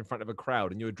first match in front of a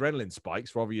crowd and your adrenaline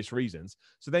spikes for obvious reasons.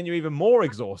 So then you're even more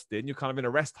exhausted and you're kind of in a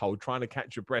rest hold trying to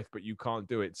catch your breath, but you can't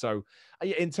do it. So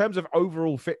in terms of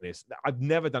overall fitness, I've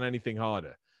never done anything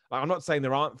harder. Like, I'm not saying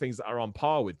there aren't things that are on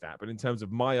par with that, but in terms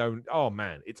of my own, oh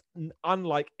man, it's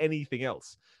unlike anything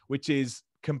else, which is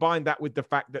combine that with the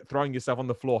fact that throwing yourself on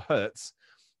the floor hurts.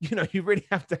 You know, you really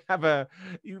have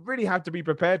to be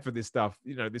prepared for this stuff,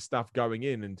 you know, this stuff going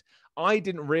in. And I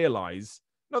didn't realize,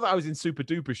 not that I was in super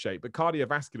duper shape, but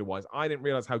cardiovascular wise, I didn't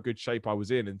realize how good shape I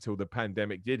was in until the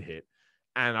pandemic did hit.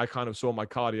 And I kind of saw my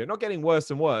cardio not getting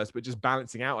worse and worse, but just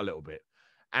balancing out a little bit.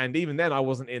 And even then, I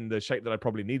wasn't in the shape that I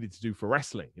probably needed to do for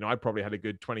wrestling. You know, I probably had a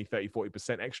good 20, 30,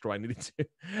 40% extra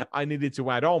I needed to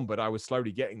add on, but I was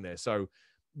slowly getting there. So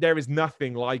there is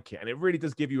nothing like it. And it really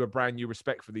does give you a brand new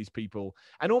respect for these people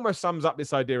and almost sums up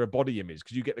this idea of body image,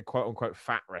 because you get the quote unquote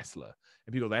fat wrestler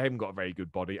and people, they haven't got a very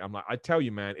good body. I'm like, I tell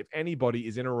you, man, if anybody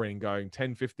is in a ring going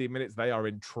 10, 15 minutes, they are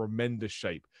in tremendous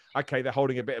shape. Okay, they're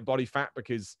holding a bit of body fat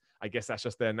because I guess that's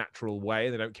just their natural way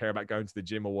and they don't care about going to the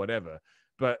gym or whatever.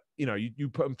 But, you know, you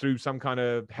put them through some kind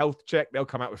of health check, they'll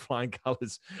come out with flying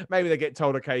colors. Maybe they get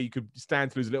told, okay, you could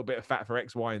stand to lose a little bit of fat for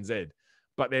X, Y, and Z.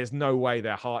 But there's no way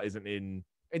their heart isn't in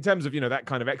terms of, you know, that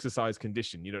kind of exercise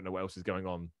condition. You don't know what else is going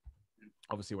on,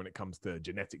 obviously, when it comes to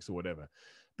genetics or whatever.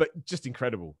 But just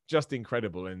incredible.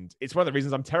 And it's one of the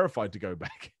reasons I'm terrified to go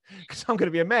back, because I'm going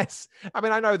to be a mess. I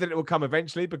mean, I know that it will come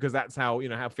eventually because that's how, you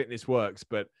know, how fitness works.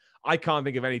 But I can't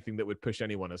think of anything that would push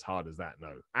anyone as hard as that.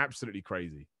 No, absolutely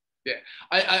crazy. Yeah,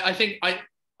 I think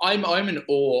I'm in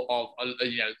awe of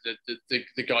you know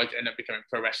the guys that end up becoming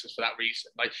pro wrestlers for that reason.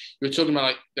 Like you were talking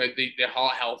about, like the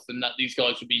heart health, and that these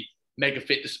guys would be mega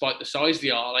fit despite the size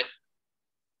they are. Like,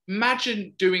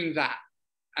 imagine doing that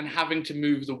and having to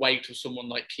move the weight of someone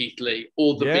like Keith Lee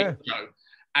or the Big Show,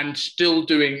 and still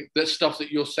doing the stuff that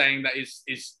you're saying that is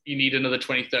you need another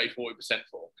 20, 30, 40%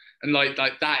 for. And like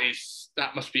that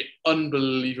must be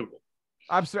unbelievable.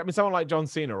 Absolutely. I mean, someone like John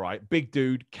Cena, right? Big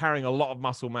dude, carrying a lot of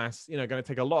muscle mass, you know, going to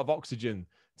take a lot of oxygen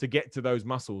to get to those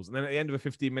muscles. And then at the end of a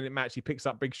 15-minute match, he picks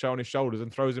up Big Show on his shoulders and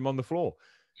throws him on the floor.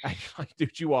 And like,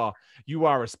 dude, you are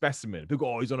a specimen. People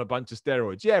go, oh, he's on a bunch of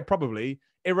steroids. Yeah, probably.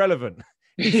 Irrelevant.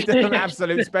 He's still an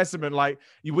absolute specimen. Like,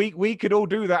 we could all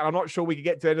do that. I'm not sure we could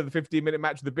get to the end of the 15-minute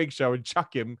match with the Big Show and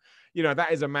chuck him. You know,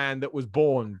 that is a man that was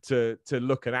born to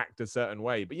look and act a certain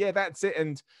way. But yeah, that's it.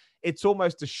 And it's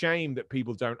almost a shame that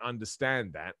people don't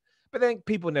understand that. But then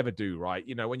people never do, right?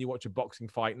 You know, when you watch a boxing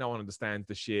fight, no one understands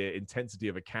the sheer intensity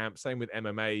of a camp. Same with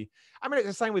MMA. I mean, it's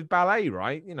the same with ballet,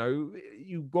 right? You know,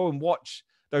 you go and watch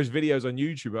those videos on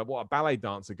YouTube about what a ballet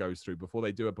dancer goes through before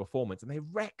they do a performance, and they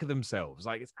wreck themselves.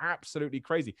 Like, it's absolutely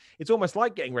crazy. It's almost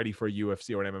like getting ready for a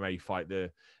UFC or an MMA fight,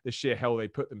 the sheer hell they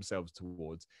put themselves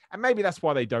towards. And maybe that's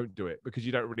why they don't do it, because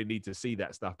you don't really need to see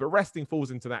that stuff. But wrestling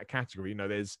falls into that category. You know,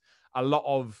 there's a lot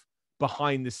of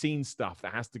behind the scenes stuff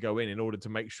that has to go in order to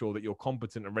make sure that you're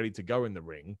competent and ready to go in the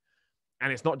ring.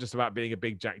 And it's not just about being a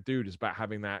big jack dude. It's about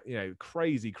having that, you know,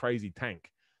 crazy tank.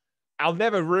 I'll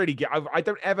never really I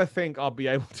don't ever think I'll be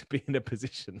able to be in a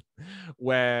position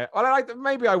where, well,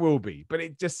 maybe I will be, but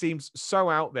it just seems so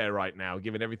out there right now,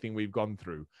 given everything we've gone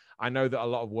through. I know that a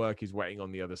lot of work is waiting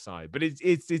on the other side, but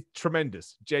it's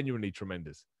tremendous, genuinely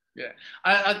tremendous. Yeah,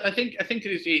 I think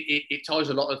it ties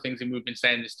a lot of things in we've been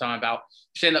saying this time about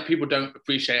saying that people don't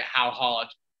appreciate how hard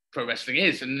pro wrestling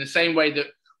is, and in the same way that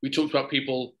we talked about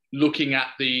people looking at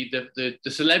the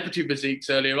celebrity physiques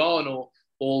earlier on, or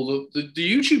the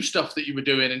YouTube stuff that you were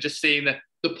doing, and just seeing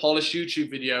the polished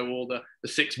YouTube video, or the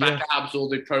six pack abs, or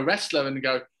the pro wrestler, and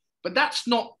go, but that's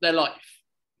not their life.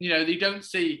 You know, they don't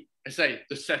see, I say,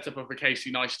 the setup of a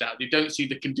Casey Neistat. They don't see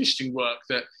the conditioning work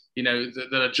that, you know,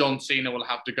 that a John Cena will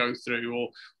have to go through, or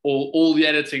all the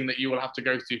editing that you will have to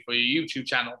go through for your YouTube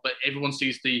channel. But everyone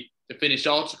sees the finished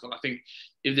article. I think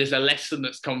if there's a lesson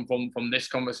that's come from this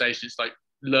conversation, it's like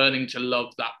learning to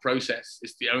love that process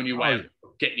is the only way of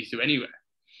getting you through anywhere.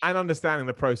 And understanding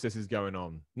the process is going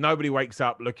on. Nobody wakes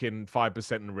up looking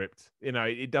 5% and ripped. You know,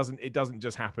 it doesn't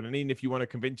just happen. And even if you want to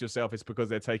convince yourself it's because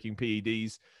they're taking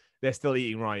PEDs, they're still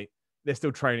eating right. They're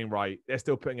still training right. They're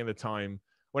still putting in the time.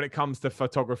 When it comes to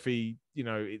photography, you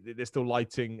know, there's still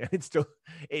lighting, and it's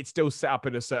still set up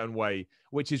in a certain way,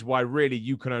 which is why really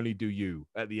you can only do you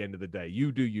at the end of the day.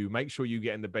 You do you. Make sure you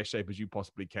get in the best shape as you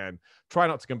possibly can. Try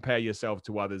not to compare yourself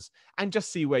to others, and just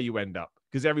see where you end up,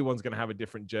 because everyone's going to have a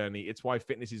different journey. It's why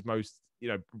fitness is most, you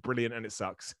know, brilliant, and it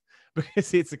sucks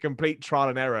because it's a complete trial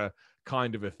and error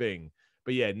kind of a thing.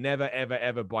 But yeah, never, ever,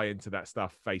 ever buy into that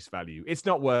stuff face value. It's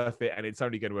not worth it, and it's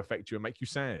only going to affect you and make you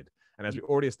sad. And as we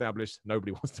already established,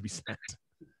 nobody wants to be sad.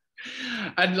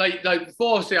 And like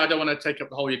before, obviously, I don't want to take up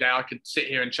the whole of your day. I could sit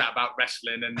here and chat about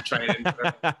wrestling and training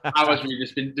for hours.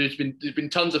 There's been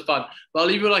tons of fun. But I'll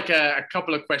leave you like a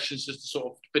couple of questions just to sort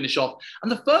of finish off.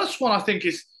 And the first one I think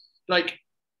is like,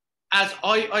 as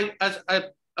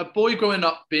a boy growing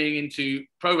up being into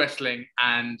pro wrestling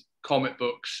and comic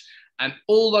books and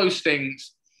all those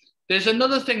things, there's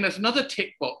another thing. There's another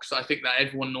tick box I think that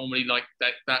everyone normally like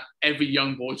that every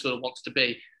young boy sort of wants to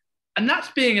be. And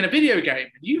that's being in a video game.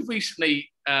 You've recently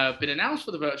been announced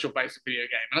for the virtual basic video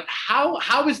game.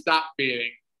 How is that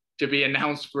feeling to be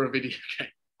announced for a video game?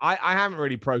 I haven't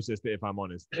really processed it, if I'm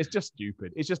honest. It's just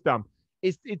stupid. It's just dumb.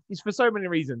 It's for so many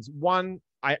reasons. One,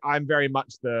 I'm very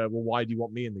much well, why do you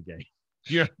want me in the game?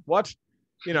 You know, what?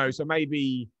 You know, so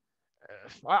maybe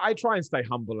I try and stay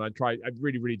humble, and I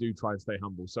really, really do try and stay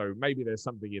humble. So maybe there's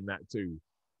something in that too.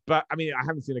 But I mean, I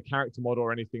haven't seen a character model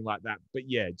or anything like that. But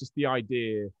yeah, just the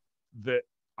idea that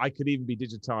I could even be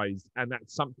digitized and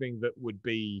that's something that would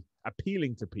be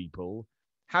appealing to people.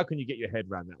 How can you get your head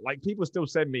around that? Like, people still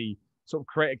send me sort of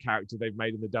creator characters they've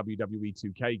made in the WWE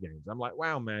 2K games. I'm like,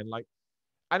 wow, man, like,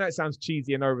 I know it sounds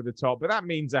cheesy and over the top, but that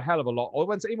means a hell of a lot. Or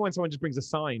even when someone just brings a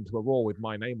sign to a Raw with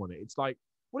my name on it, it's like,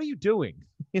 what are you doing?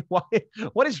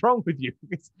 What is wrong with you?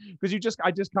 Because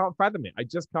I just can't fathom it. I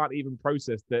just can't even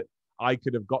process that I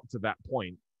could have got to that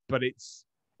point. But it's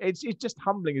just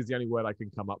humbling is the only word I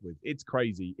can come up with. It's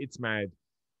crazy. It's mad.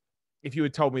 If you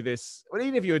had told me this, or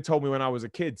even if you had told me when I was a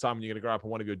kid, Simon, you're going to grow up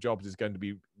and one of your jobs is going to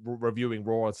be reviewing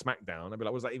Raw or SmackDown, I'd be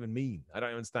like, what does that even mean? I don't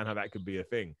understand how that could be a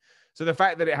thing. So the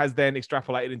fact that it has then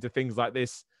extrapolated into things like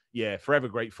this, yeah, forever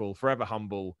grateful, forever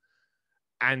humble.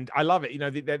 And I love it. You know,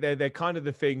 they're kind of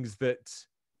the things that,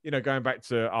 you know, going back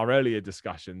to our earlier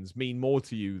discussions, mean more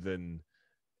to you than,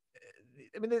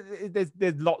 I mean,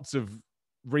 there's lots of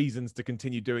reasons to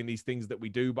continue doing these things that we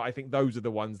do, but I think those are the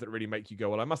ones that really make you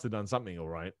go, well, I must have done something all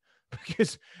right,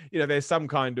 because, you know, there's some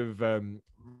kind of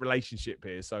relationship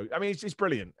here. So I mean, it's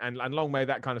brilliant, and long may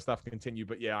that kind of stuff continue.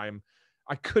 But yeah,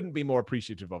 I couldn't be more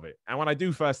appreciative of it, and when I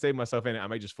do first see myself in it, I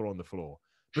may just fall on the floor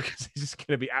because it's just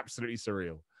going to be absolutely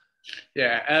surreal.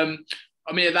 Yeah,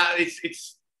 I mean, that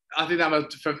it's I think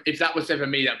that if that was ever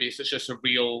me, that'd be such a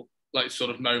surreal like sort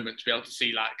of moment to be able to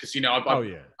see that, because, you know,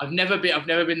 I've never been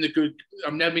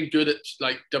good at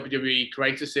like WWE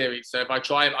creator series. So if I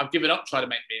try, I've given up trying to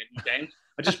make me a new game.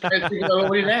 I just play things that are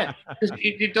already there, because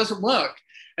it doesn't work.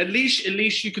 At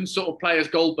least you can sort of play as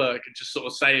Goldberg and just sort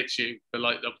of say it's you for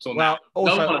like up till now.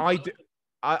 Also,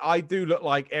 I do look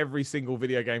like every single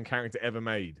video game character ever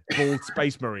made, bald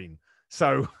Space Marine.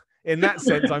 So in that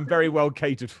sense, I'm very well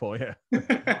catered for you.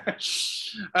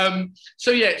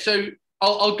 So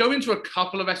I'll go into a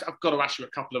couple of I've got to ask you a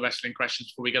couple of wrestling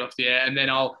questions before we get off the air, and then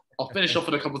I'll finish off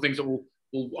with a couple of things that will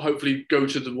hopefully go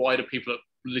to the wider people that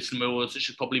listen to us, which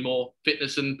is probably more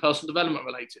fitness and personal development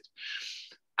related.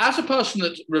 As a person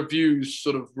that reviews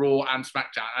sort of Raw and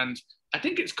SmackDown, and I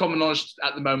think it's common knowledge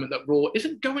at the moment that Raw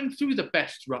isn't going through the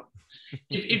best run.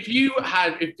 If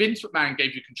Vince McMahon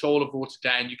gave you control of Raw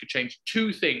today and you could change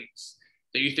two things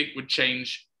that you think would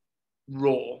change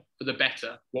Raw for the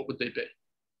better, what would they be?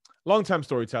 Long-term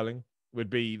storytelling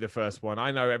would be the first one. I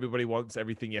know everybody wants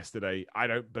everything yesterday. I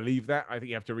don't believe that. I think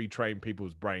you have to retrain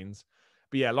people's brains.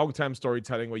 But yeah, long-term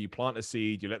storytelling where you plant a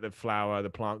seed, you let the flower, the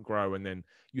plant grow, and then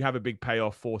you have a big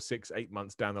payoff 4, 6, 8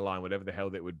 months down the line, whatever the hell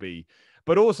that would be.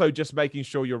 But also just making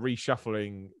sure you're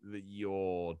reshuffling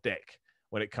your deck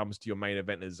when it comes to your main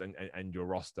eventers and your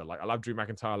roster. Like, I love Drew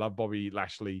McIntyre, I love Bobby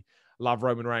Lashley, love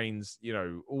Roman Reigns, you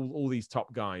know, all these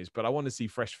top guys. But I want to see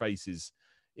fresh faces,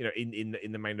 you know,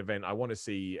 in the main event. I want to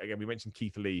see, again, we mentioned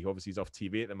Keith Lee, who obviously is off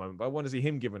TV at the moment, but I want to see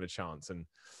him given a chance. And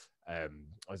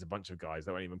there's a bunch of guys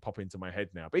that won't even pop into my head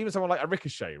now. But even someone like a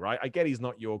Ricochet, right? I get he's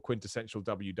not your quintessential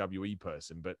WWE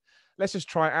person, but let's just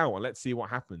try it out and let's see what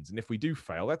happens. And if we do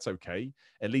fail, that's okay.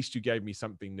 At least you gave me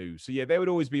something new. So yeah, they would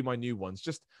always be my new ones.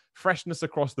 Just freshness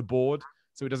across the board,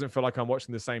 so it doesn't feel like I'm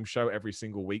watching the same show every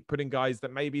single week. Putting guys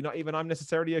that maybe not even I'm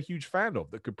necessarily a huge fan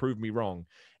of that could prove me wrong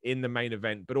in the main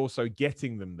event, but also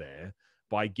getting them there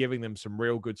by giving them some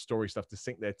real good story stuff to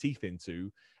sink their teeth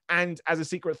into. And as a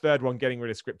secret third one, getting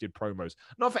rid of scripted promos.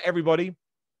 Not for everybody,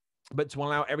 but to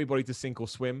allow everybody to sink or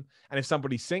swim. And if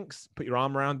somebody sinks, put your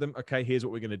arm around them. Okay, here's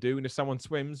what we're going to do. And if someone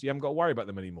swims, you haven't got to worry about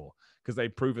them anymore because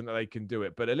they've proven that they can do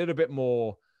it. But a little bit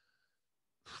more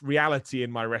reality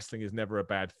in my wrestling is never a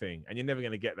bad thing. And you're never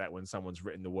going to get that when someone's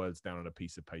written the words down on a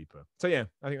piece of paper. So yeah,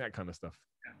 I think that kind of stuff.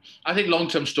 I think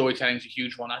long-term storytelling is a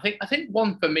huge one. I think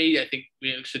one for me, I think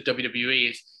to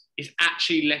WWE is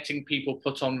actually letting people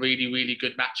put on really, really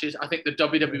good matches. I think the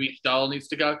WWE style needs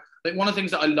to go. I think one of the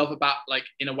things that I love about, like,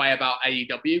 in a way about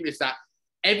AEW is that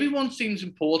everyone seems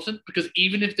important because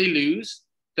even if they lose,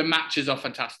 the matches are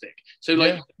fantastic. So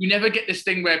like you never get this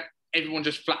thing where everyone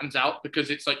just flattens out, because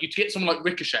it's like you get someone like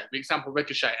Ricochet, for example,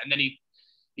 Ricochet, and then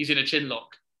he's in a chin lock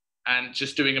and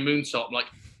just doing a moonsault. I'm like,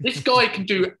 this guy can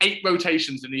do 8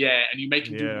 rotations in the air and you make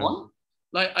him do 1.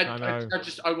 Like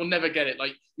I will never get it.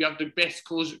 Like you have the best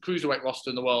cruiserweight roster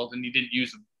in the world and you didn't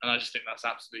use them, and I just think that's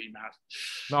absolutely mad.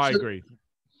 No, I agree.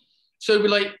 So we're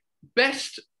like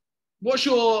best. What's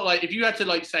your, like, if you had to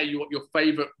like say your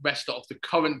favorite wrestler of the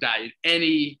current day in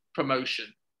any promotion,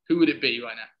 who would it be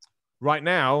right now? Right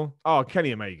now,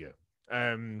 Kenny Omega.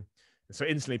 So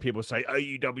instantly people say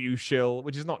AEW shill,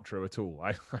 which is not true at all.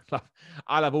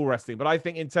 I love all wrestling, but I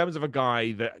think in terms of a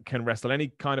guy that can wrestle any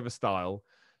kind of a style,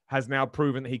 has now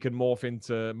proven that he can morph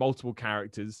into multiple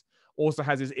characters, also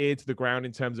has his ear to the ground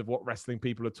in terms of what wrestling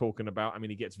people are talking about. I mean,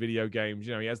 he gets video games,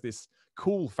 he has this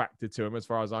cool factor to him as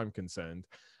far as I'm concerned.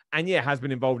 And has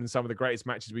been involved in some of the greatest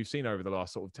matches we've seen over the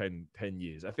last sort of 10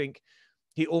 years. I think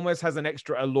he almost has an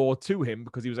extra allure to him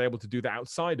because he was able to do that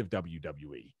outside of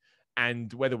WWE.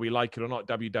 And whether we like it or not,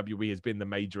 WWE has been the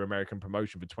major American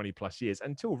promotion for 20 plus years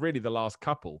until really the last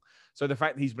couple. So the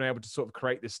fact that he's been able to sort of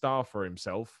create this star for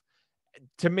himself,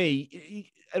 to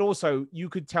me, and also you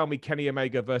could tell me Kenny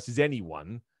Omega versus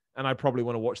anyone, and I probably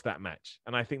want to watch that match.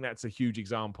 And I think that's a huge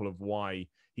example of why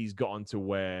he's gotten to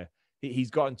where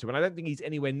he's gotten to. And I don't think he's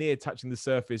anywhere near touching the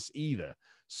surface either.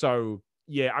 So,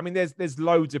 I mean, there's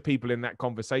loads of people in that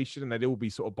conversation and they'd all be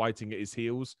sort of biting at his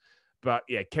heels. But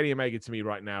Kenny Omega to me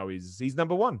right now he's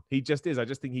number one. He just is. I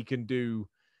just think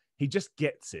he just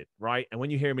gets it, right? And when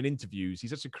you hear him in interviews,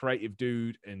 he's such a creative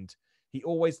dude, and he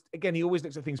always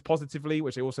looks at things positively,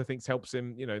 which I also think helps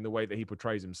him, in the way that he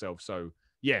portrays himself. So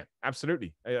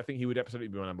absolutely. I think he would absolutely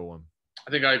be my number one.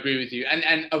 I think I agree with you.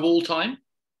 And of all time?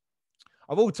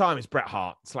 Of all time, it's Bret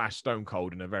Hart / Stone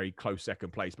Cold in a very close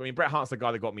second place. But I mean, Bret Hart's the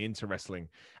guy that got me into wrestling.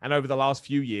 And over the last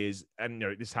few years, and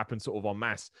this happened sort of en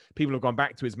masse, people have gone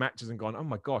back to his matches and gone, oh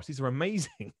my gosh, these are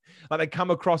amazing. Like they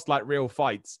come across like real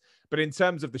fights. But in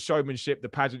terms of the showmanship, the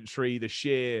pageantry, the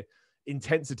sheer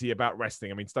intensity about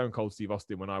wrestling, I mean, Stone Cold Steve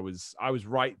Austin, when I was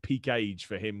right peak age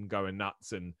for him going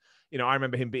nuts. And I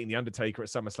remember him beating The Undertaker at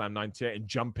SummerSlam 98 and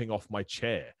jumping off my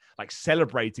chair, like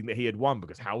celebrating that he had won,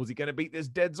 because how was he going to beat this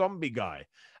dead zombie guy?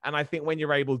 And I think when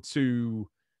you're able to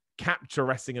capture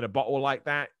wrestling in a bottle like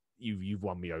that, you've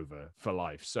won me over for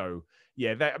life. So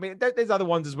there's other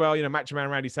ones as well. Macho Man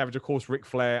Randy Savage, of course, Ric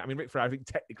Flair. I mean, Ric Flair, I think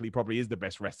technically probably is the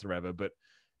best wrestler ever, but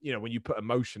when you put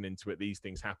emotion into it, these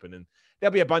things happen. And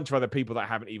there'll be a bunch of other people that I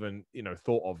haven't even,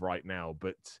 thought of right now.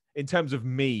 But in terms of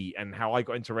me and how I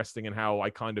got into wrestling and how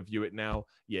I kind of view it now,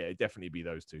 it'd definitely be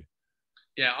those two.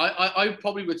 Yeah, I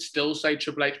probably would still say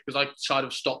Triple H, because I kind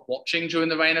of stopped watching during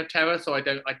the Reign of Terror, so I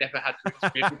never had to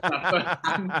experience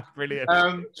that. Brilliant.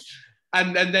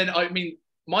 And then I mean,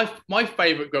 my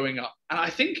favorite growing up, and I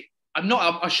think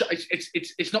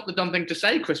it's not the done thing to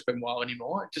say Chris Benoit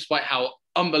anymore, despite how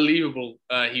unbelievable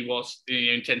he was,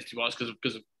 intensity wise,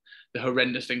 because of the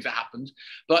horrendous things that happened.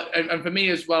 But and for me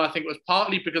as well, I think it was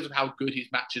partly because of how good his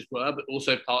matches were, but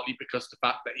also partly because of the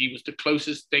fact that he was the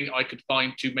closest thing I could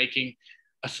find to making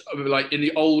like in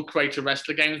the old Creator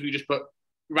Wrestler games, we just put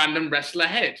random wrestler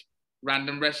head,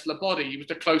 random wrestler body. He was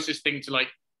the closest thing to like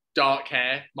dark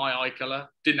hair, my eye color,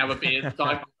 didn't have a beard at the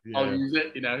time. I'll use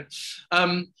it,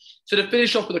 So to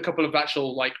finish off with a couple of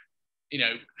actual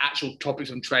actual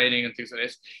topics on training and things like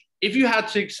this, if you had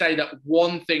to say that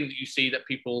one thing that you see that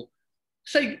people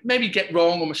say maybe get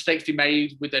wrong or mistakes they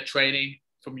made with their training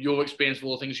from your experience of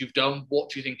all the things you've done,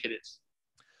 what do you think it is?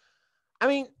 I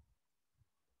mean,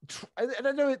 I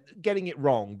don't know getting it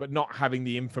wrong, but not having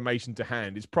the information to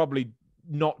hand is probably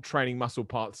not training muscle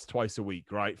parts twice a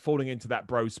week, right? Falling into that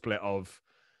bro split of,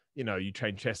 you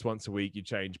train chest once a week, you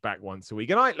change back once a week.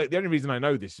 And the only reason I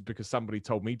know this is because somebody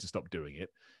told me to stop doing it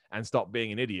and stop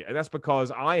being an idiot. And that's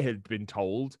because I had been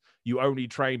told you only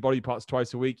train body parts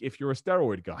twice a week if you're a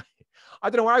steroid guy. I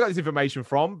don't know where I got this information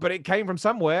from, but it came from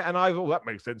somewhere. And I thought, that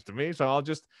makes sense to me. So I'll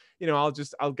just,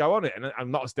 I'll go on it. And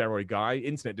I'm not a steroid guy.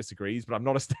 Internet disagrees, but I'm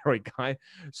not a steroid guy.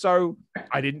 So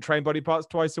I didn't train body parts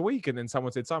twice a week. And then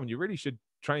someone said, Simon, you really should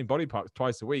train body parts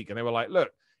twice a week. And they were like, look,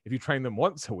 if you train them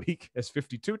once a week, it's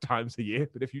 52 times a year.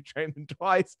 But if you train them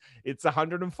twice, it's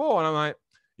 104. And I'm like,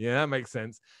 yeah, that makes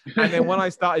sense. And then when I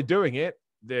started doing it,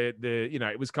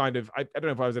 it was kind of, I don't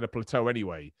know if I was in a plateau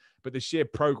anyway, but the sheer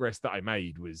progress that I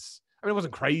made was, it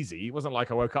wasn't crazy. It wasn't like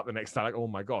I woke up the next day like, oh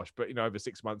my gosh, but over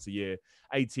 6 months a year,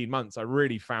 18 months, I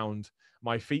really found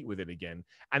my feet with it again.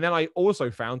 And then I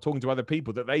also found, talking to other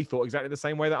people, that they thought exactly the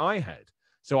same way that I had.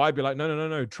 So I'd be like,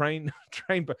 no, train,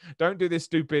 but don't do this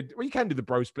stupid, well, you can do the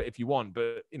bro split if you want,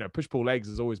 but push pull legs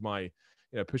is always my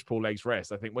push, pull, legs,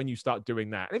 rest. I think when you start doing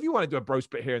that, and if you want to do a bro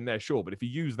split here and there, sure. But if you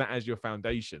use that as your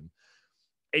foundation,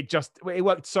 it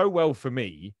worked so well for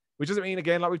me, which doesn't mean,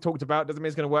 again, like we've talked about, doesn't mean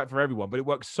it's going to work for everyone, but it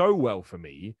works so well for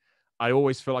me. I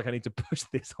always feel like I need to push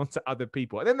this onto other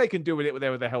people, and then they can do with it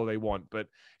whatever the hell they want. But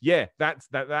yeah, that's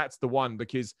the one,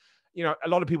 because a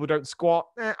lot of people don't squat.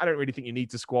 I don't really think you need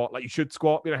to squat. Like, you should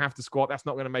squat. You don't have to squat. That's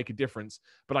not going to make a difference.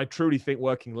 But I truly think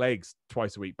working legs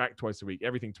twice a week, back twice a week,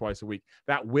 everything twice a week,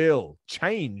 that will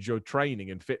change your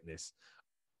training and fitness.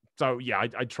 So yeah,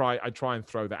 I try and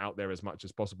throw that out there as much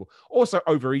as possible. Also,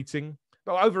 overeating,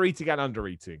 but overeating and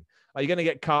undereating. Like, you're going to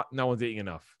get cut, no one's eating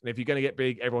enough. And if you're going to get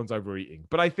big, everyone's overeating.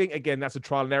 But I think, again, that's a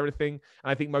trial and error thing.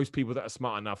 And I think most people that are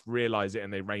smart enough realize it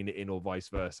and they rein it in, or vice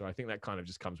versa. I think that kind of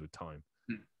just comes with time.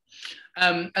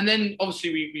 And then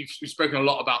obviously we've spoken a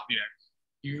lot about,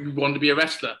 you want to be a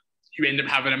wrestler. You end up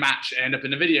having a match, end up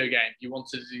in a video game. You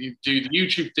wanted to do the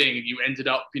YouTube thing, and you ended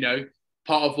up,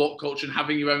 part of Whatculture and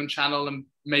having your own channel and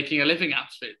making a living out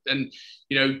of it. And,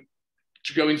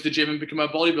 to go into the gym and become a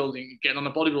bodybuilding, getting on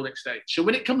a bodybuilding stage. So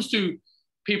when it comes to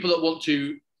people that want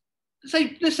to,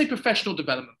 let's say professional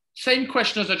development, same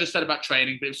question as I just said about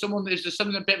training, but if someone, is there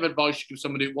something, a bit of advice you give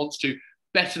someone who wants to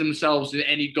better themselves in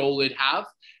any goal they'd have,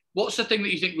 what's the thing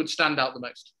that you think would stand out the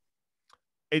most?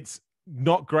 It's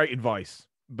not great advice,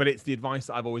 but it's the advice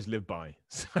that I've always lived by.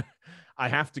 So I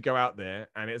have to go out there,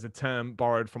 and it's a term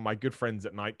borrowed from my good friends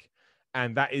at Nike,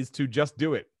 and that is to just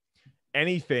do it.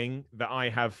 Anything that I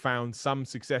have found some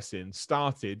success in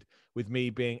started with me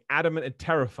being adamant and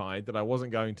terrified that I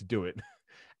wasn't going to do it,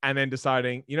 and then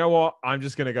deciding, you know what, I'm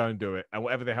just going to go and do it, and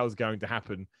whatever the hell is going to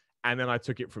happen. And then I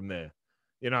took it from there.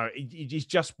 It's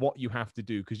just what you have to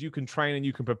do, because you can train and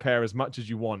you can prepare as much as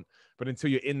you want, but until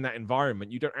you're in that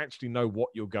environment, you don't actually know what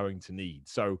you're going to need.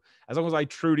 So as long as I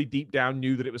truly deep down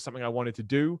knew that it was something I wanted to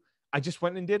do, I just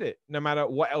went and did it, no matter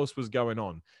what else was going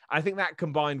on. I think that,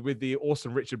 combined with the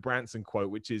awesome Richard Branson quote,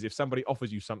 which is, if somebody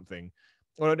offers you something,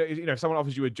 or if someone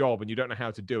offers you a job and you don't know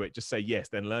how to do it, just say yes,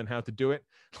 then learn how to do it.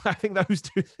 I think those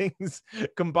two things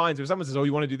combined. So if someone says, oh,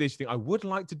 you want to do this, you think, I would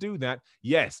like to do that.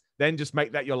 Yes, then just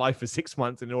make that your life for 6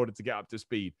 months in order to get up to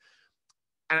speed.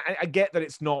 And I get that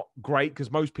it's not great,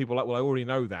 because most people are like, well, I already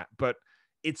know that, but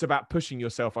it's about pushing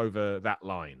yourself over that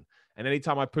line. And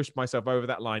anytime I pushed myself over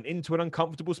that line into an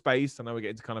uncomfortable space, I know we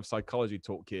get into kind of psychology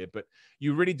talk here, but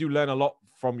you really do learn a lot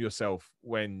from yourself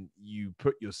when you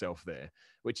put yourself there,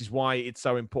 which is why it's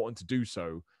so important to do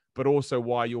so, but also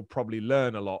why you'll probably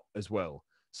learn a lot as well.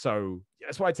 So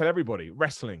that's why I tell everybody,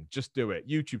 wrestling, just do it.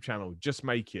 YouTube channel, just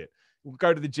make it.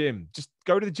 Go to the gym, just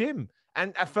go to the gym.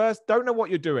 And at first, don't know what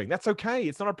you're doing. That's okay.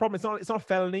 It's not a problem. It's not a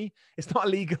felony. It's not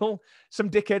illegal. Some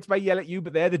dickheads may yell at you,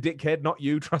 but they're the dickhead, not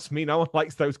you. Trust me, no one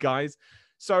likes those guys.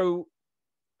 So,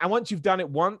 and once you've done it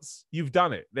once, you've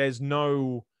done it. There's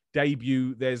no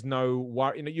debut. There's no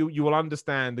worry. You will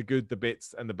understand the good, the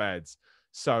bits, and the bads.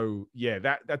 So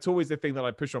yeah, that's always the thing that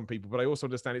I push on people. But I also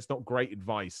understand it's not great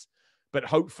advice. But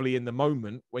hopefully in the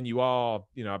moment when you are,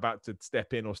 about to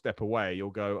step in or step away, you'll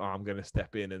go, oh, I'm going to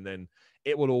step in, and then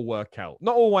it will all work out.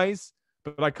 Not always,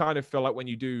 but I kind of feel like when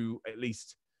you do at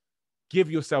least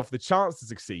give yourself the chance to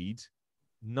succeed,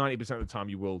 90% of the time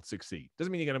you will succeed.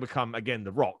 Doesn't mean you're going to become, again,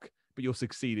 the Rock, but you'll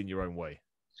succeed in your own way.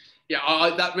 Yeah,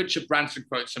 that Richard Branson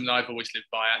quote is something I've always lived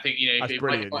by. I think,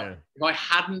 if I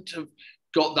hadn't have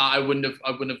got that, I wouldn't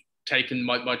have taken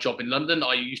my job in London.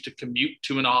 I used to commute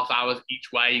 2.5 hours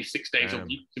each way, 6 days a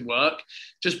week to work,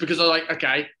 just because I was like,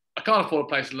 okay, I can't afford a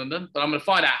place in London, but I'm going to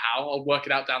find out how. I'll work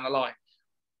it out down the line.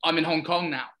 I'm in Hong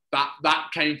Kong now. That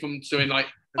came from doing like,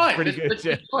 all right, let's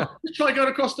try going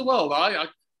across the world. I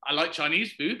like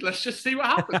Chinese food. Let's just see what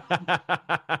happens.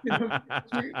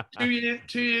 2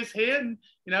 years here, and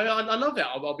I love it.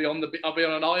 I'll be on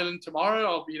an island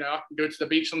tomorrow. I can go to the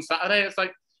beach on Saturday. It's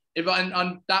like,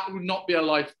 and that would not be a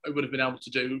life I would have been able to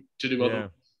do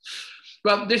other.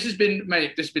 Well, this has been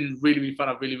really, really fun.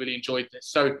 I've really, really enjoyed this.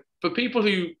 So for people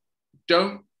who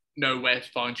don't know where to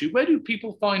find you, where do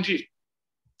people find you?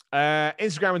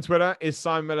 Instagram and Twitter is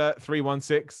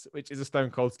SimonMiller316, which is a Stone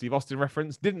Cold Steve Austin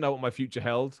reference. Didn't know what my future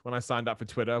held when I signed up for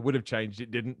Twitter. Would have changed.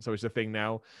 It didn't, so it's a thing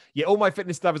now. Yeah, all my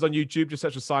fitness stuff is on YouTube. Just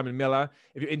search for Simon Miller.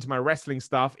 If you're into my wrestling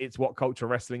stuff, it's Whatculture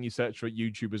Wrestling. You search for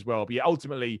YouTube as well. But yeah,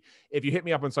 ultimately, if you hit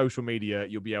me up on social media,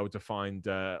 you'll be able to find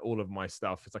all of my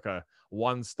stuff. It's like a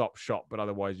one-stop shop, but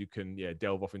otherwise you can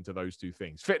delve off into those two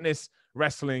things. Fitness,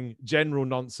 wrestling, general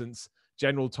nonsense,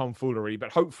 general tomfoolery,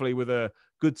 but hopefully with a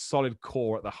good solid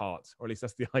core at the heart, or at least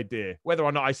that's the idea. Whether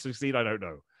or not I succeed, I don't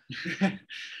know.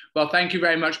 Well, thank you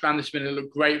very much, man. It's been a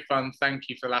great fun. Thank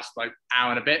you for the last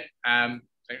hour and a bit.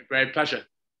 Great pleasure.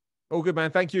 All good, man.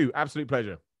 Thank you. Absolute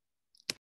pleasure.